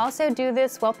 You can also do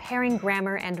this while pairing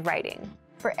grammar and writing.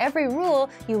 For every rule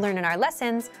you learn in our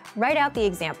lessons, write out the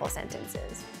example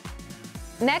sentences.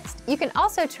 Next, you can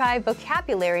also try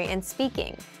vocabulary and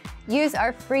speaking. Use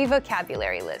our free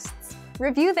vocabulary lists.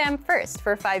 Review them first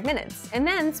for 5 minutes, and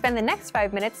then spend the next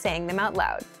 5 minutes saying them out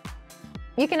loud.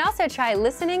 You can also try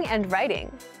listening and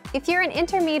writing. If you're an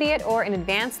intermediate or an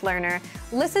advanced learner,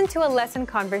 listen to a lesson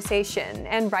conversation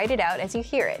and write it out as you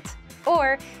hear it.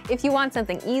 Or, if you want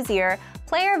something easier,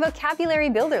 play our vocabulary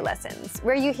builder lessons,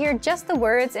 where you hear just the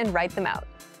words and write them out.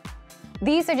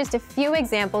 These are just a few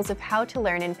examples of how to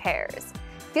learn in pairs.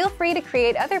 Feel free to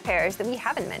create other pairs that we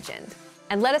haven't mentioned.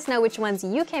 And let us know which ones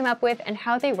you came up with and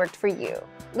how they worked for you.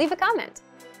 Leave a comment.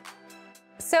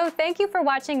 So thank you for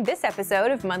watching this episode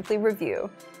of Monthly Review.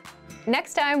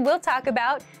 Next time, we'll talk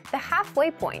about the halfway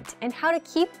point and how to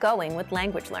keep going with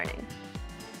language learning.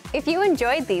 If you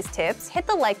enjoyed these tips, hit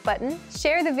the like button,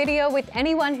 share the video with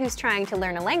anyone who's trying to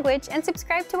learn a language, and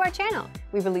subscribe to our channel.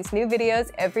 We release new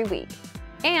videos every week.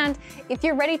 And if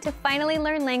you're ready to finally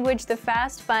learn language the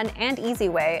fast, fun, and easy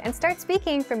way and start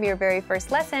speaking from your very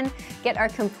first lesson, get our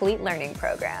complete learning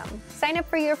program. Sign up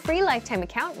for your free lifetime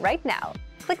account right now.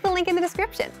 Click the link in the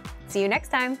description. See you next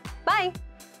time. Bye!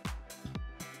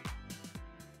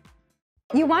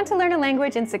 You want to learn a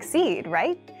language and succeed,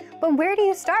 right? But where do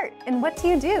you start and what do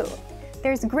you do?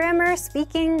 There's grammar,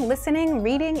 speaking, listening,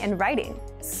 reading, and writing.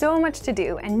 So much to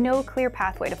do and no clear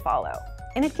pathway to follow.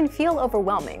 And it can feel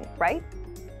overwhelming, right?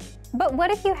 But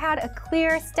what if you had a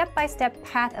clear, step-by-step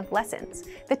path of lessons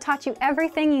that taught you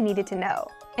everything you needed to know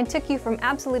and took you from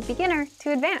absolute beginner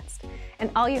to advanced,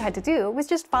 and all you had to do was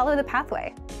just follow the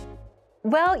pathway?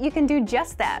 Well, you can do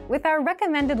just that with our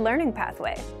recommended learning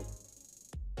pathway.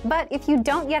 But if you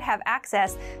don't yet have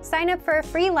access, sign up for a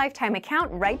free lifetime account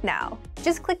right now.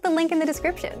 Just click the link in the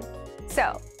description.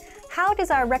 So, how does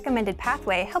our recommended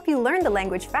pathway help you learn the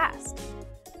language fast?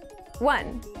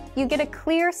 1. You get a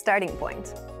clear starting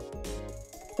point.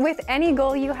 With any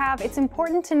goal you have, it's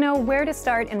important to know where to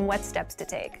start and what steps to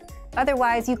take.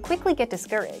 Otherwise, you quickly get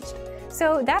discouraged.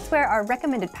 So that's where our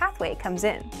recommended pathway comes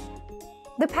in.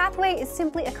 The pathway is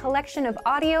simply a collection of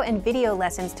audio and video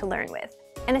lessons to learn with,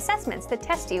 and assessments that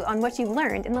test you on what you've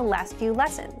learned in the last few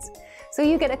lessons. So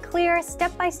you get a clear,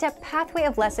 step-by-step pathway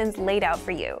of lessons laid out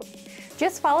for you.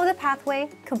 Just follow the pathway,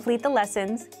 complete the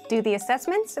lessons, do the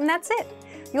assessments, and that's it.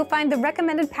 You'll find the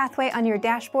recommended pathway on your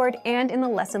dashboard and in the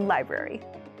lesson library.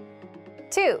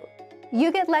 2. You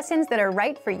get lessons that are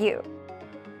right for you.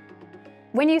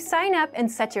 When you sign up and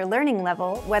set your learning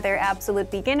level, whether absolute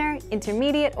beginner,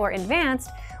 intermediate, or advanced,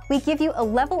 we give you a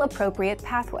level-appropriate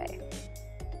pathway.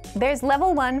 There's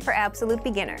Level 1 for absolute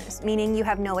beginners, meaning you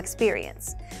have no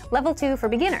experience. Level 2 for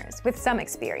beginners with some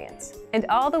experience. And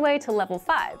all the way to Level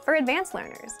 5 for advanced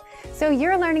learners. So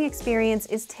your learning experience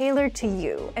is tailored to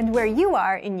you and where you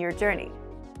are in your journey.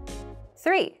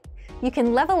 3. You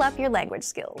can level up your language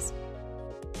skills.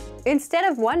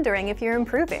 Instead of wondering if you're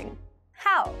improving.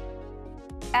 How?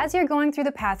 As you're going through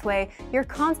the pathway, you're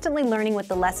constantly learning with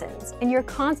the lessons, and you're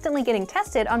constantly getting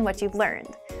tested on what you've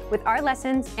learned, with our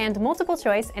lessons and multiple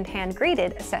choice and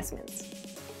hand-graded assessments.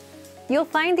 You'll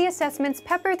find the assessments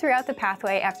peppered throughout the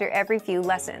pathway after every few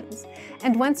lessons.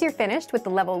 And once you're finished with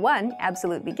the Level 1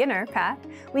 Absolute Beginner path,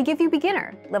 we give you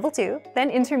Beginner, Level 2,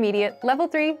 then Intermediate, Level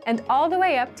 3, and all the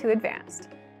way up to Advanced.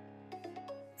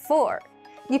 4.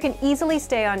 You can easily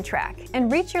stay on track and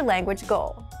reach your language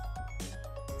goal.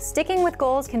 Sticking with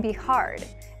goals can be hard,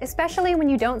 especially when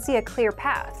you don't see a clear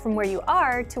path from where you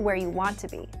are to where you want to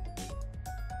be.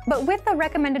 But with the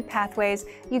recommended pathways,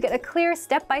 you get a clear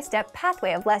step-by-step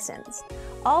pathway of lessons.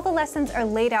 All the lessons are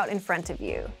laid out in front of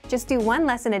you. Just do one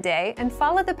lesson a day and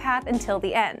follow the path until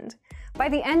the end. By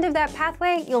the end of that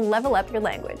pathway, you'll level up your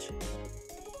language.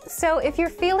 So if you're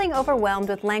feeling overwhelmed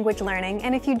with language learning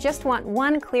and if you just want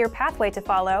one clear pathway to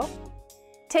follow,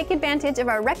 take advantage of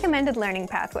our recommended learning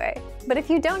pathway. But if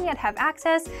you don't yet have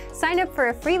access, sign up for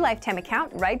a free lifetime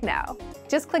account right now.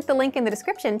 Just click the link in the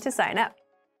description to sign up.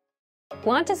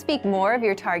 Want to speak more of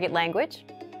your target language?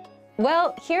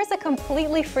 Well, here's a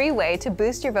completely free way to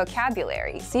boost your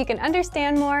vocabulary so you can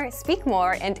understand more, speak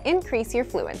more, and increase your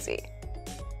fluency.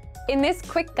 In this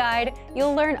quick guide,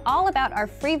 you'll learn all about our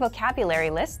free vocabulary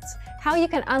lists, how you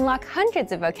can unlock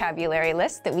hundreds of vocabulary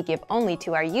lists that we give only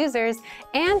to our users,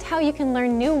 and how you can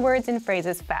learn new words and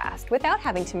phrases fast without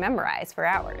having to memorize for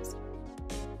hours.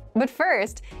 But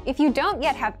first, if you don't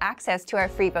yet have access to our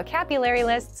free vocabulary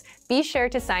lists, be sure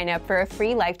to sign up for a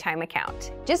free lifetime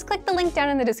account. Just click the link down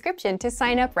in the description to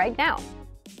sign up right now.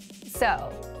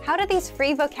 So, how do these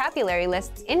free vocabulary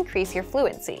lists increase your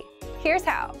fluency? Here's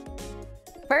how.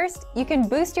 First, you can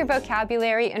boost your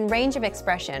vocabulary and range of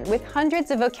expression with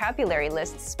hundreds of vocabulary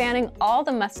lists spanning all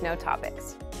the must-know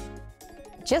topics.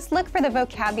 Just look for the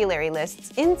vocabulary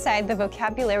lists inside the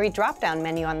vocabulary drop-down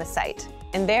menu on the site,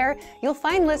 and there you'll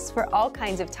find lists for all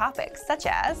kinds of topics, such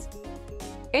as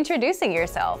introducing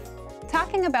yourself,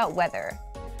 talking about weather,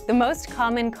 the most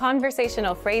common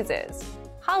conversational phrases,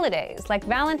 holidays like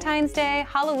Valentine's Day,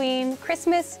 Halloween,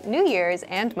 Christmas, New Year's,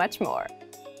 and much more.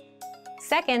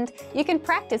 Second, you can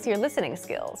practice your listening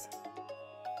skills.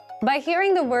 By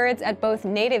hearing the words at both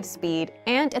native speed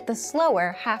and at the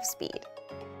slower half speed.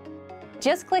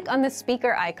 Just click on the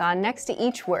speaker icon next to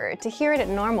each word to hear it at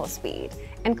normal speed,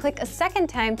 and click a second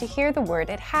time to hear the word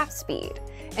at half speed,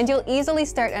 and you'll easily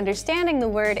start understanding the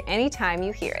word anytime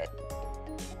you hear it.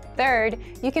 Third,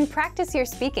 you can practice your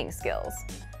speaking skills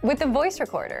with the voice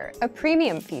recorder, a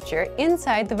premium feature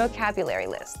inside the vocabulary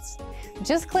lists.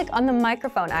 Just click on the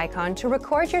microphone icon to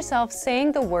record yourself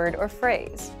saying the word or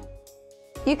phrase.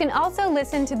 You can also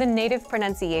listen to the native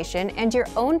pronunciation and your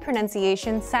own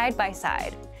pronunciation side by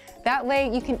side. That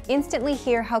way, you can instantly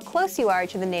hear how close you are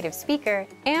to the native speaker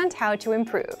and how to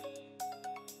improve.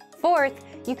 Fourth,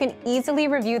 you can easily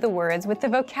review the words with the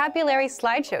vocabulary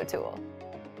slideshow tool.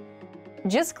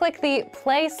 Just click the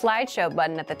Play Slideshow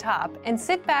button at the top and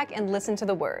sit back and listen to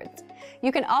the words.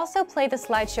 You can also play the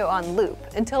slideshow on loop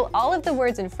until all of the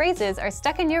words and phrases are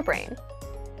stuck in your brain.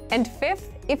 And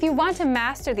fifth, if you want to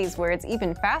master these words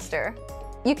even faster,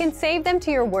 you can save them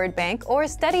to your word bank or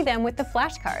study them with the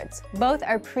flashcards. Both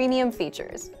are premium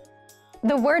features.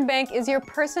 The word bank is your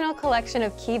personal collection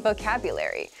of key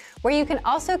vocabulary, where you can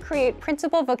also create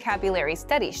printable vocabulary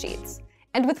study sheets.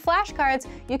 And with flashcards,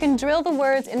 you can drill the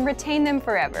words and retain them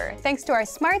forever, thanks to our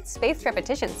smart spaced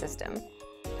repetition system.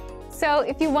 So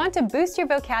if you want to boost your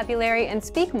vocabulary and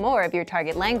speak more of your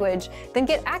target language, then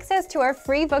get access to our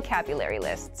free vocabulary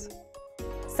lists.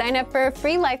 Sign up for a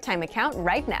free lifetime account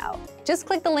right now. Just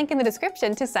click the link in the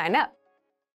description to sign up.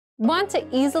 Want to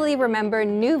easily remember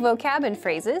new vocab and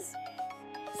phrases?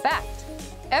 Fact: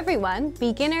 everyone,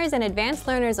 beginners and advanced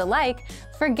learners alike,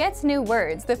 forgets new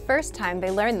words the first time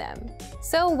they learn them.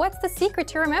 So what's the secret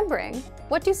to remembering?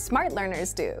 What do smart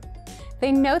learners do?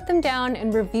 They note them down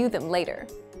and review them later.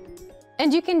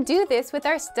 And you can do this with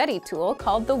our study tool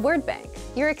called the Word Bank,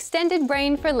 your extended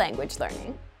brain for language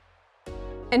learning.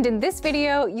 And in this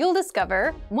video, you'll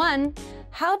discover 1.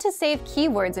 How to save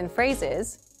keywords and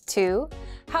phrases, 2.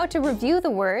 How to review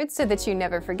the words so that you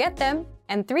never forget them,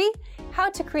 and 3. How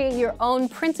to create your own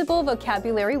printable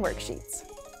vocabulary worksheets.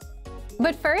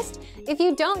 But first, if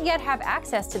you don't yet have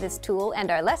access to this tool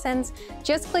and our lessons,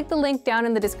 just click the link down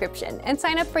in the description and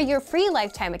sign up for your free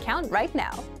lifetime account right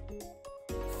now.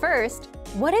 First,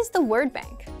 what is the Word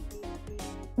Bank?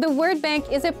 The Word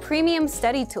Bank is a premium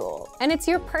study tool, and it's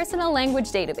your personal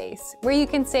language database, where you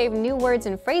can save new words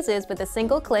and phrases with a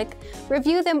single click,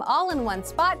 review them all in one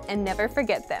spot, and never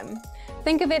forget them.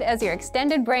 Think of it as your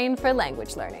extended brain for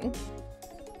language learning.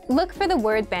 Look for the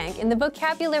Word Bank in the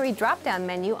vocabulary drop-down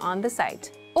menu on the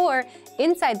site, or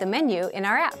inside the menu in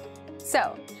our app.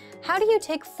 So, how do you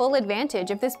take full advantage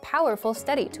of this powerful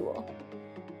study tool?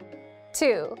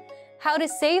 2. How to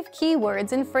save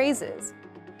keywords and phrases.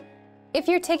 If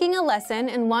you're taking a lesson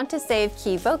and want to save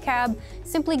key vocab,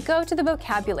 simply go to the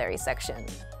vocabulary section.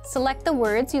 Select the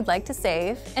words you'd like to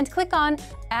save and click on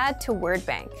Add to Word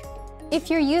Bank. If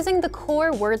you're using the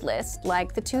core word list,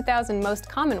 like the 2,000 most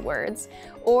common words,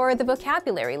 or the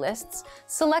vocabulary lists,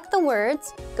 select the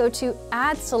words, go to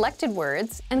Add Selected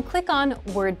Words, and click on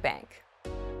Word Bank.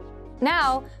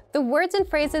 Now, the words and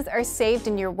phrases are saved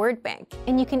in your word bank,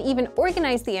 and you can even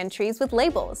organize the entries with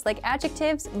labels like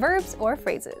adjectives, verbs, or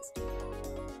phrases.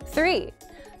 3.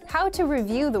 How to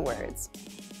review the words.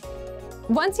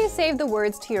 Once you save the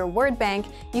words to your word bank,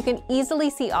 you can easily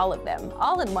see all of them,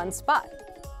 all in one spot.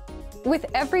 With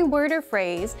every word or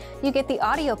phrase, you get the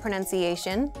audio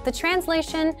pronunciation, the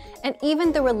translation, and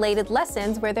even the related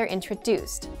lessons where they're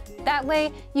introduced. That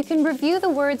way, you can review the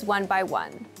words one by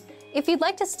one. If you'd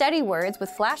like to study words with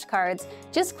flashcards,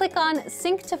 just click on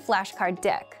Sync to Flashcard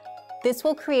Deck. This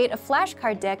will create a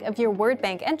flashcard deck of your word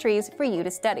bank entries for you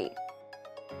to study.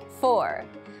 4.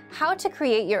 How to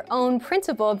create your own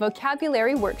printable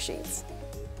vocabulary worksheets.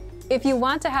 If you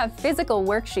want to have physical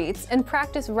worksheets and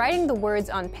practice writing the words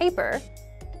on paper,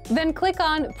 then click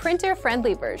on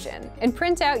Printer-Friendly version and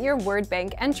print out your Word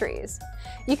Bank entries.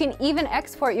 You can even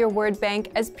export your Word Bank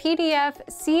as PDF,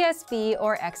 CSV,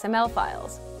 or XML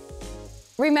files.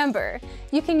 Remember,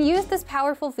 you can use this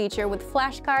powerful feature with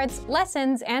flashcards,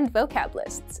 lessons, and vocab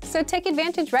lists, so take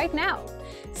advantage right now.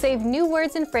 Save new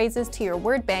words and phrases to your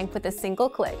Word Bank with a single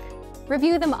click.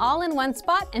 Review them all in one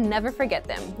spot and never forget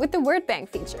them with the Word Bank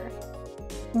feature.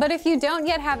 But if you don't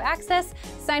yet have access,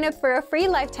 sign up for a free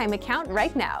lifetime account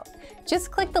right now.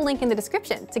 Just click the link in the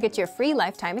description to get your free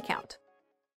lifetime account.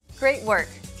 Great work!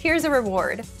 Here's a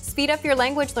reward. Speed up your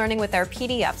language learning with our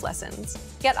PDF lessons.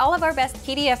 Get all of our best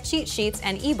PDF cheat sheets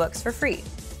and ebooks for free.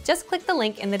 Just click the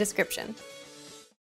link in the description.